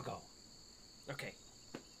 Good doggo. Okay.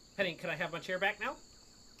 Penny, can I have my chair back now?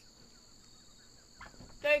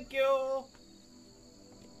 Thank you!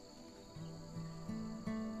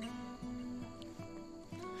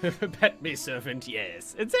 Pet me, servant,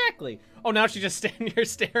 yes. Exactly. Oh, now she's just standing here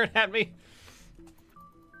staring at me.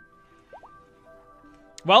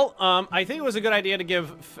 Well, I think it was a good idea to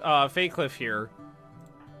give Faycliff here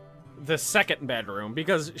the second bedroom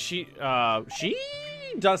because she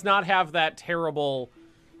does not have that terrible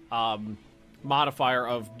modifier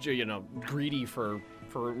of, you know, greedy for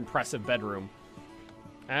impressive bedroom.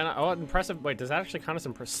 And oh, impressive. Wait, does that actually count as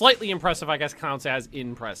impressive? Slightly impressive, I guess, counts as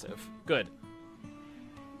impressive. Good.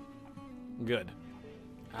 Good.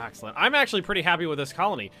 Excellent. I'm actually pretty happy with this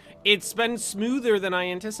colony. It's been smoother than I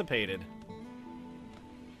anticipated.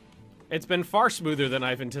 It's been far smoother than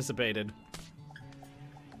I've anticipated.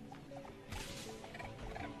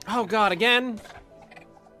 Oh god, again?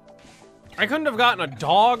 I couldn't have gotten a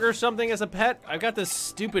dog or something as a pet. I've got this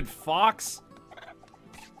stupid fox.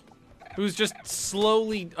 Who's just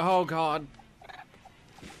slowly... Oh, God.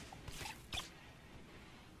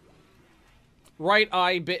 Right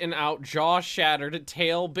eye bitten out, jaw shattered,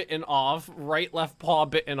 tail bitten off, right left paw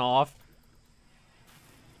bitten off.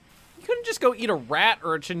 You couldn't just go eat a rat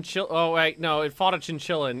or a chinchilla. Oh, wait, no, it fought a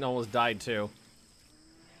chinchilla and almost died, too.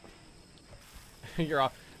 You're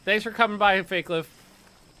off. Thanks for coming by, Fakelift.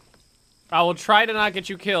 I will try to not get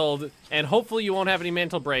you killed, and hopefully you won't have any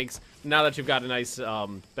mental breaks now that you've got a nice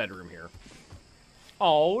bedroom here.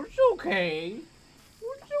 Oh, it's okay.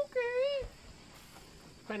 It's okay.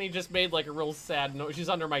 Penny just made like a real sad noise. She's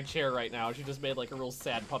under my chair right now. She just made like a real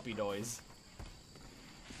sad puppy noise.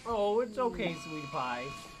 Oh, it's okay, sweetie pie.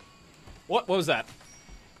 What was that?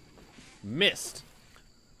 Mist.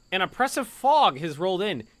 An oppressive fog has rolled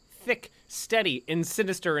in, thick, steady, and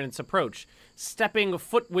sinister in its approach. Stepping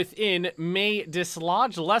foot within may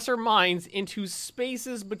dislodge lesser minds into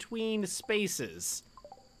spaces between spaces.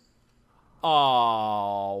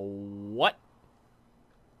 What?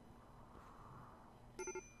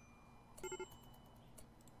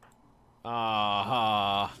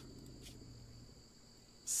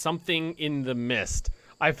 Something in the mist.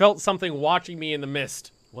 I felt something watching me in the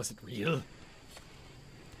mist. Was it real?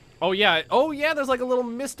 Oh yeah, there's like a little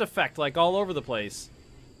mist effect like all over the place.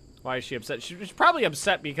 Why is she upset? She's probably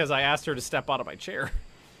upset because I asked her to step out of my chair.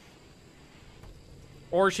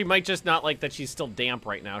 Or she might just not like that she's still damp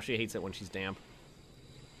right now. She hates it when she's damp.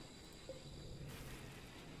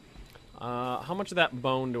 How much of that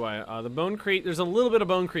bone do I... the bone crate... There's a little bit of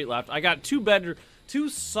bone crate left. I got two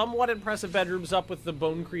somewhat impressive bedrooms up with the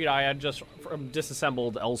bone crate I had just from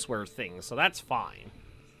disassembled elsewhere things. So that's fine.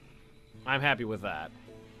 I'm happy with that.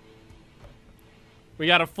 We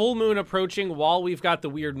got a full moon approaching while we've got the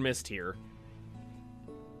weird mist here.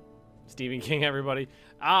 Stephen King, everybody.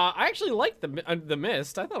 I actually liked the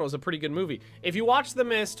Mist. I thought it was a pretty good movie. If you watch The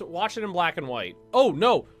Mist, watch it in black and white. Oh,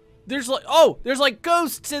 no. There's like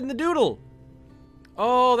ghosts in the doodle.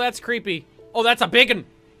 Oh, that's creepy. Oh, that's a big one.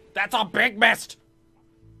 That's a big mist.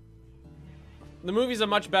 The movie's a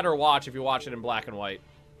much better watch if you watch it in black and white.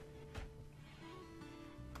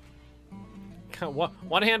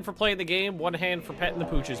 One hand for playing the game, one hand for petting the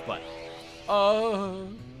pooch's butt.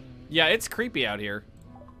 Yeah, it's creepy out here.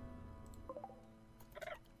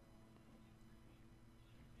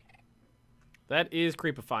 That is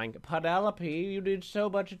creepifying. Penelope, you need so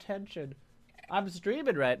much attention. I'm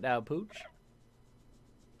streaming right now, Pooch.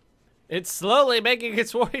 It's slowly making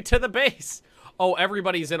its way to the base. Oh,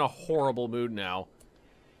 everybody's in a horrible mood now.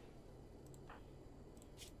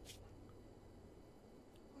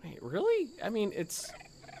 Wait, really? I mean, it's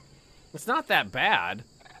not that bad.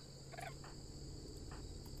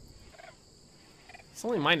 It's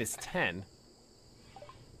only -10.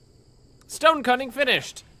 Stone cutting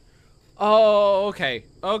finished. Oh, okay.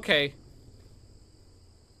 Okay.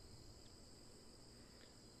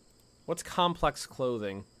 What's complex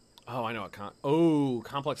clothing? Oh, I know what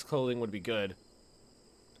complex clothing would be good.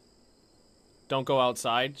 Don't go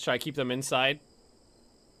outside. Should I keep them inside?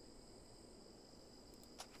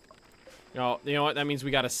 No, you know what? That means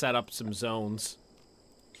we gotta set up some zones.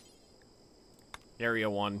 Area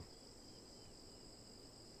 1.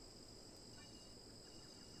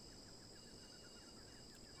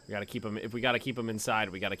 We gotta keep them, if we gotta keep them inside,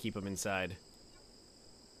 we gotta keep them inside.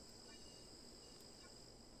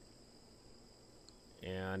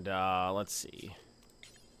 And, let's see.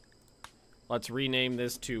 Let's rename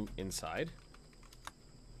this to inside.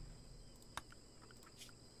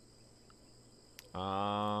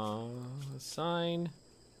 Assign.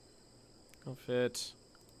 Outfit.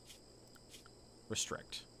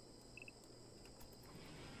 Restrict.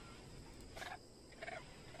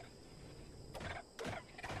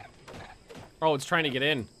 Oh, it's trying to get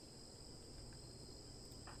in.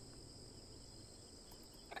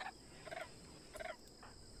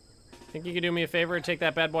 Think you could do me a favor and take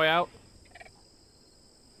that bad boy out?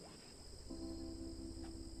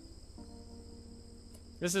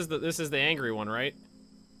 This is the angry one, right?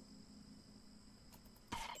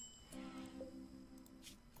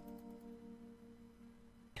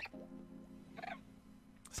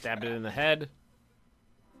 Stabbed it in the head.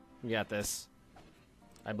 We got this.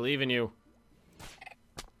 I believe in you.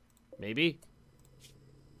 Maybe.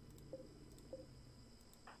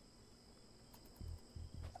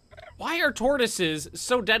 Why are tortoises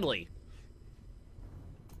so deadly?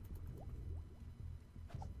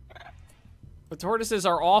 The tortoises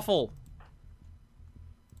are awful.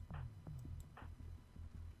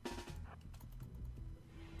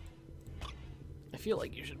 I feel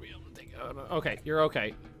like you should be able to take it. Okay, you're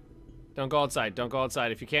okay. Don't go outside. Don't go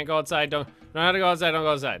outside. If you can't go outside, don't know how to go outside, don't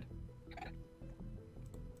go outside.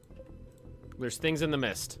 There's things in the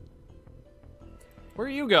mist. Where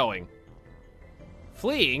are you going?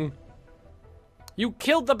 Fleeing? You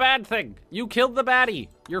killed the bad thing. You killed the baddie.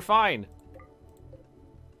 You're fine.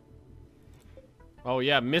 Oh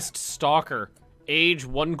yeah, Mist Stalker. Age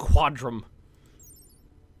 1 quadrum.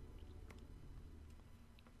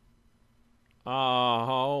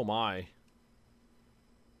 Oh my.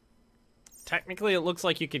 Technically, it looks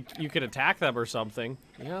like you could attack them or something.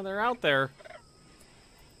 Yeah, they're out there.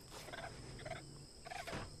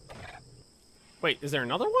 Wait, is there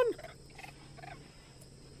another one?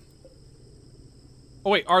 Oh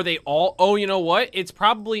wait, are they all? Oh, you know what? It's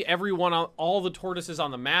probably everyone on all the tortoises on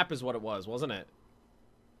the map is what it was, wasn't it?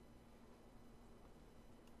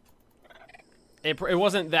 It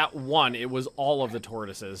wasn't that one, it was all of the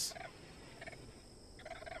tortoises.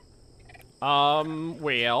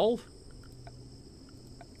 Well,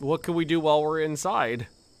 what can we do while we're inside?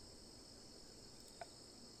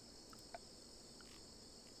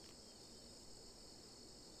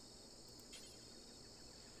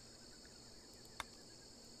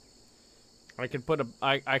 I could put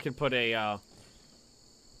a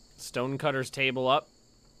stonecutter's table up.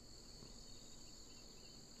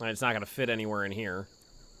 It's not gonna fit anywhere in here.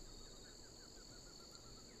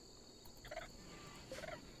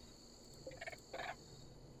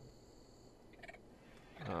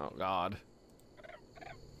 Oh God.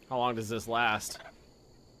 How long does this last?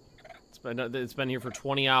 It's been here for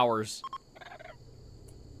 20 hours.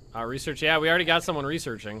 Research, yeah, we already got someone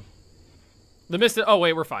researching. The mist, oh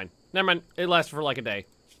wait, we're fine. Never mind, it lasted for like a day.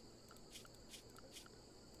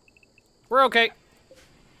 We're okay.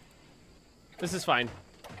 This is fine.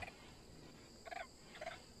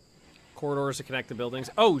 Corridors to connect the buildings.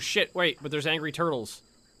 Oh shit, wait, but there's angry turtles.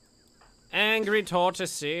 Angry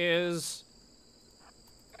tortoises.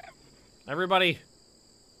 Everybody,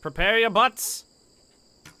 prepare your butts.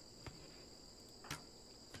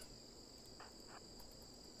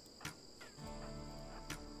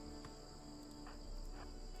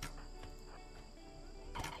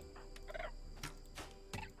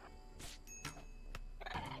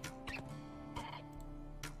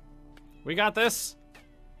 We got this.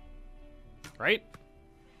 Right?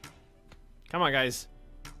 Come on, guys.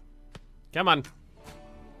 Come on.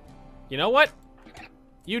 You know what?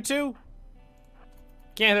 You two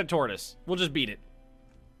can't hit a tortoise. We'll just beat it.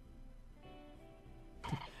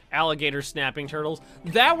 Alligator snapping turtles.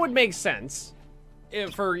 That would make sense.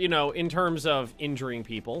 For, you know, in terms of injuring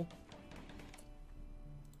people.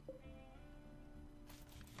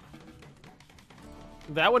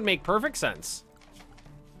 That would make perfect sense.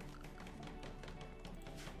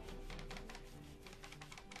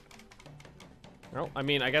 Well, I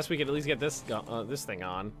mean, I guess we could at least get this this thing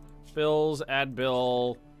on. Bills, add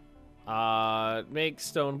bill. Make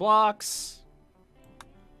stone blocks.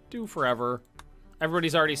 Do forever.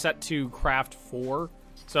 Everybody's already set to craft 4.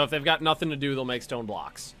 So if they've got nothing to do, they'll make stone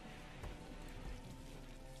blocks.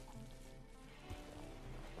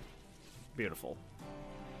 Beautiful.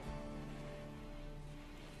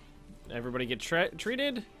 Everybody get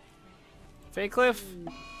treated. Faycliff,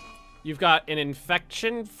 you've got an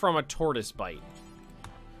infection from a tortoise bite.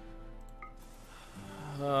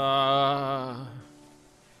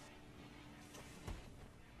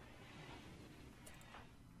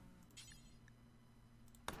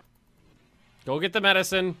 Go get the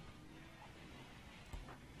medicine.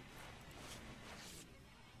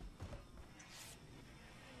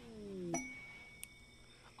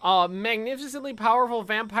 Magnificently powerful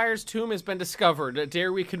vampire's tomb has been discovered.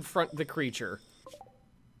 Dare we confront the creature?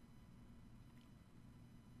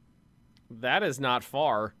 That is not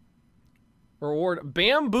far. Reward,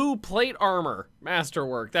 bamboo plate armor.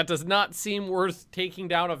 Masterwork. That does not seem worth taking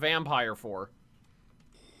down a vampire for.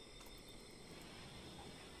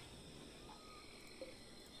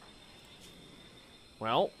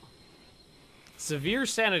 Well, severe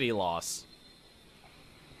sanity loss.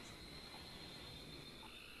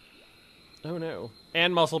 Oh no.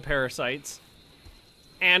 And muscle parasites.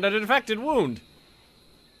 And an infected wound.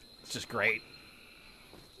 It's just great.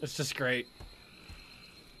 It's just great.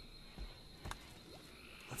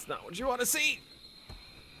 That's not what you want to see.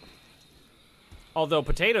 Although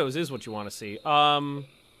potatoes is what you want to see.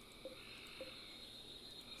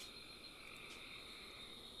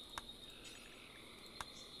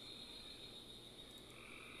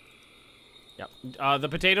 Yep. The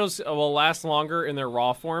potatoes will last longer in their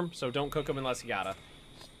raw form, so don't cook them unless you gotta.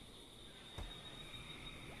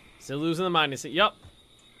 Still losing the mind. Yup.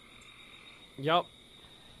 Yup.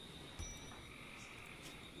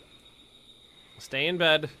 Stay in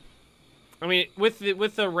bed. I mean, with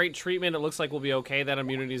the right treatment, it looks like we'll be okay. That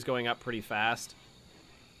immunity is going up pretty fast.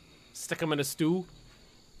 Stick them in a stew.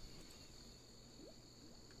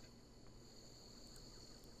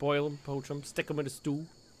 Boil them, poach them, stick them in a stew.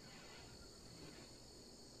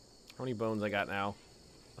 How many bones I got now?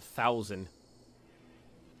 1,000.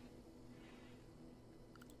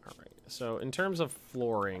 Alright, so in terms of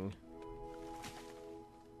flooring,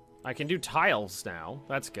 I can do tiles now.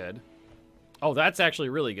 That's good. Oh, that's actually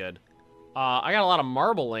really good. I got a lot of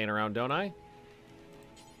marble laying around, don't I?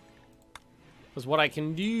 Because what I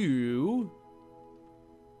can do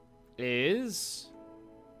is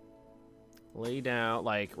lay down,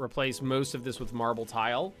 like, replace most of this with marble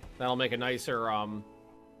tile. That'll make a nicer,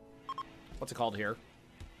 what's it called here?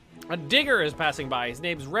 A digger is passing by. His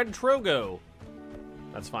name's Red Trogo.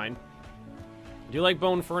 That's fine. I do like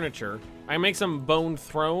bone furniture. I can make some bone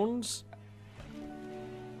thrones.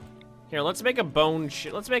 Here, let's make a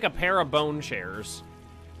let's make a pair of bone chairs.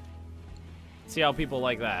 See how people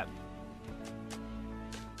like that.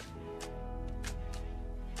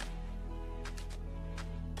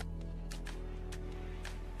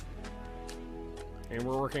 And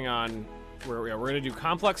we're working on, we're gonna do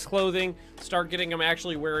complex clothing, start getting them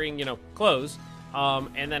actually wearing, you know, clothes,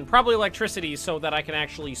 and then probably electricity so that I can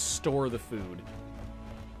actually store the food.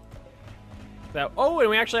 That, oh, and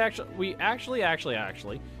we actually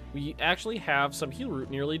have some heal root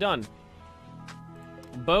nearly done.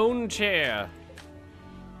 Bone chair.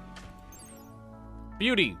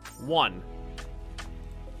 Beauty, 1.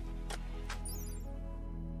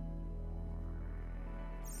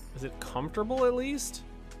 Is it comfortable at least?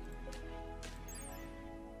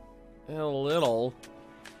 A little.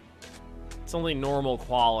 It's only normal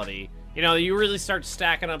quality. You know, you really start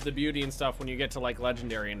stacking up the beauty and stuff when you get to like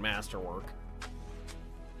legendary and masterwork.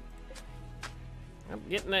 I'm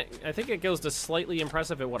getting it. I think it goes to slightly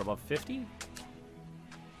impressive at what, above 50?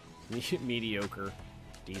 Mediocre.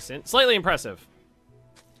 Decent. Slightly impressive.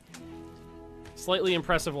 Slightly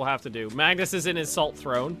impressive will have to do. Magnus is in his salt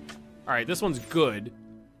throne. Alright, this one's good.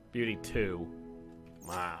 Beauty 2.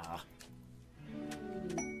 Wow.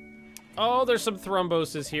 Oh, there's some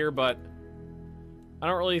thromboses here, but I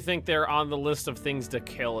don't really think they're on the list of things to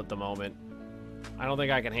kill at the moment. I don't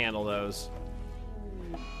think I can handle those.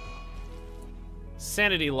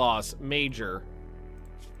 Sanity loss, major.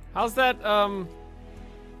 How's that,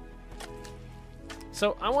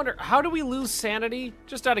 So, I wonder, how do we lose sanity?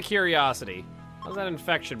 Just out of curiosity. How's that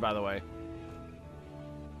infection, by the way?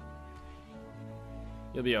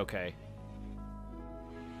 You'll be okay.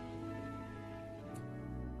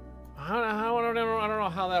 I don't know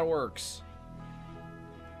how that works.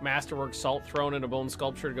 Masterwork salt thrown in a bone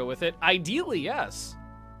sculpture to go with it. Ideally, yes.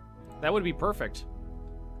 That would be perfect.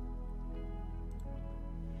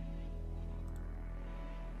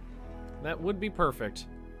 That would be perfect.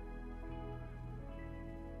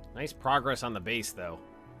 Nice progress on the base, though.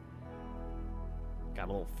 Got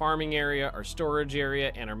a little farming area, our storage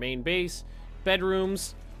area, and our main base.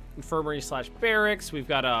 Bedrooms, infirmary slash barracks. We've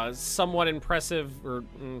got a somewhat impressive, or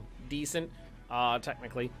decent,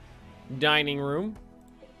 technically, dining room.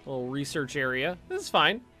 A little research area. This is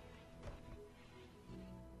fine.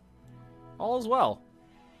 All is well.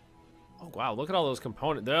 Oh, wow, look at all those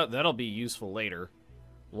components. That'll be useful later.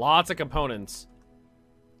 Lots of components.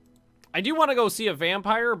 I do want to go see a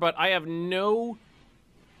vampire, but I have no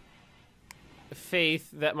faith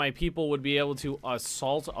that my people would be able to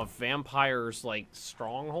assault a vampire's, like,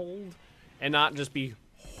 stronghold and not just be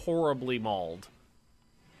horribly mauled.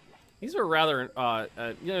 These are rather,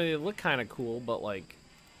 you know, they look kind of cool, but, like...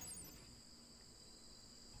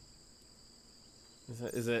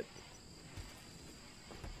 Is it...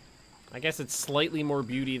 I guess it's slightly more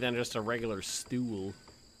beauty than just a regular stool.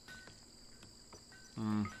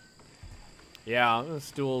 Yeah, the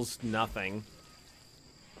stool's nothing.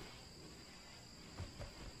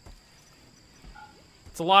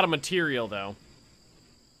 It's a lot of material, though.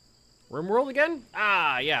 RimWorld again?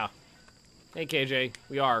 Ah, yeah. Hey, KJ,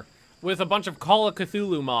 we are. With a bunch of Call of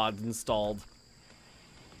Cthulhu mods installed.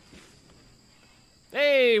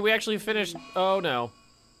 Hey, we actually finished... Oh, no.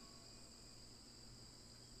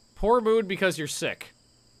 Poor mood because you're sick.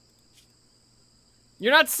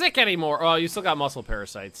 You're not sick anymore. Oh, you still got muscle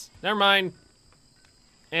parasites. Never mind.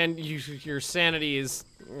 And your sanity is...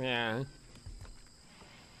 Yeah.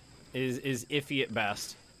 Is iffy at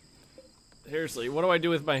best. Seriously, what do I do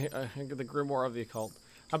with my... the Grimoire of the Occult?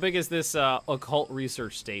 How big is this occult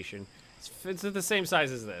research station? It's the same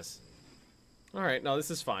size as this. Alright, no, this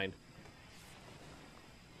is fine.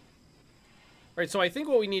 Alright, so I think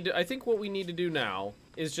what we need to do now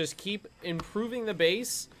is just keep improving the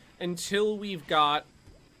base until we've got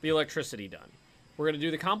the electricity done. We're going to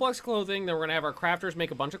do the complex clothing, then we're going to have our crafters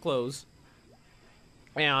make a bunch of clothes.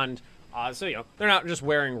 And So, you know, they're not just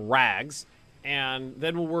wearing rags. And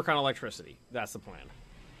then we'll work on electricity. That's the plan.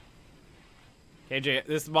 Okay, Jay,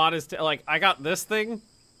 this mod is, like, I got this thing,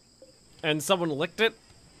 and someone licked it,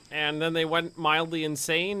 and then they went mildly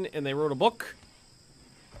insane, and they wrote a book.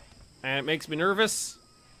 And it makes me nervous.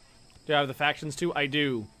 Do I have the factions too? I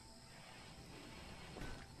do.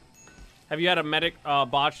 Have you had a medic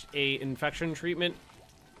botch a infection treatment?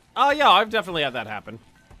 Oh, yeah, I've definitely had that happen.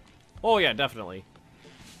 Oh, yeah, definitely.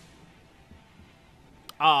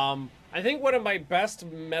 I think one of my best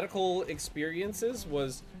medical experiences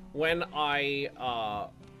was when I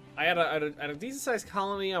had a decent-sized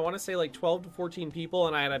colony, I want to say like 12 to 14 people,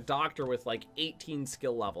 and I had a doctor with like 18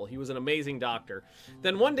 skill level. He was an amazing doctor.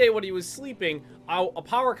 Then one day when he was sleeping, a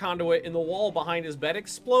power conduit in the wall behind his bed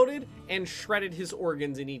exploded and shredded his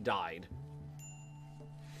organs, and he died.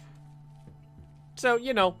 So,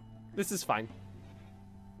 you know, this is fine.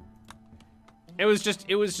 It was just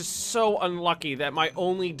so unlucky that my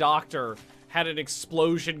only doctor had an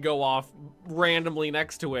explosion go off randomly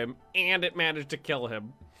next to him, and it managed to kill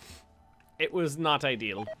him. It was not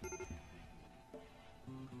ideal.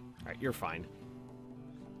 Alright, you're fine.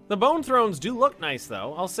 The bone thrones do look nice,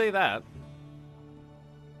 though. I'll say that.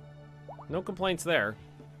 No complaints there.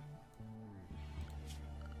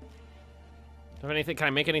 Do I have anything? Can I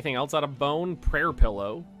make anything else out of bone? Prayer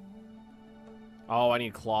pillow. Oh, I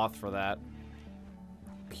need cloth for that.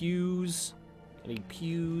 Pews. I need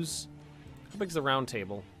pews. How big's the round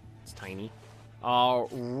table? It's tiny.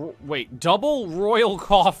 Wait, double royal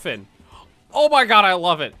coffin. Oh my god, I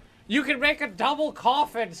love it. You can make a double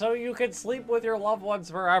coffin so you can sleep with your loved ones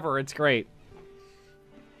forever. It's great.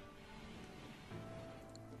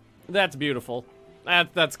 That's beautiful.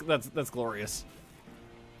 That's glorious.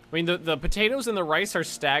 I mean, the potatoes and the rice are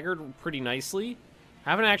staggered pretty nicely. I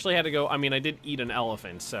haven't actually had to go... I mean, I did eat an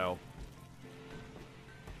elephant, so...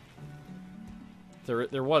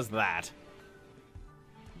 There was that.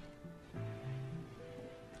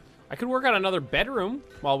 I could work on another bedroom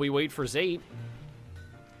while we wait for Zate.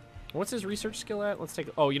 What's his research skill at? Let's take...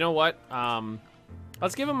 Oh, you know what?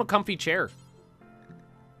 Let's give him a comfy chair.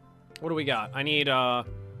 What do we got? I need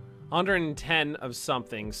 110 of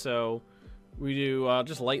something, so... We do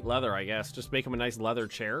just light leather, I guess. Just make him a nice leather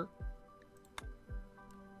chair.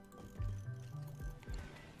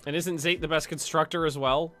 And isn't Zate the best constructor as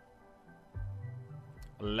well?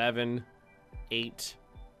 11, 8,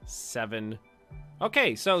 7.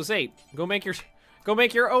 Okay, so Zate, go make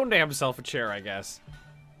your own damn self a chair, I guess.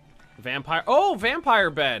 Vampire. Oh,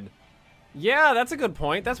 vampire bed. Yeah, that's a good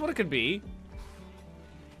point. That's what it could be.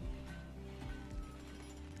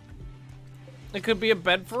 It could be a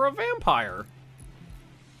bed for a vampire.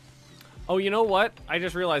 Oh, you know what? I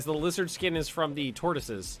just realized the lizard skin is from the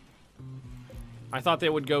tortoises. I thought they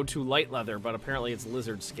would go to light leather, but apparently it's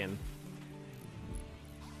lizard skin.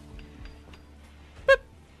 Boop.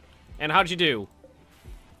 And how'd you do?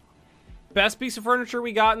 Best piece of furniture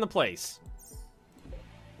we got in the place.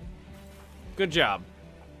 Good job.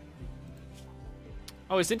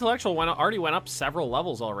 Oh, his intellectual already went up several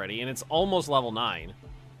levels already, and it's almost level 9.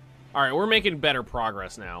 All right, we're making better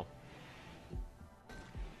progress now.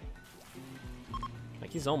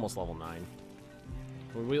 Like, he's almost level 9.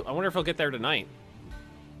 I wonder if he'll get there tonight.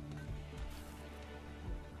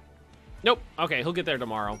 Nope. Okay, he'll get there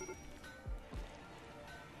tomorrow.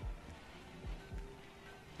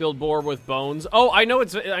 Build boar with bones. Oh, I know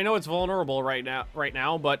it's vulnerable right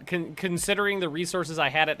now, but considering the resources I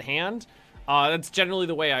had at hand, that's generally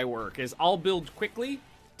the way I work. Is I'll build quickly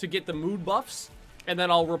to get the mood buffs, and then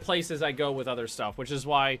I'll replace as I go with other stuff, which is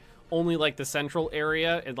why only like the central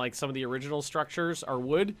area and like some of the original structures are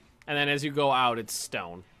wood, and then as you go out, it's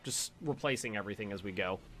stone. Just replacing everything as we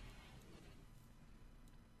go.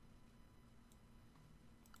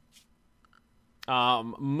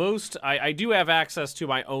 I do have access to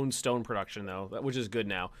my own stone production though, which is good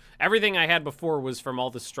now. Everything I had before was from all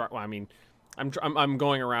the well, I mean, I'm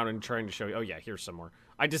going around and trying to show you. Oh yeah, here's some more.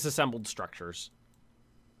 I disassembled structures.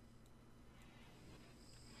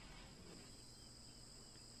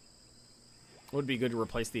 Would be good to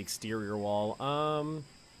replace the exterior wall. Got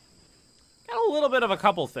a little bit of a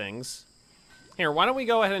couple things. Here, why don't we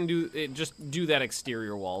go ahead and just do that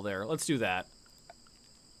exterior wall there. Let's do that.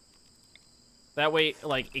 That way,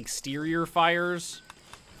 like, exterior fires,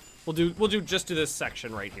 we'll do just to this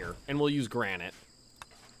section right here, and we'll use granite.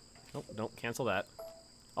 Oh, don't cancel that.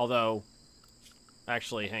 Although,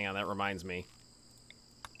 actually, hang on, that reminds me.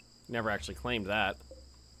 Never actually claimed that.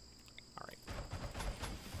 All right.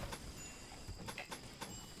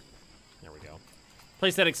 There we go.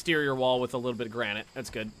 Place that exterior wall with a little bit of granite. That's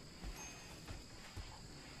good.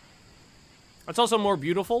 It's also more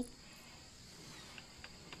beautiful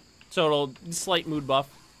So it'll slight mood buff.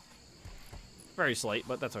 Very slight,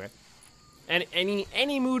 but that's okay. And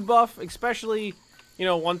any mood buff, especially, you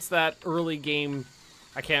know, once that early game,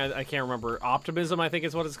 I can't remember, optimism, I think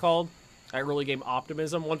is what it's called. That early game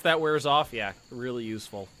optimism. Once that wears off, yeah, really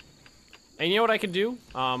useful. And you know what I can do?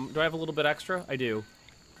 Do I have a little bit extra? I do.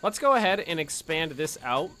 Let's go ahead and expand this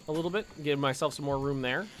out a little bit. Give myself some more room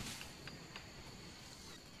there.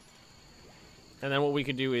 And then what we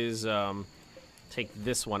could do is take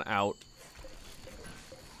this one out.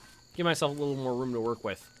 Give myself a little more room to work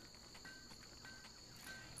with.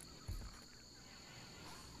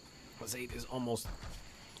 Plus 8 is almost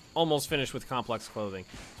finished with complex clothing.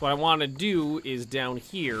 So what I want to do is down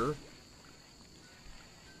here.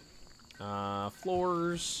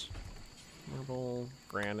 Floors. Marble.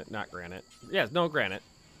 Granite. Not granite. Yeah, no granite.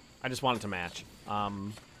 I just want it to match.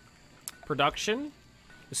 Production.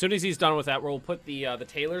 As soon as he's done with that, we'll put the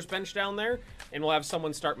tailor's bench down there, and we'll have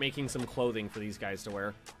someone start making some clothing for these guys to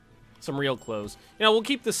wear. Some real clothes. You know, we'll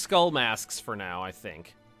keep the skull masks for now, I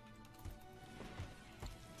think.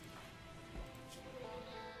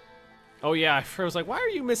 Oh yeah, I was like, why are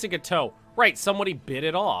you missing a toe? Right, somebody bit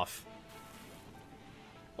it off.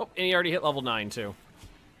 Oh, and he already hit level 9 too.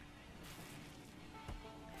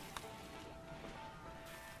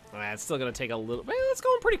 It's still gonna take a little. Man, it's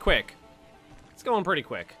going pretty quick. It's going pretty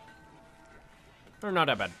quick. Or not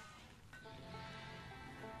that bad.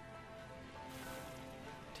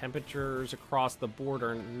 Temperatures across the board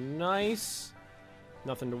are nice.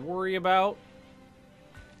 Nothing to worry about.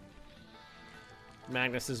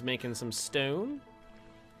 Magnus is making some stone.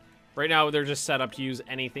 Right now, they're just set up to use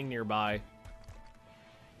anything nearby.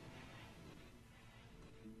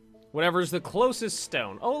 Whatever's the closest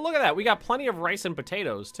stone. Oh, look at that. We got plenty of rice and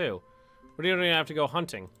potatoes, too. We don't even have to go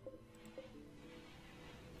hunting.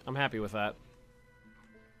 I'm happy with that.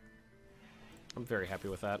 I'm very happy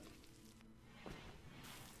with that.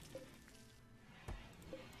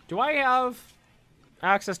 Do I have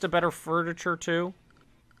access to better furniture, too?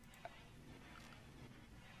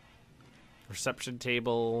 Reception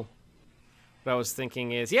table. What I was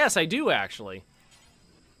thinking is... Yes, I do, actually.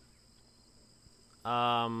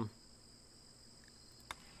 Marble,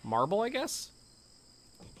 I guess?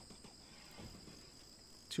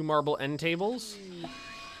 2 marble end tables.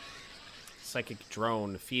 Psychic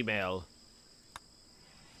drone, female.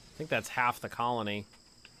 I think that's half the colony.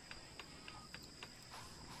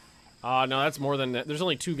 No, that's more than that. There's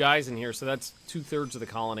only 2 guys in here, so that's 2/3 of the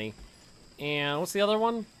colony. And what's the other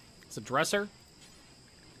one? It's a dresser.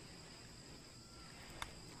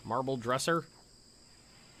 Marble dresser.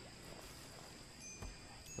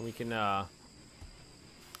 And we can, yeah,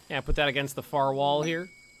 put that against the far wall here.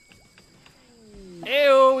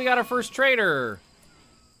 Ew, we got our first trader.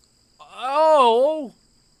 Oh!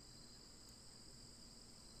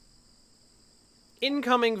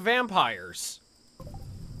 Incoming vampires.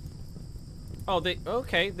 Oh,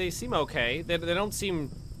 okay, they seem okay. They don't seem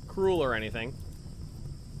cruel or anything.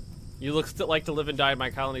 You look like to live and die in my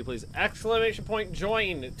colony, please. Exclamation point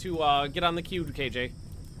join to get on the queue, KJ.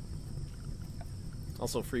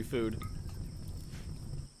 Also free food.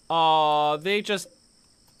 They just...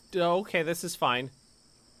 Okay, this is fine.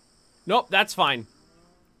 Nope, that's fine.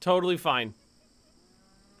 Totally fine.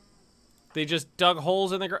 They just dug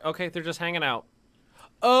holes in the ground. Okay, they're just hanging out.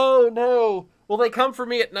 Oh, no. Will they come for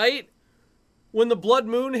me at night? When the blood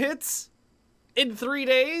moon hits? In 3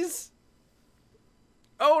 days?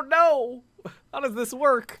 Oh, no. How does this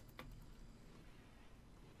work?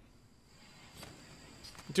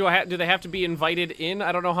 Do they have to be invited in?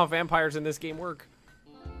 I don't know how vampires in this game work.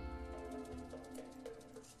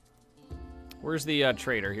 Where's the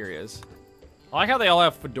trader? Here he is. I like how they all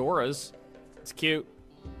have fedoras. It's cute.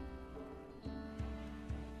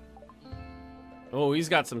 Oh, he's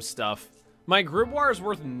got some stuff. My grimoire is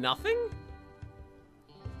worth nothing?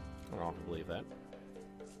 I don't believe that.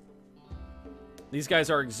 These guys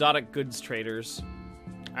are exotic goods traders.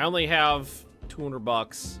 I only have 200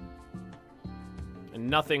 bucks. And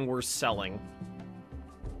nothing worth selling.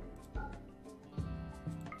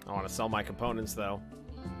 I want to sell my components, though.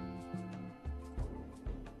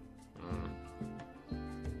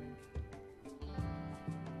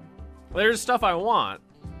 There's stuff I want.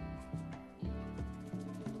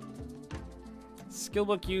 Skill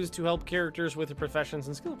book used to help characters with their professions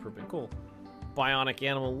and skill improvement. Cool. Bionic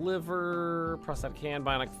animal liver, prosthetic hand,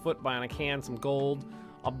 bionic foot, bionic hand, some gold.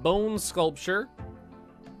 A bone sculpture.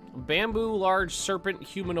 A bamboo large serpent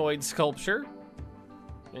humanoid sculpture.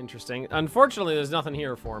 Interesting. Unfortunately, there's nothing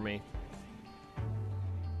here for me.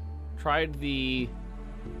 Tried the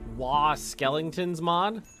Wah Skeletons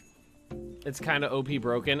mod. It's kind of OP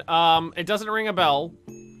broken. It doesn't ring a bell.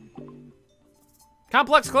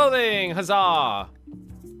 Complex clothing! Huzzah!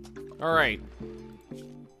 Alright.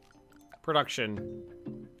 Production.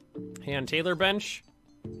 Hand tailor bench.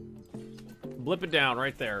 Blip it down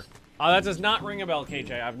right there. That does not ring a bell,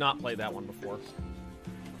 KJ. I've not played that one before.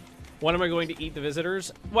 When am I going to eat the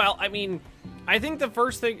visitors? Well, I mean, I think the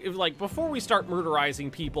first thing, like, before we start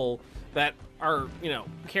murderizing people that are, you know,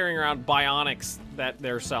 carrying around bionics that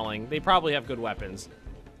they're selling, they probably have good weapons.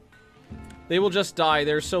 They will just die.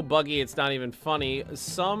 They're so buggy, it's not even funny.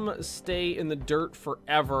 Some stay in the dirt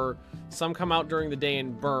forever. Some come out during the day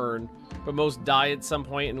and burn, but most die at some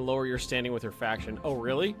point and lower your standing with your faction. Oh,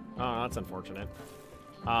 really? Oh, that's unfortunate.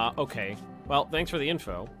 Okay. Well, thanks for the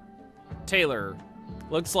info. Taylor.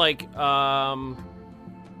 Looks like,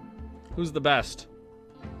 who's the best?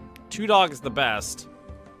 Two Dog is the best.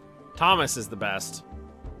 Thomas is the best.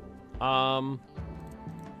 I'm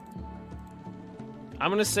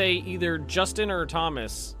gonna say either Justin or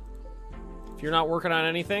Thomas. If you're not working on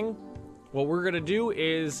anything, what we're gonna do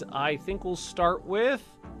is, I think we'll start with...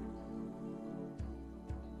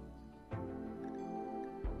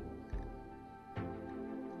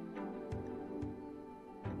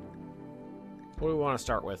 What do we want to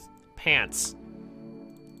start with? Pants.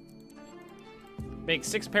 Make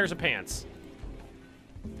 6 pairs of pants.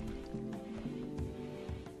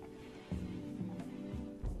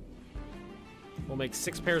 We'll make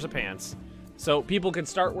 6 pairs of pants. So people can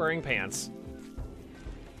start wearing pants.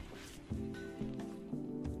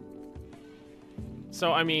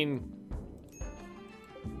 So, I mean...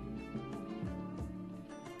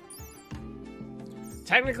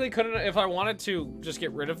 Technically, couldn't, if I wanted to just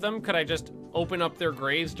get rid of them, could I just open up their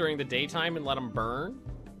graves during the daytime and let them burn?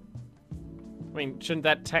 I mean, shouldn't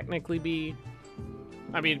that technically be...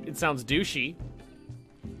 I mean, it sounds douchey.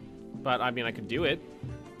 But, I mean, I could do it.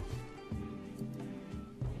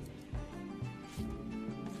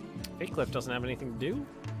 Cliff doesn't have anything to do.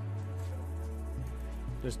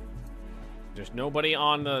 There's nobody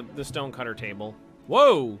on the stonecutter table.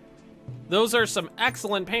 Whoa! Those are some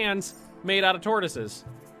excellent pans made out of tortoises.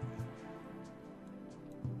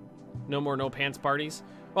 No more no pants parties.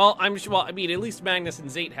 Well, I mean, at least Magnus and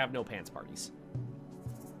Zate have no pants parties.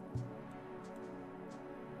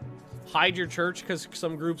 Hide your church because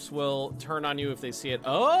some groups will turn on you if they see it.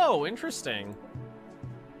 Oh, interesting.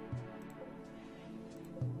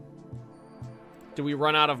 Did we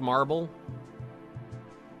run out of marble?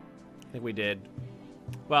 I think we did.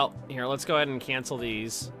 Well, here, let's go ahead and cancel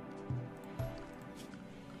these.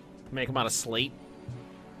 Make them out of slate.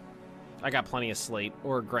 I got plenty of slate.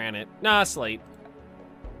 Or granite. Nah, slate.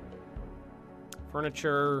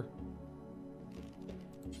 Furniture.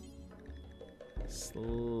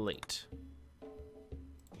 Slate.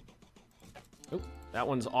 Oop, that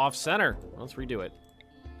one's off center. Let's redo it.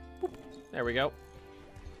 Boop. There we go.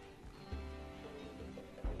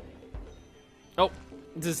 Oh,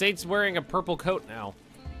 Zate's wearing a purple coat now.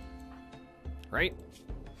 Right?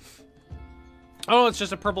 Oh, it's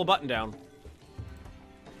just a purple button down.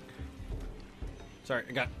 Sorry,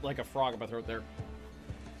 I got like a frog in my throat there.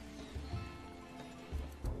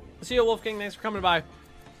 See you, Wolf King. Thanks for coming by.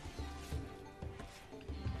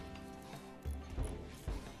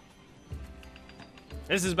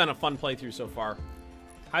 This has been a fun playthrough so far.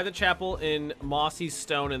 Hide the chapel in mossy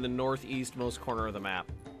stone in the northeast-most corner of the map.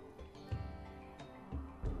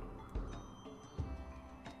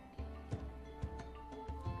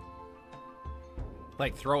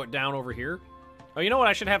 Like, throw it down over here? Oh, you know what?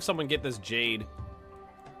 I should have someone get this jade.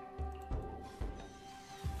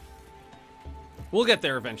 We'll get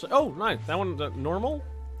there eventually. Oh, nice. That one, normal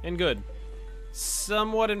and good.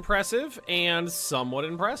 Somewhat impressive and somewhat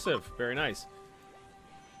impressive. Very nice.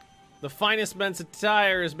 The finest men's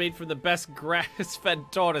attire is made from the best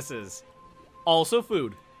grass-fed tortoises. Also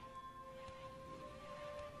food.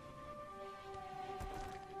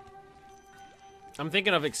 I'm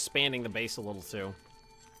thinking of expanding the base a little too.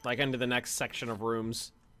 Like into the next section of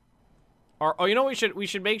rooms. Or, oh, you know, we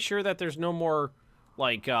should make sure that there's no more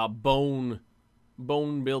like bone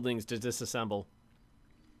buildings to disassemble.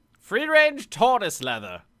 Free range tortoise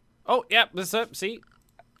leather. Oh, yep, yeah, this up. See.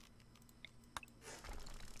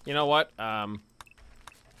 You know what?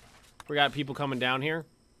 We got people coming down here.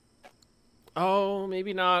 Oh,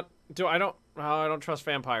 maybe not. I don't trust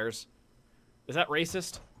vampires. Is that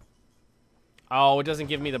racist? Oh, it doesn't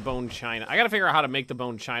give me the bone china. I gotta figure out how to make the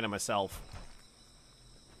bone china myself.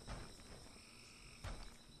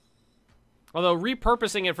 Although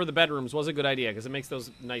repurposing it for the bedrooms was a good idea because it makes those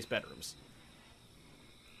nice bedrooms.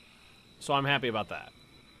 So I'm happy about that.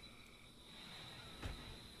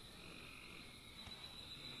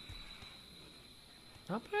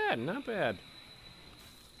 Not bad, not bad.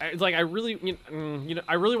 I really,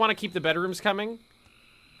 I really want to keep the bedrooms coming,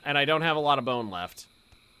 and I don't have a lot of bone left.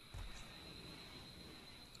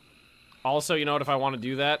 Also, you know what? If I want to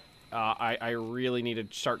do that, I really need to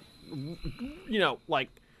start, like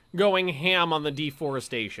going ham on the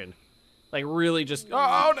deforestation, like really just.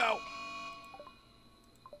 Oh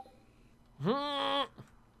no!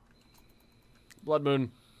 Blood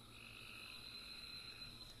Moon.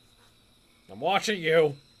 I'm watching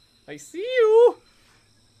you. I see you.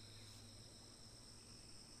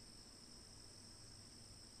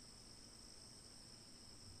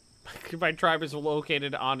 My tribe is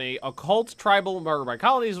located on a occult tribal murder. My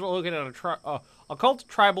colony is located on a occult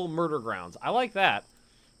tribal murder grounds. I like that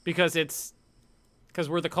because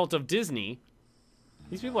we're the cult of Disney.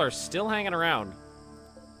 These people are still hanging around.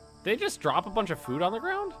 Did they just drop a bunch of food on the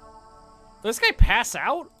ground? Did this guy pass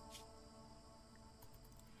out?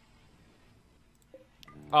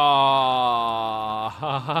 Oh,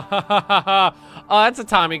 that's a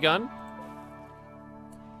Tommy gun.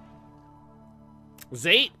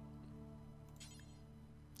 Zate?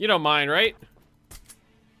 You don't mind, right?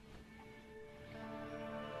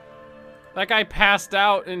 That guy passed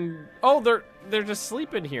out and... Oh, they're just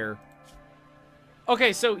sleeping here.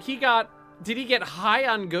 Okay, so did he get high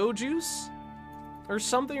on go juice? Or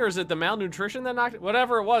something? Or is it the malnutrition that knocked...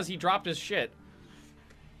 Whatever it was, he dropped his shit.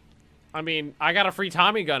 I mean, I got a free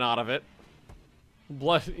Tommy gun out of it.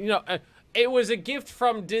 Blood... it was a gift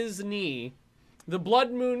from Disney. The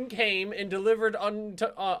Blood Moon came and delivered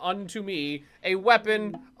unto me a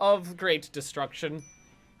weapon of great destruction.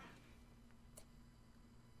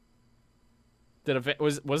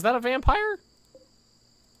 Was that a vampire?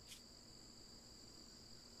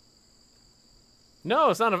 No,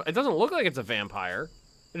 it's not. It doesn't look like it's a vampire.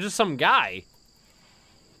 It's just some guy.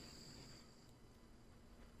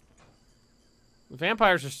 The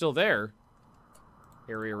vampires are still there.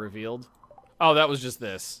 Area revealed. Oh, that was just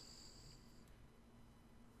this.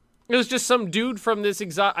 It was just some dude from this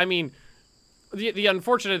I mean, the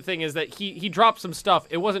unfortunate thing is that he dropped some stuff.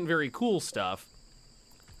 It wasn't very cool stuff.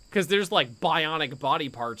 Because there's like bionic body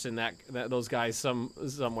parts in those guys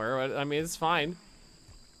somewhere. I mean, it's fine.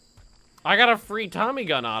 I got a free Tommy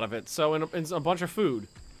gun out of it, so in a bunch of food.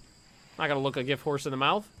 Not gonna look a gift horse in the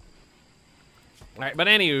mouth. All right, but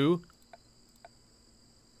anywho,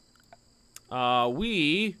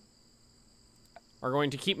 we are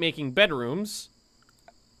going to keep making bedrooms.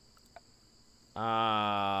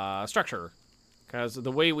 Structure. Because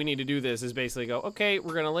the way we need to do this is basically go, okay,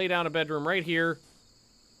 we're going to lay down a bedroom right here.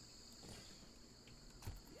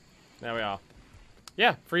 There we are.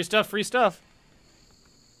 Yeah, free stuff, free stuff.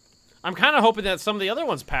 I'm kind of hoping that some of the other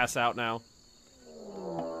ones pass out now.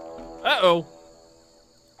 Uh-oh.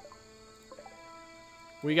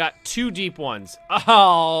 We got 2 deep ones.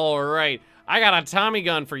 All right. I got a Tommy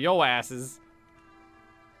gun for yo asses.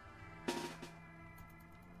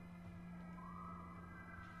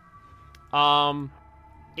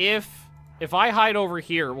 If I hide over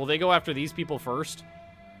here, will they go after these people first?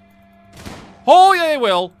 Oh, yeah, they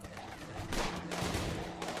will.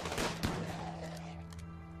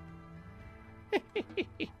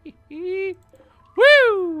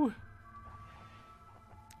 Woo!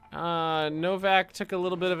 Novak took a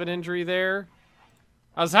little bit of an injury there.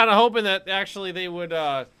 I was kind of hoping that actually they would,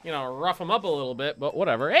 rough him up a little bit, but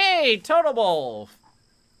whatever. Hey, Total Bowl!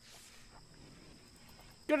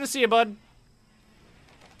 Good to see you, bud.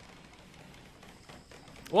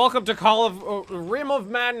 Welcome to Rim of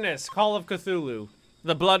Madness, Call of Cthulhu.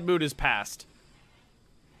 The blood mood is past.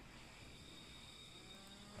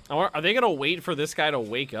 Are they gonna wait for this guy to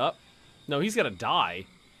wake up? No, he's gonna die.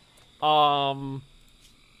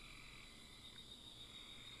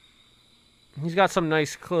 He's got some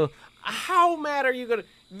nice clothes. How mad are you gonna...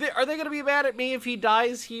 Are they gonna be mad at me if he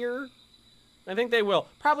dies here? I think they will.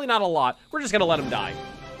 Probably not a lot. We're just gonna let him die.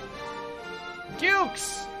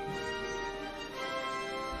 Dukes!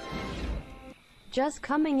 Just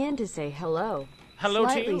coming in to say hello. Hello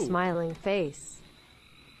to you. Slightly smiling face.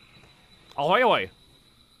 Ahoy, ahoy.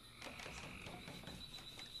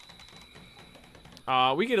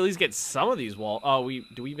 We could at least get some of these walls. Oh,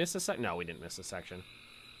 do we miss a section? No, we didn't miss a section.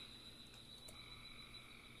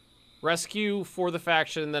 Rescue for the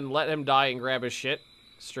faction, then let him die and grab his shit.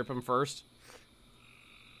 Strip him first.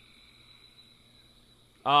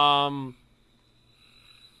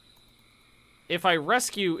 If I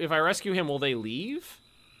rescue him, will they leave?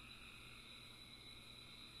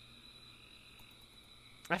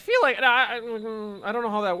 I feel like I don't know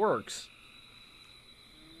how that works.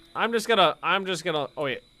 I'm just gonna. Oh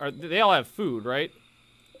wait, they all have food, right?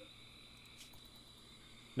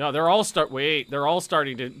 No, they're all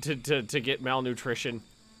starting to get malnutrition.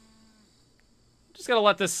 Just gonna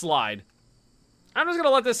let this slide. I'm just gonna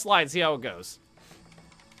let this slide, see how it goes.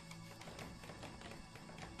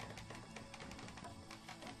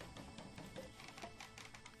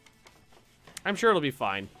 I'm sure it'll be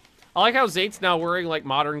fine. I like how Zate's now wearing, like,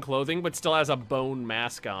 modern clothing, but still has a bone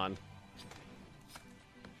mask on.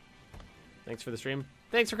 Thanks for the stream.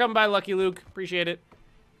 Thanks for coming by, Lucky Luke. Appreciate it.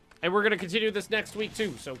 And we're gonna continue this next week,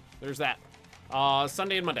 too, so there's that.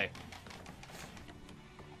 Sunday and Monday.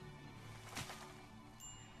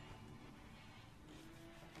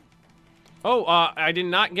 Oh, I did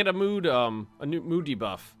not get a mood, a new mood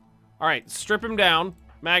debuff. All right, strip him down.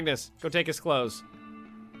 Magnus, go take his clothes.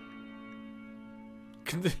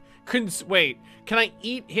 Wait, can I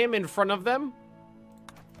eat him in front of them?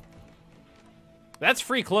 That's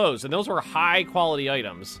free clothes, and those were high-quality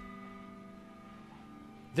items.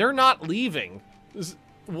 They're not leaving.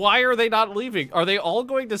 Why are they not leaving? Are they all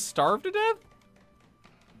going to starve to death?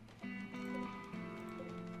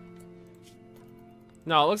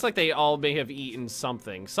 No, it looks like they all may have eaten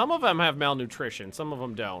something. Some of them have malnutrition, some of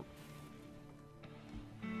them don't.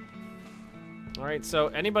 Alright, so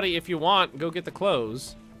anybody, if you want, go get the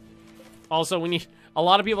clothes. Also, a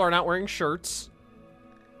lot of people are not wearing shirts.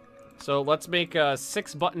 So let's make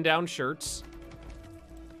 6 button-down shirts.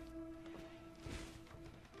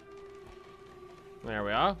 There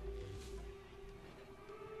we are.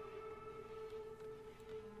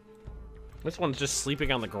 This one's just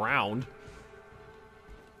sleeping on the ground.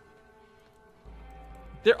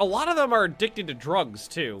 A lot of them are addicted to drugs,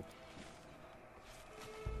 too.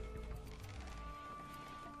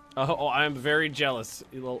 Oh, I'm very jealous,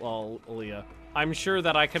 Leah. I'm sure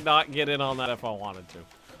that I could not get in on that if I wanted to.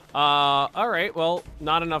 Alright, well,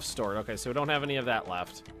 not enough stored. Okay, so we don't have any of that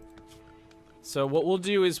left. So what we'll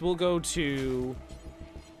do is we'll go to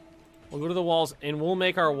the walls, and we'll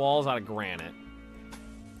make our walls out of granite.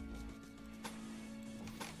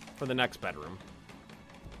 For the next bedroom.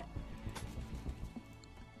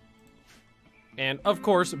 And, of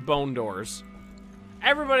course, bone doors.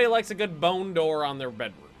 Everybody likes a good bone door on their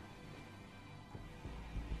bedroom.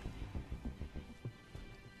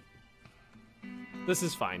 This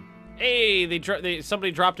is fine. Hey,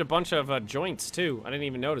 somebody dropped a bunch of joints, too. I didn't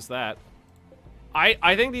even notice that.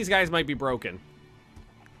 I think these guys might be broken.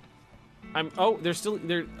 Oh,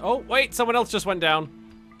 oh, wait, someone else just went down.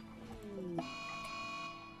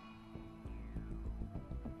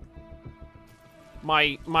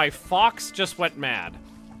 My fox just went mad.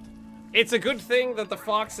 It's a good thing that the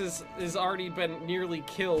fox is already been nearly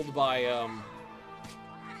killed by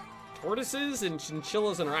tortoises and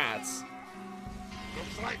chinchillas and rats.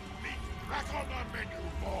 Looks like meat back on the menu,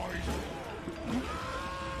 boys.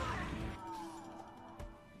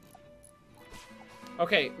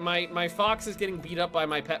 Okay, my fox is getting beat up by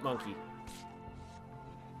my pet monkey.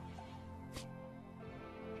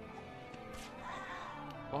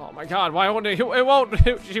 Oh my god, why won't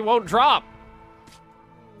she won't drop.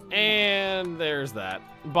 And there's that.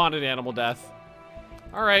 Bonded animal death.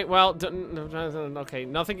 Alright, well, okay,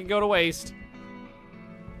 nothing can go to waste.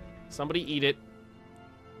 Somebody eat it.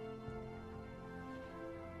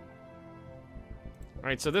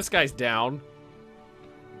 Alright, so this guy's down.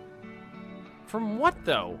 From what,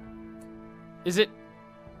 though? Is it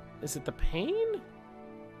the pain?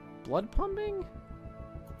 Blood pumping?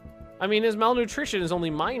 I mean, his malnutrition is only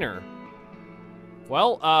minor.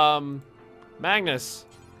 Well, Magnus.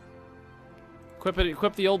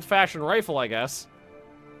 Equip the old-fashioned rifle, I guess.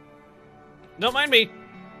 Don't mind me.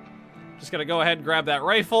 Just gonna go ahead and grab that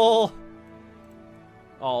rifle.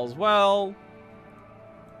 All's well.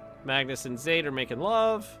 Magnus and Zade are making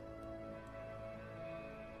love.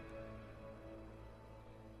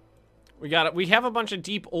 We have a bunch of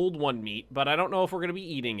deep old one meat, but I don't know if we're gonna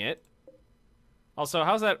be eating it. Also,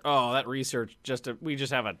 how's that? Oh, that research we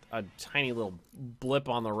just have a tiny little blip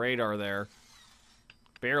on the radar there.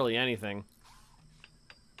 Barely anything.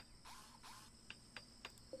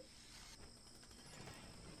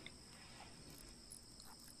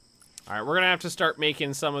 All right, we're gonna have to start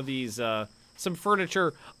making some of these some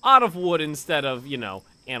furniture out of wood instead of, you know,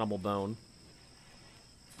 animal bone.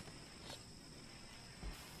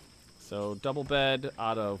 So, double bed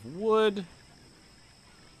out of wood.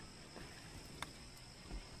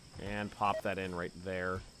 And pop that in right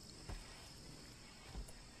there.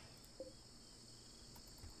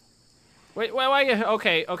 Wait,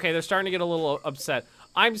 okay, they're starting to get a little upset.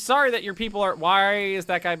 I'm sorry that your people are... Why is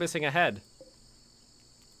that guy missing a head?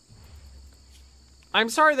 I'm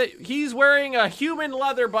sorry that he's wearing a human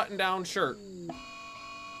leather button-down shirt.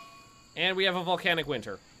 And we have a volcanic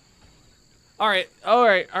winter. Alright.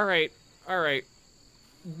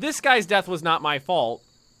 This guy's death was not my fault.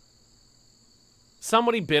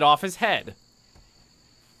 Somebody bit off his head.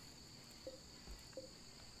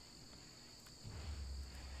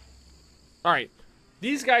 Alright.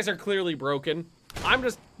 These guys are clearly broken. I'm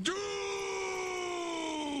just... Doom!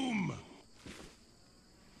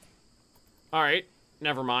 Alright.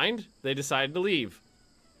 Never mind. They decided to leave.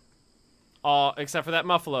 Except for that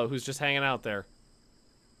Muffalo who's just hanging out there.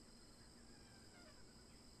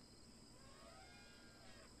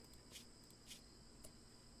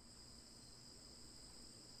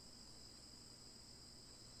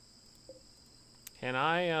 Can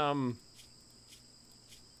I,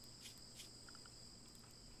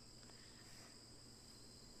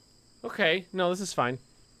 Okay, no, this is fine.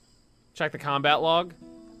 Check the combat log.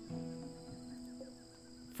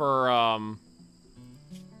 For, I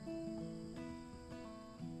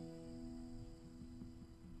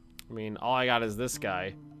mean, all I got is this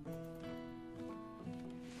guy.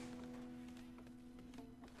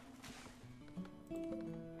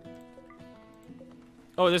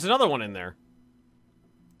 Oh, there's another one in there.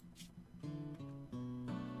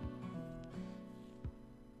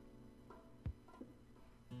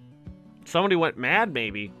 Somebody went mad,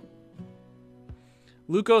 maybe.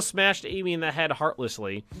 Luco smashed Amy in the head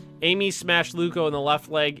heartlessly. Amy smashed Luco in the left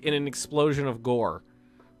leg in an explosion of gore.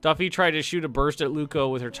 Duffy tried to shoot a burst at Luco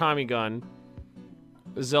with her Tommy gun.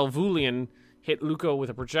 Zelvulian hit Luco with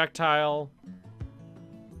a projectile.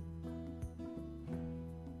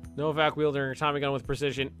 Novak wielding her Tommy gun with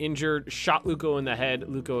precision. Injured, shot Luco in the head.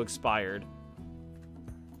 Luco expired.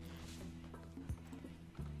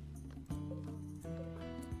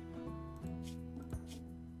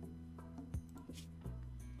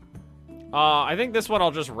 I think this one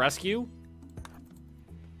I'll just rescue.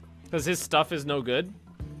 Because his stuff is no good.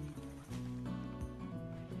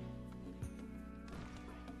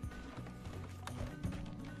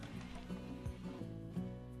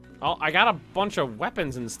 Oh, I got a bunch of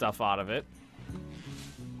weapons and stuff out of it.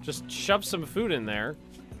 Just shove some food in there.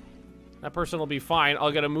 That person will be fine.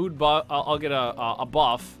 I'll get a mood buff. I'll get a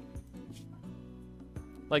buff.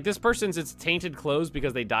 Like, this person's, it's tainted clothes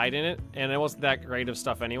because they died in it. And it wasn't that great of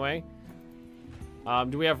stuff anyway.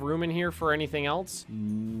 Do we have room in here for anything else?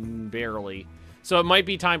 Barely. So it might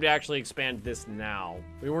be time to actually expand this now.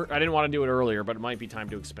 I didn't want to do it earlier, but it might be time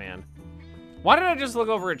to expand. Why did I just look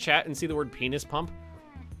over at chat and see the word penis pump?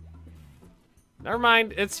 Never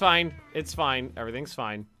mind. It's fine. It's fine. Everything's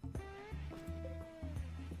fine.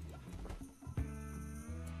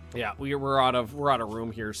 Yeah, we're out of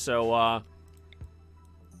room here. So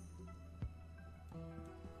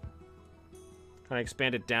can I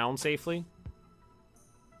expand it down safely?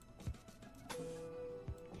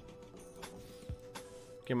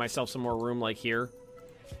 Give myself some more room like here.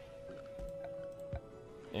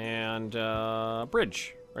 And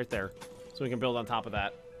bridge right there. So we can build on top of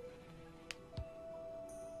that.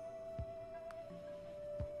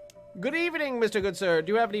 Good evening, Mr. Good Sir.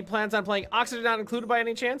 Do you have any plans on playing Oxygen Not Included by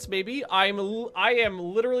any chance? Maybe. I am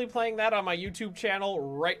literally playing that on my YouTube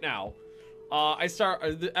channel right now.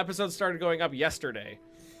 The episode started going up yesterday.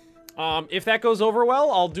 If that goes over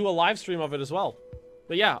well, I'll do a live stream of it as well.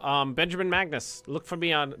 But yeah, Benjamin Magnus. Look for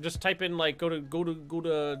me on. Just type in like go to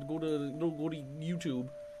YouTube.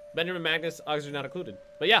 Benjamin Magnus, Oxygen Not Included.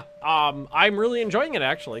 But yeah, I'm really enjoying it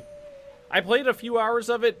actually. I played a few hours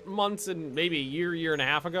of it months and maybe a year and a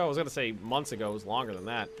half ago. I was gonna say months ago. It was longer than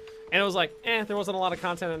that. And it was like, there wasn't a lot of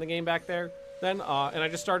content in the game back there then. And I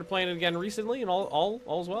just started playing it again recently, and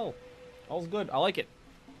all's well. All's good. I like it.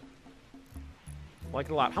 I like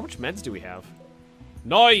it a lot. How much meds do we have?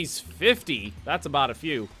 Nice, 50. That's about a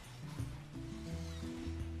few.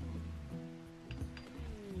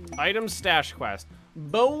 Item stash quest.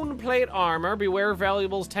 Bone plate armor. Beware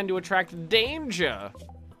valuables tend to attract danger.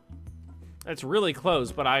 That's really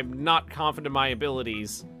close, but I'm not confident in my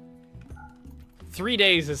abilities. 3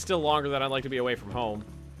 days is still longer than I'd like to be away from home.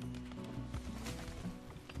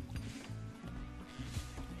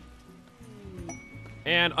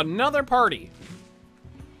 And another party.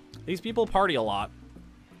 These people party a lot.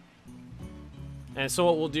 And so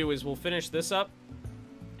what we'll do is we'll finish this up,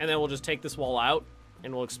 and then we'll just take this wall out,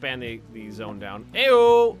 and we'll expand the zone down.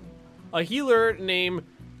 Ayo! A healer named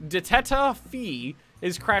Deteta Fee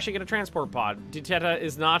is crashing in a transport pod. Deteta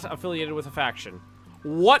is not affiliated with a faction.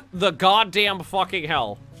 What the goddamn fucking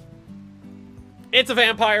hell? It's a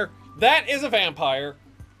vampire. That is a vampire.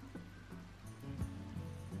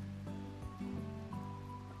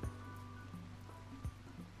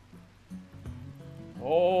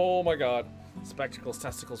 Oh my god. Spectacles,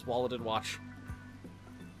 testicles, walleted watch.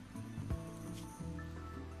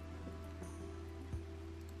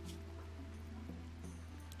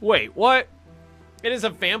 Wait, what? It is a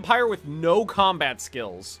vampire with no combat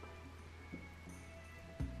skills.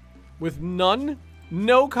 With none?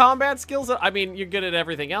 No combat skills? I mean, you're good at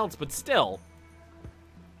everything else, but still.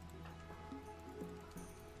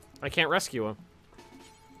 I can't rescue him.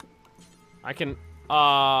 I can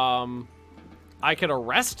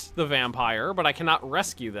arrest the vampire, but I cannot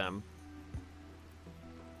rescue them.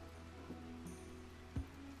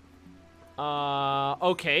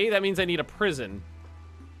 Okay, that means I need a prison.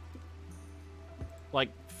 Like,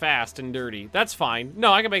 fast and dirty. That's fine.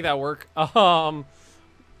 No, I can make that work. I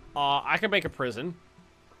can make a prison.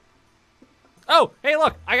 Oh, hey,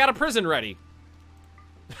 look, I got a prison ready.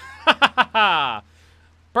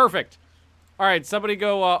 Perfect. All right, somebody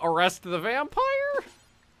go arrest the vampire.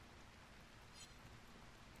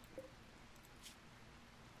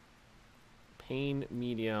 Pain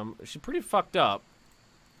medium. She's pretty fucked up.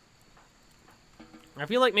 I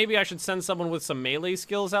feel like maybe I should send someone with some melee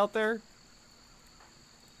skills out there.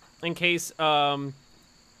 In case, you know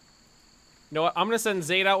what? I'm gonna send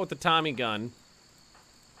Zayd out with the Tommy gun.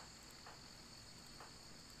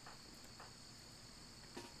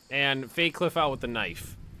 And Fake Cliff out with the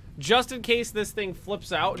knife. Just in case this thing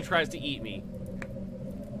flips out and tries to eat me.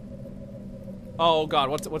 Oh god,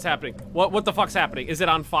 what's happening? What the fuck's happening? Is it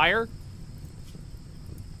on fire?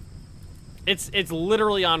 It's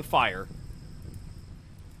literally on fire.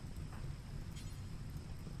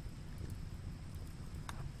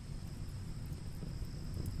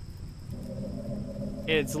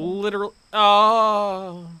 It's literally...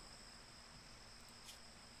 Oh.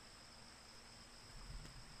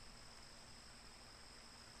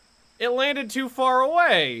 It landed too far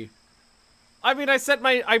away. I mean, I set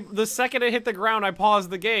my... the second it hit the ground, I paused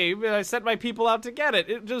the game, and I sent my people out to get it.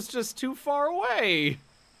 It was just too far away.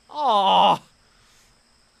 Aw.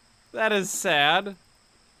 That is sad.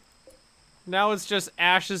 Now it's just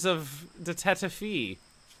ashes of Detective.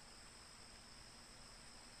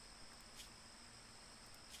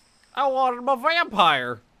 I wanted a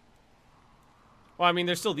vampire. Well, I mean,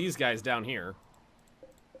 there's still these guys down here.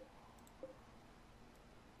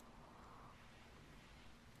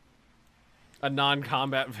 A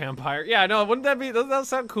non-combat vampire. Yeah, no, wouldn't that be... doesn't that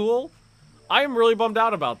sound cool? I am really bummed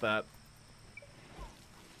out about that.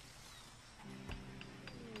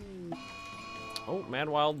 Oh, mad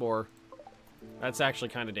wild boar. That's actually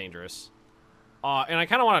kind of dangerous. And I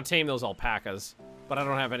kind of want to tame those alpacas, but I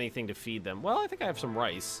don't have anything to feed them. Well, I think I have some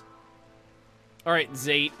rice. All right,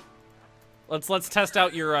 Zayd. Let's test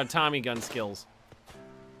out your Tommy gun skills.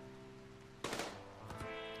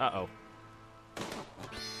 Uh-oh.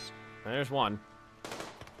 There's one.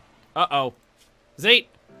 Uh-oh. Zayd!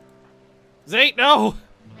 Zayd, no!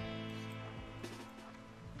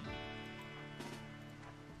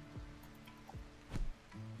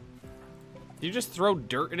 Did you just throw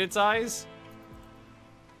dirt in its eyes?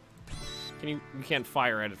 You can't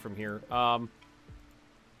fire at it from here.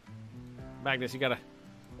 Magnus, you gotta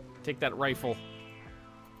take that rifle.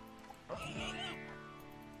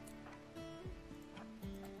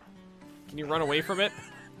 Can you run away from it?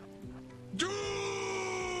 Doom!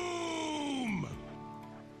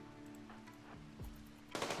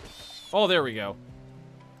 Oh, there we go.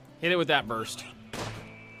 Hit it with that burst.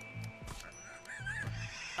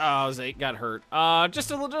 Oh, Zayd got hurt. Just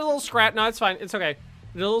a little scratch. No, it's fine. It's okay.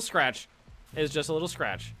 A little scratch. It's just a little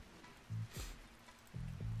scratch.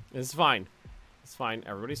 It's fine. It's fine.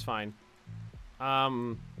 Everybody's fine.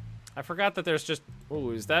 I forgot that there's just...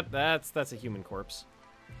 Ooh, is that... That's a human corpse.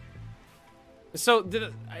 So,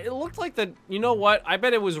 it looked like the... You know what? I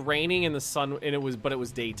bet it was raining in the sun, and but it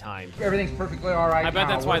was daytime. Everything's perfectly all right. I bet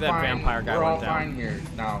that's why that vampire guy went down. We're all fine here.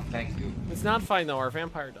 No, thank you. It's not fine, though. Our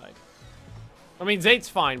vampire died. I mean, Zayd's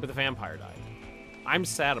fine, but the vampire died. I'm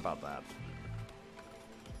sad about that.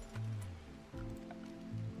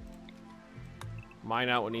 Mine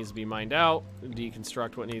out what needs to be mined out.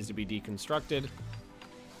 Deconstruct what needs to be deconstructed.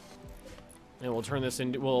 And we'll turn this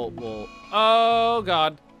into... We'll... Oh,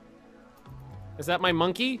 God. Is that my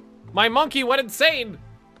monkey? My monkey went insane!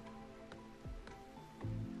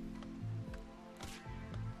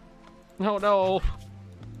 Oh, no.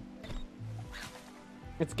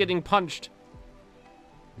 It's getting punched.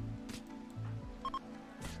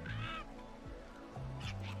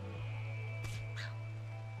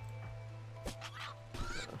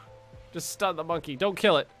 Just stun the monkey. Don't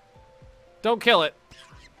kill it. Don't kill it.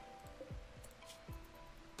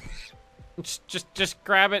 Just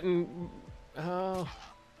grab it and... Oh.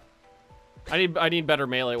 I need better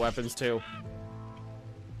melee weapons too.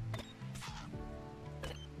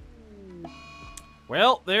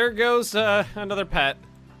 Well, there goes another pet.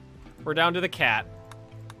 We're down to the cat.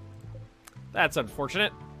 That's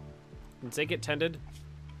unfortunate. Did they get tended?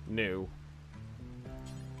 No.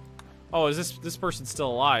 Oh, is this person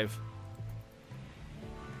still alive?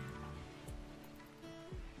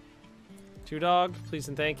 Two dog, please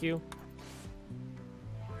and thank you.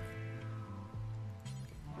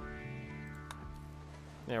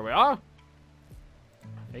 There we are.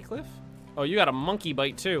 Hey, Cliff? Oh, you got a monkey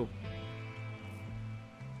bite too.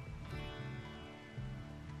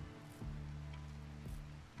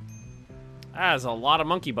 That is a lot of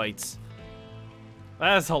monkey bites.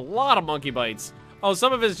 That is a lot of monkey bites. Oh,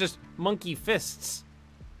 some of it is just monkey fists.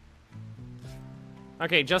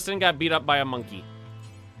 Okay, Justin got beat up by a monkey.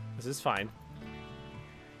 This is fine.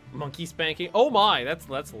 Monkey spanking. Oh my,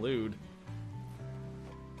 that's lewd.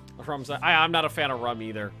 I'm not a fan of rum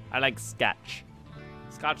either. I like scotch.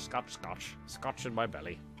 Scotch, scotch, scotch. Scotch in my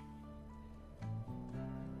belly.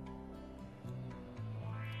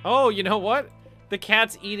 Oh, you know what? The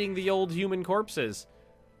cat's eating the old human corpses.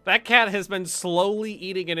 That cat has been slowly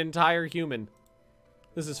eating an entire human.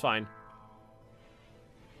 This is fine.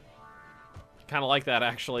 Kind of like that,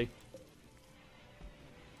 actually.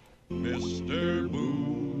 Mr.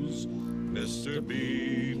 Booze, Mr.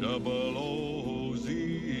 B-double-O-Z.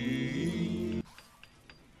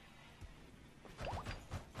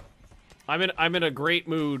 I'm in a great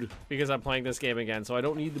mood because I'm playing this game again, so I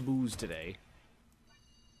don't need the booze today.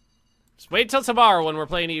 Just wait till tomorrow when we're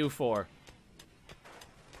playing EU4.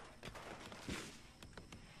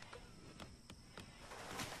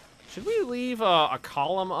 Should we leave a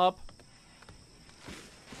column up?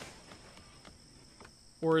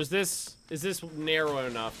 Or is this narrow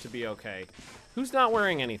enough to be okay? Who's not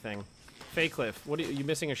wearing anything? Cliff, what are you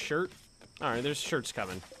missing a shirt? All right, there's shirts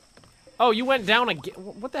coming. Oh, you went down again.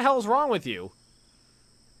 What the hell is wrong with you?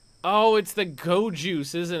 Oh, it's the go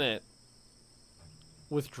juice, isn't it?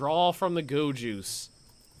 Withdrawal from the go juice.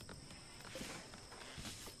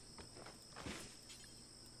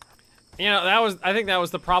 You know, I think that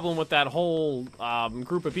was the problem with that whole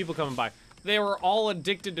group of people coming by. They were all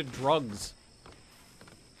addicted to drugs.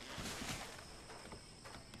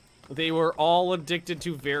 They were all addicted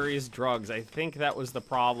to various drugs. I think that was the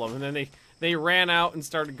problem. And then they ran out and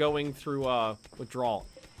started going through withdrawal.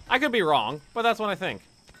 I could be wrong, but that's what I think.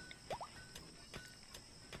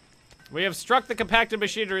 We have struck the compacted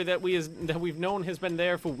machinery that we've known has been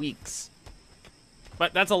there for weeks.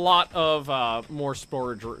 But that's a lot of more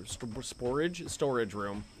storage room.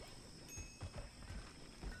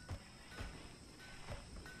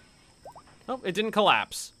 Oh, it didn't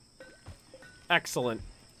collapse. Excellent.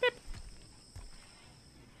 Beep.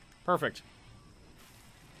 Perfect.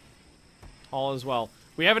 All is well.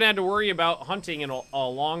 We haven't had to worry about hunting in a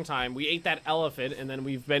long time. We ate that elephant, and then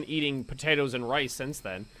we've been eating potatoes and rice since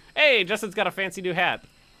then. Hey, Justin's got a fancy new hat.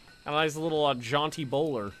 A nice little jaunty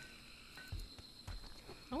bowler.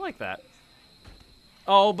 I like that.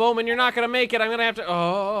 Oh, Bowman, you're not gonna make it. I'm gonna have to.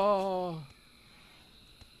 Oh.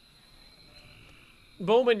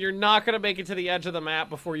 Bowman, you're not gonna make it to the edge of the map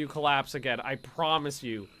before you collapse again. I promise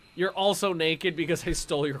you. You're also naked because I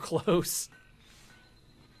stole your clothes.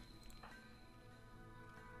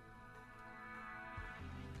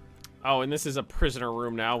 Oh, and this is a prisoner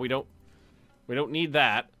room now. We don't need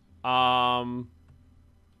that. Well,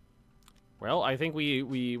 I think what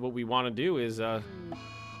we want to do is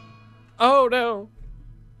oh no.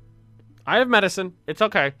 I have medicine. It's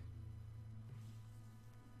okay.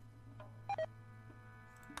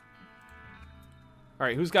 All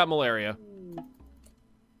right, who's got malaria?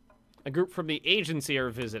 A group from the agency are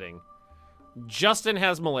visiting. Justin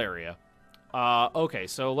has malaria. Okay,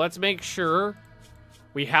 so let's make sure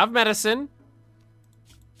we have medicine.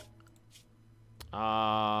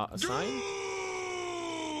 Assign.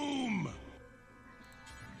 Doom!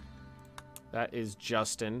 That is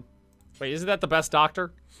Justin. Wait, isn't that the best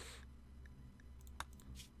doctor?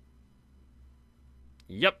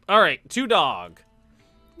 Yep. All right, 2 dog.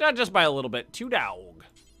 Not just by a little bit. 2 dog.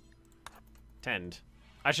 Tend.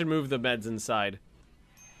 I should move the meds inside.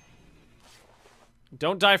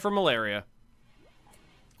 Don't die from malaria.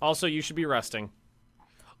 Also, you should be resting.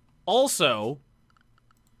 Also,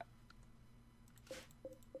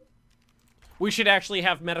 we should actually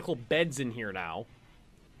have medical beds in here now.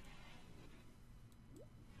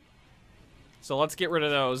 So let's get rid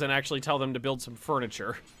of those and actually tell them to build some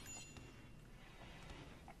furniture.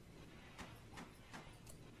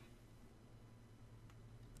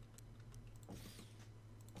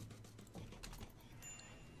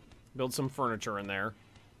 Build some furniture in there.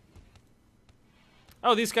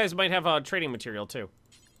 Oh, these guys might have trading material too.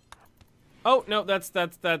 Oh, no, that's the,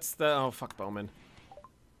 oh, fuck Bowman.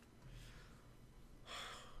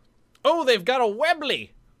 Oh, they've got a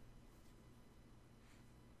Webley.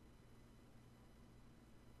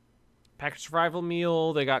 Packaged survival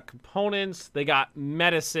meal. They got components. They got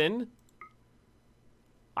medicine.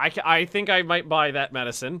 I think I might buy that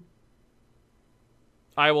medicine.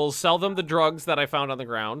 I will sell them the drugs that I found on the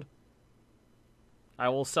ground. I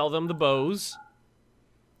will sell them the bows.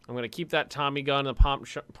 I'm going to keep that Tommy gun and the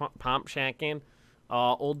pomp shanking.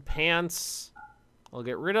 Old pants. I'll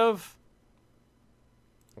get rid of.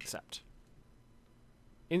 Accept.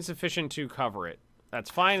 Insufficient to cover it.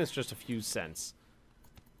 That's fine. It's just a few cents.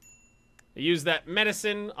 I use that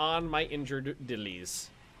medicine on my injured dillies.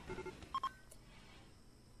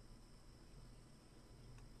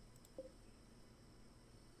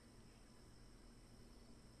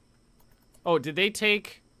 Oh, did they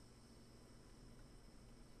take...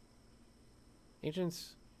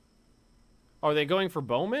 Agents? Oh, are they going for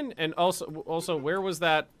Bowman? And also, where was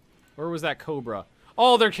that Cobra?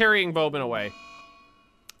 Oh, they're carrying Bowman away.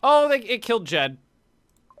 Oh, it killed Jed.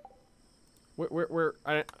 Well,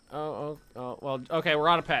 okay, we're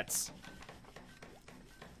out of pets.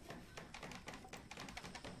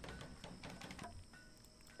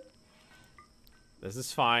 This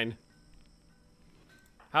is fine.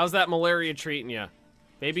 How's that malaria treating you?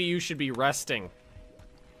 Maybe you should be resting.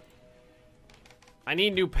 I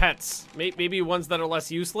need new pets. Maybe ones that are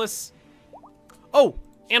less useless. Oh,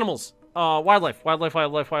 animals. Wildlife.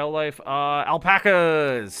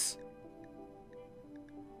 Alpacas.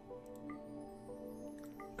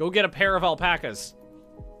 Go get a pair of alpacas.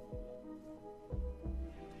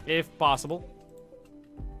 If possible.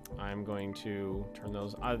 I'm going to turn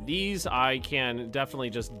those... these I can definitely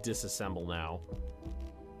just disassemble now.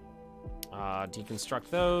 Deconstruct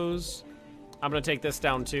those. I'm going to take this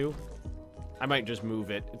down too. I might just move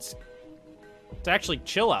it. It's actually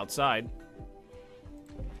chill outside.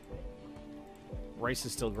 Rice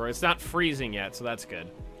is still growing. It's not freezing yet, so that's good.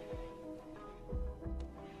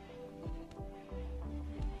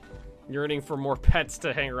 Yearning for more pets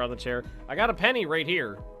to hang around the chair. I got a penny right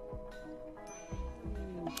here.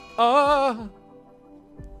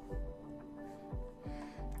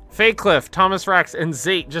 Cliff, Thomas Rax, and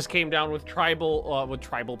Zate just came down with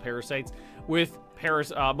tribal parasites. With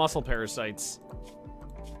muscle parasites.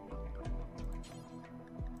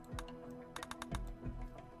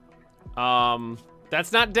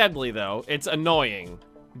 That's not deadly though. It's annoying.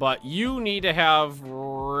 But you need to have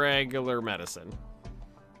regular medicine.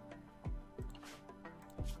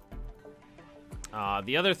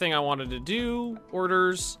 The other thing I wanted to do,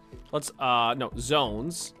 orders.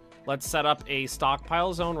 Zones. Let's set up a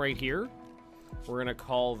stockpile zone right here. We're gonna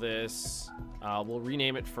call this, we'll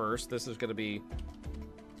rename it first. This is gonna be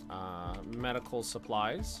medical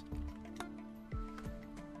supplies.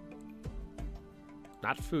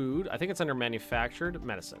 Not food. I think it's under manufactured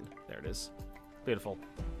medicine. There it is. Beautiful.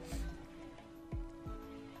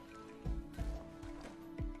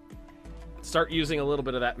 Start using a little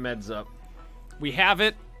bit of that meds up. We have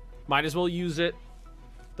it. Might as well use it.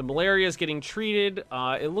 The malaria is getting treated.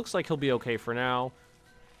 It looks like he'll be okay for now.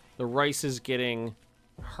 The rice is getting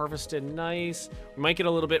harvested nice. We might get a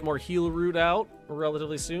little bit more heal root out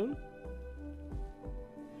relatively soon.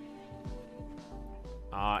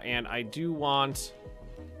 And I do want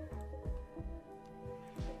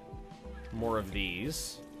more of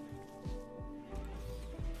these.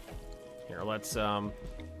 Here, let's build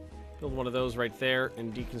one of those right there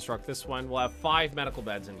and deconstruct this one. We'll have 5 medical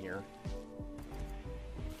beds in here.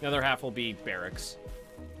 The other half will be barracks.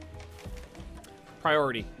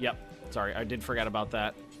 Priority. Yep. Sorry, I did forget about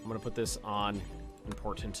that. I'm going to put this on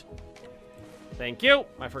important. Thank you.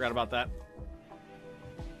 I forgot about that.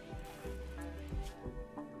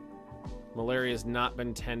 Malaria has not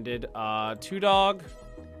been tended. 2 dog.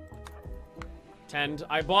 Tend.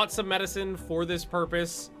 I bought some medicine for this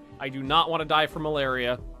purpose. I do not want to die from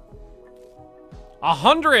malaria.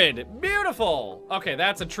 100! Beautiful! Okay,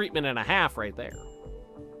 that's a treatment and a half right there.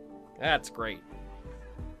 That's great.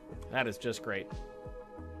 That is just great.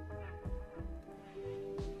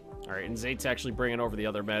 All right, and Zate's actually bringing over the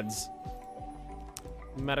other beds.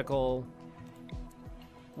 Medical.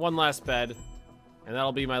 1 last bed, and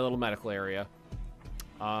that'll be my little medical area.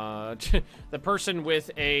 The person with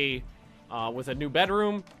a new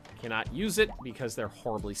bedroom cannot use it because they're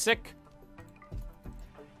horribly sick.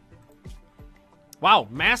 Wow,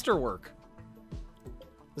 masterwork.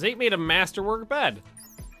 Zate made a masterwork bed.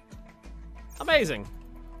 Amazing.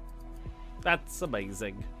 That's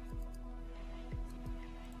amazing.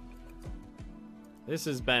 This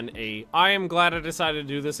has been I am glad I decided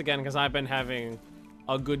to do this again because I've been having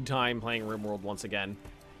a good time playing RimWorld once again.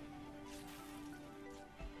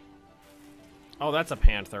 Oh, that's a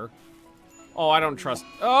panther. Oh, I don't trust.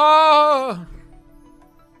 Oh!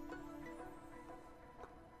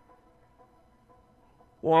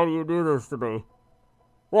 Why do you do this to me?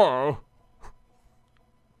 Why?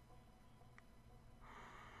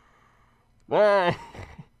 Why?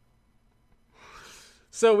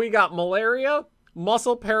 So we got malaria,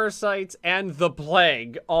 muscle parasites, and the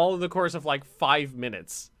plague, all in the course of like 5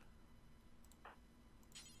 minutes.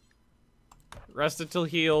 Rest until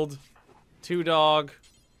healed. 2 dog.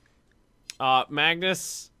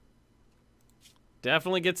 Magnus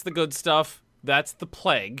definitely gets the good stuff. That's the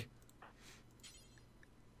plague.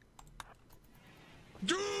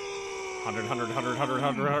 100,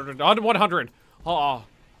 100. Oh.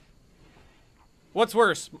 What's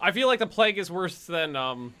worse? I feel like the plague is worse than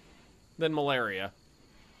malaria.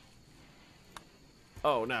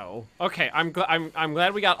 Oh no. Okay, I'm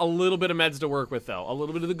glad we got a little bit of meds to work with though. A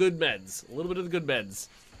little bit of the good meds. A little bit of the good meds.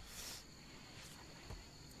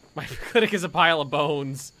 My clinic is a pile of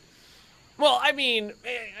bones. Well, I mean,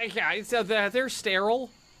 yeah, so they're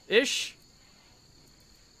sterile-ish.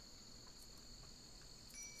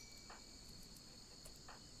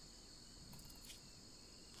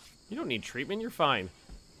 You don't need treatment, you're fine.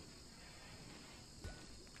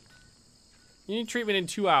 You need treatment in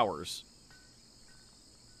 2 hours.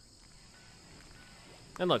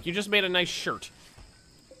 And look, you just made a nice shirt.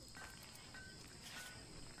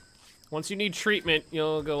 Once you need treatment,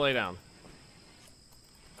 you'll go lay down.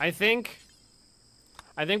 I think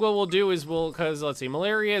what we'll do is because let's see,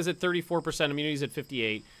 malaria is at 34%, immunity is at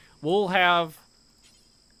 58. We'll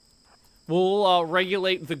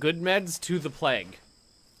regulate the good meds to the plague.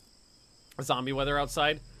 Zombie weather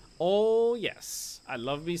outside. Oh yes, I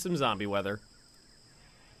love me some zombie weather.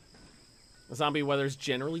 Zombie weather's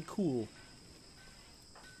generally cool.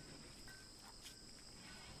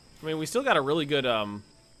 I mean, we still got a really good let's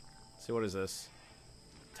see, what is this?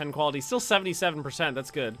 10 quality, still 77%. That's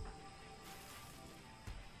good.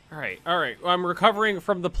 All right. I'm recovering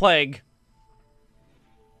from the plague.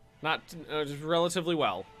 Not just relatively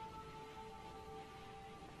well.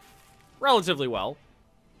 Relatively well.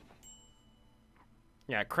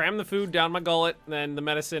 Yeah, cram the food down my gullet, then the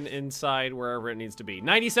medicine inside wherever it needs to be.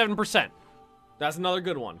 97%. That's another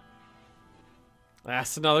good one.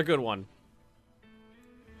 That's another good one.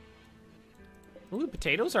 Ooh,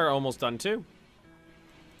 potatoes are almost done too.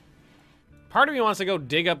 Part of me wants to go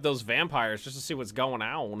dig up those vampires just to see what's going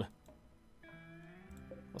on.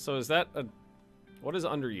 So is that a... What is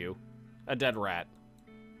under you? A dead rat.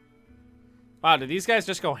 Wow, did these guys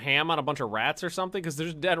just go ham on a bunch of rats or something? Because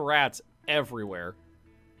there's dead rats everywhere.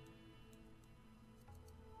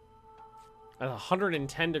 At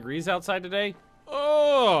 110 degrees outside today?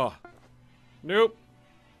 Oh! Nope.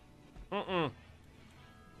 Nope.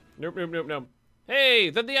 Hey,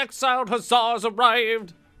 then the exiled hussars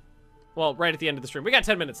arrived! Well, right at the end of the stream. We got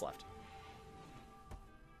 10 minutes left.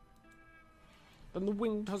 Then the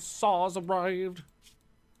winged hussars arrived.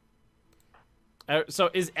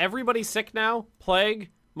 So is everybody sick now? Plague,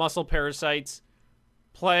 muscle parasites,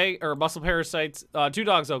 muscle parasites, 2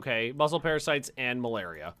 dogs okay, muscle parasites, and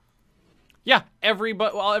malaria. Yeah,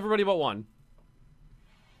 everybody but one.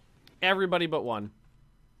 Everybody but one.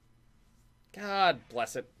 God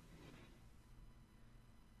bless it.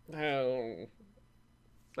 Oh,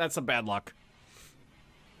 that's some bad luck.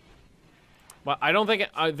 But I don't think...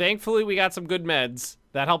 thankfully, we got some good meds.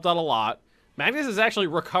 That helped out a lot. Magnus is actually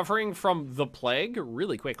recovering from the plague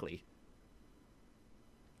really quickly.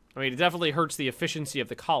 I mean, it definitely hurts the efficiency of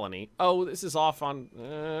the colony. Oh, this is off on...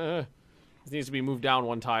 this needs to be moved down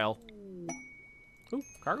 1 tile. Ooh,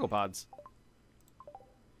 cargo pods.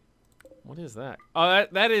 What is that? Oh,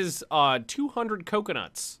 that is 200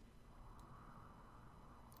 coconuts.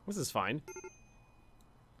 This is fine.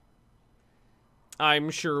 I'm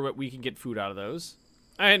sure that we can get food out of those.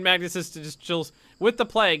 And Magnus is just chills. With the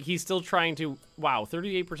plague, he's still trying to... Wow,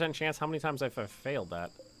 38% chance. How many times have I failed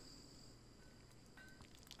that?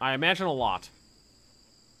 I imagine a lot.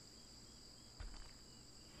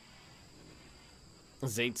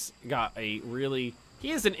 Zate's got a really...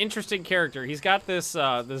 He is an interesting character. He's got this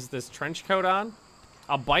this trench coat on.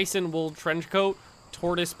 A bison wool trench coat,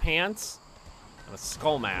 tortoise pants, and a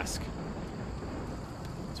skull mask.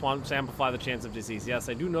 Swamps to amplify the chance of disease. Yes,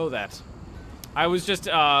 I do know that. I was just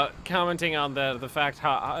commenting on the fact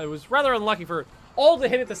how I was rather unlucky for all to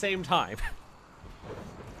hit at the same time.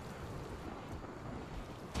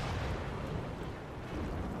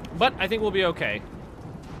 But I think we'll be okay.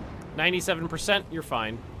 97%, you're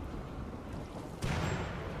fine.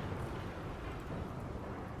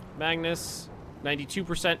 Magnus,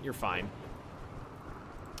 92%, you're fine.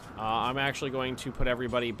 I'm actually going to put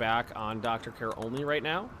everybody back on Doctor Care only right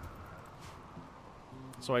now,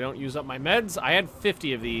 so I don't use up my meds. I had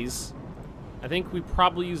 50 of these. I think we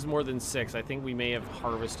probably used more than 6. I think we may have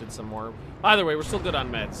harvested some more. Either way, we're still good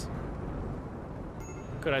on meds.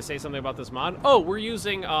 Could I say something about this mod? Oh, we're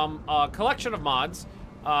using a collection of mods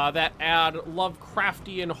that add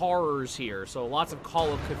Lovecraftian horrors here. So lots of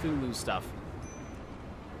Call of Cthulhu stuff.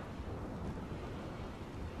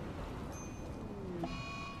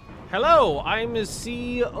 Hello, I'm a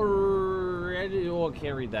oh, I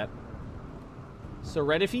can't read that.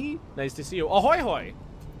 Seredifi, nice to see you. Ahoy hoy!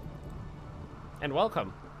 And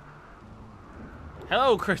welcome.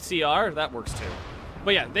 Hello, CR, that works too.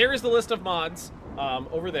 But yeah, there is the list of mods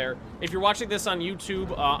over there. If you're watching this on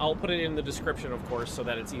YouTube, I'll put it in the description, of course, so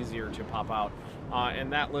that it's easier to pop out.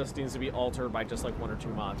 And that list needs to be altered by just like 1 or 2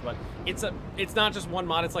 mods. But it's not just one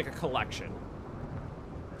mod, it's like a collection.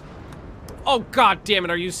 Oh, god damn it,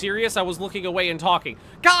 are you serious? I was looking away and talking.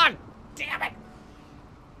 God damn it!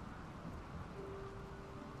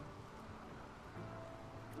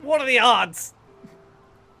 What are the odds?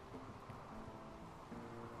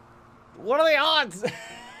 What are the odds?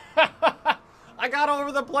 I got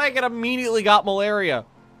over the plague and immediately got malaria.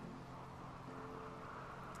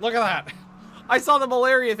 Look at that. I saw the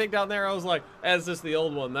malaria thing down there. I was like, is this the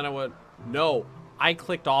old one? Then I went, no. I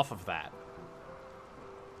clicked off of that.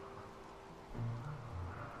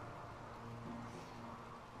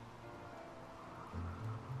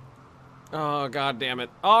 Oh, god damn it.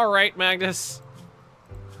 All right, Magnus.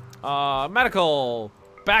 Medical.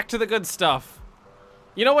 Back to the good stuff.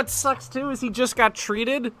 You know what sucks, too, is he just got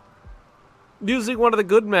treated using one of the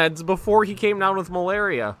good meds before he came down with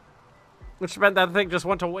malaria. Which meant that thing just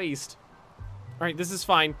went to waste. All right, this is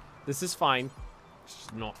fine. This is fine. It's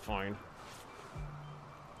just not fine.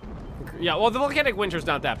 Yeah, well, the volcanic winter's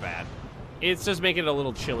not that bad. It's just making it a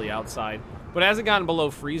little chilly outside. But it hasn't gotten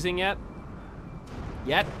below freezing yet.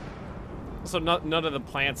 So none of the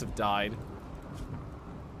plants have died.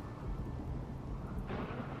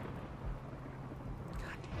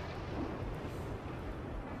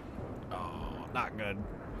 Oh, not good.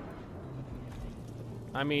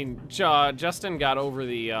 I mean, Justin got over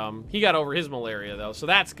the, he got over his malaria, though, so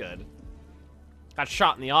that's good. Got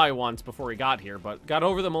shot in the eye once before he got here, but got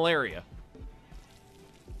over the malaria.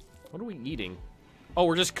 What are we eating? Oh,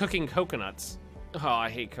 we're just cooking coconuts. Oh, I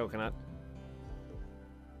hate coconut.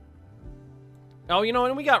 Oh, you know,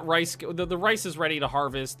 and we got rice. The rice is ready to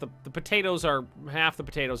harvest. The potatoes are, half the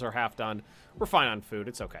potatoes are half done. We're fine on food.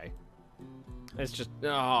 It's okay. It's just,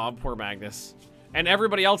 oh, poor Magnus. And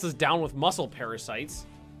everybody else is down with muscle parasites,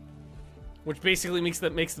 which basically makes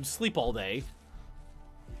them sleep all day.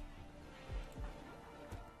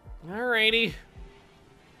 Alrighty.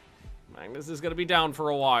 Magnus is gonna be down for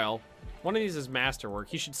a while. One of these is masterwork.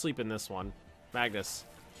 He should sleep in this one. Magnus.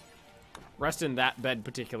 Rest in that bed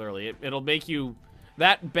particularly. It'll make you...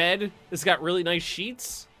 That bed has got really nice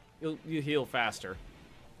sheets. You heal faster.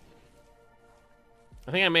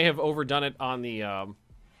 I think I may have overdone it on the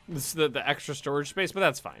the extra storage space, but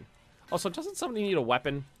that's fine. Also, doesn't somebody need a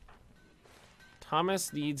weapon?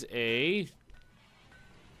 Thomas needs a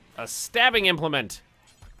stabbing implement.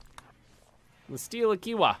 Let's steal a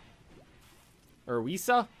kiwa. Or a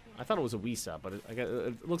wisa? I thought it was a wisa, but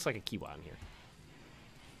it looks like a kiwa on here.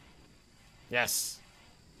 Yes.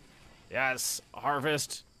 Yes.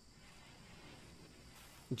 Harvest.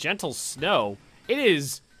 Gentle snow. It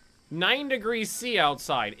is 9 degrees C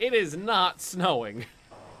outside. It is not snowing.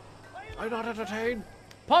 I'm not entertained.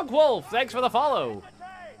 Pug Wolf, thanks for the follow.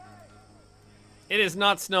 It is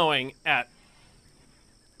not snowing at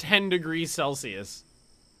 10 degrees Celsius.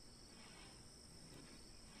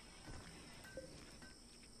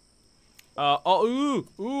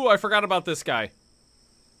 Ooh, I forgot about this guy.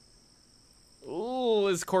 Ooh,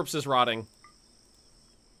 his corpse is rotting.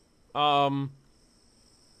 Oh,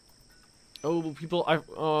 people,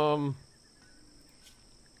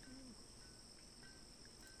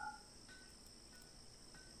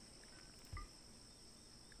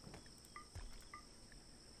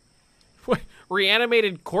 What?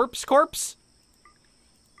 Reanimated corpse?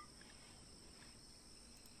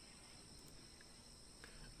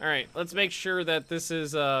 Alright, let's make sure that this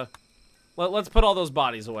is, let's put all those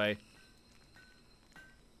bodies away.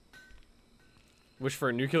 Wish for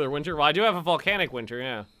a nuclear winter? Well, I do have a volcanic winter,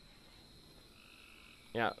 yeah.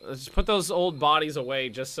 Yeah, let's just put those old bodies away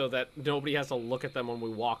just so that nobody has to look at them when we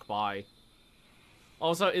walk by.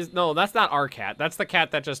 Also, no, that's not our cat. That's the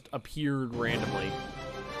cat that just appeared randomly.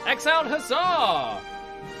 Exiled Huzzah!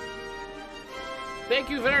 Thank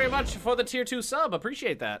you very much for the tier 2 sub.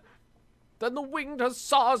 Appreciate that. Then the winged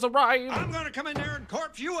hussars arrive. I'm gonna come in there and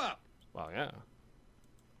corpse you up. Well, yeah.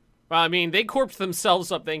 Well, I mean, they corpsed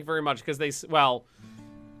themselves up, thank you very much, because they, well,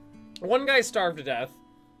 one guy starved to death.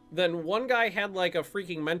 Then one guy had like a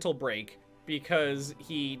freaking mental break because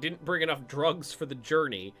he didn't bring enough drugs for the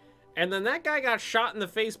journey. And then that guy got shot in the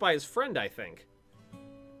face by his friend, I think.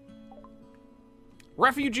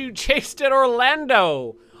 Refugee chased at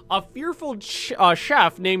Orlando. A fearful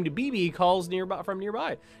chef named BB calls from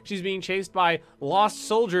nearby. She's being chased by lost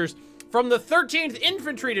soldiers from the 13th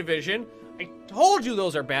Infantry Division. I told you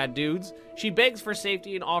those are bad dudes. She begs for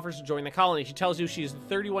safety and offers to join the colony. She tells you she's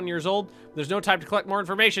 31 years old. There's no time to collect more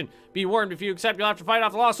information. Be warned, if you accept, you'll have to fight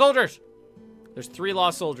off the lost soldiers. There's 3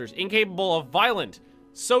 lost soldiers, incapable of violent,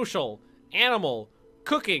 social, animal,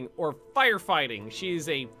 cooking, or firefighting. She's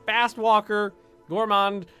a fast walker,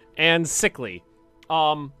 gourmand, and sickly.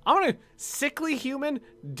 Sickly human,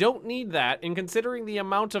 don't need that. And considering the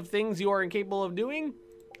amount of things you are incapable of doing,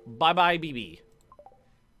 bye-bye, BB.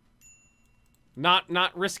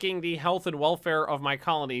 Not risking the health and welfare of my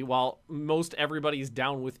colony while most everybody's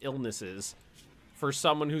down with illnesses for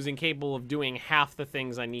someone who's incapable of doing half the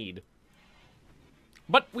things I need.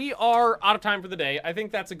 But we are out of time for the day. I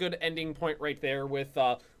think that's a good ending point right there with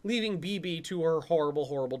leaving BB to her horrible,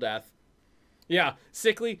 horrible death. Yeah,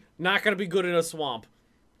 sickly, not going to be good in a swamp.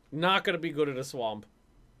 Not going to be good in a swamp.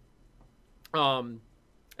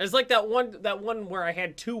 It's like that one where I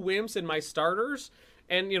had 2 wimps in my starters,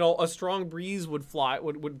 and, you know, a strong breeze would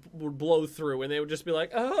would blow through, and they would just be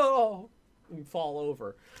like, oh, and fall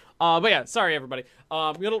over. But yeah, sorry, everybody.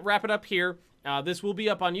 I'm going to wrap it up here. This will be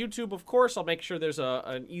up on YouTube, of course. I'll make sure there's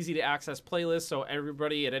an easy-to-access playlist so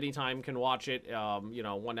everybody at any time can watch it, you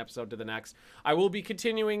know, one episode to the next. I will be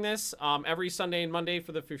continuing this every Sunday and Monday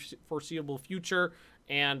for the foreseeable future,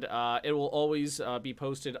 and it will always be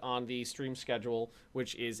posted on the stream schedule,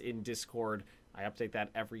 which is in Discord. I update that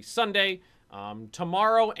every Sunday.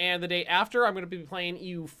 Tomorrow and the day after, I'm going to be playing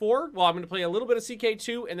EU4. Well, I'm going to play a little bit of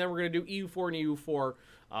CK2, and then we're going to do EU4 and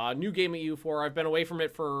EU4. New game of EU4. I've been away from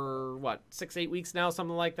it for, what, 6-8 weeks now,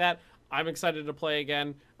 something like that. I'm excited to play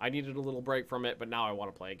again. I needed a little break from it, but now I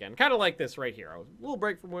want to play again. Kind of like this right here. A little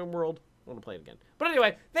break from RimWorld. I want to play it again. But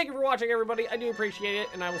anyway, thank you for watching, everybody. I do appreciate it,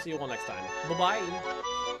 and I will see you all next time.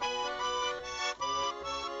 Bye-bye.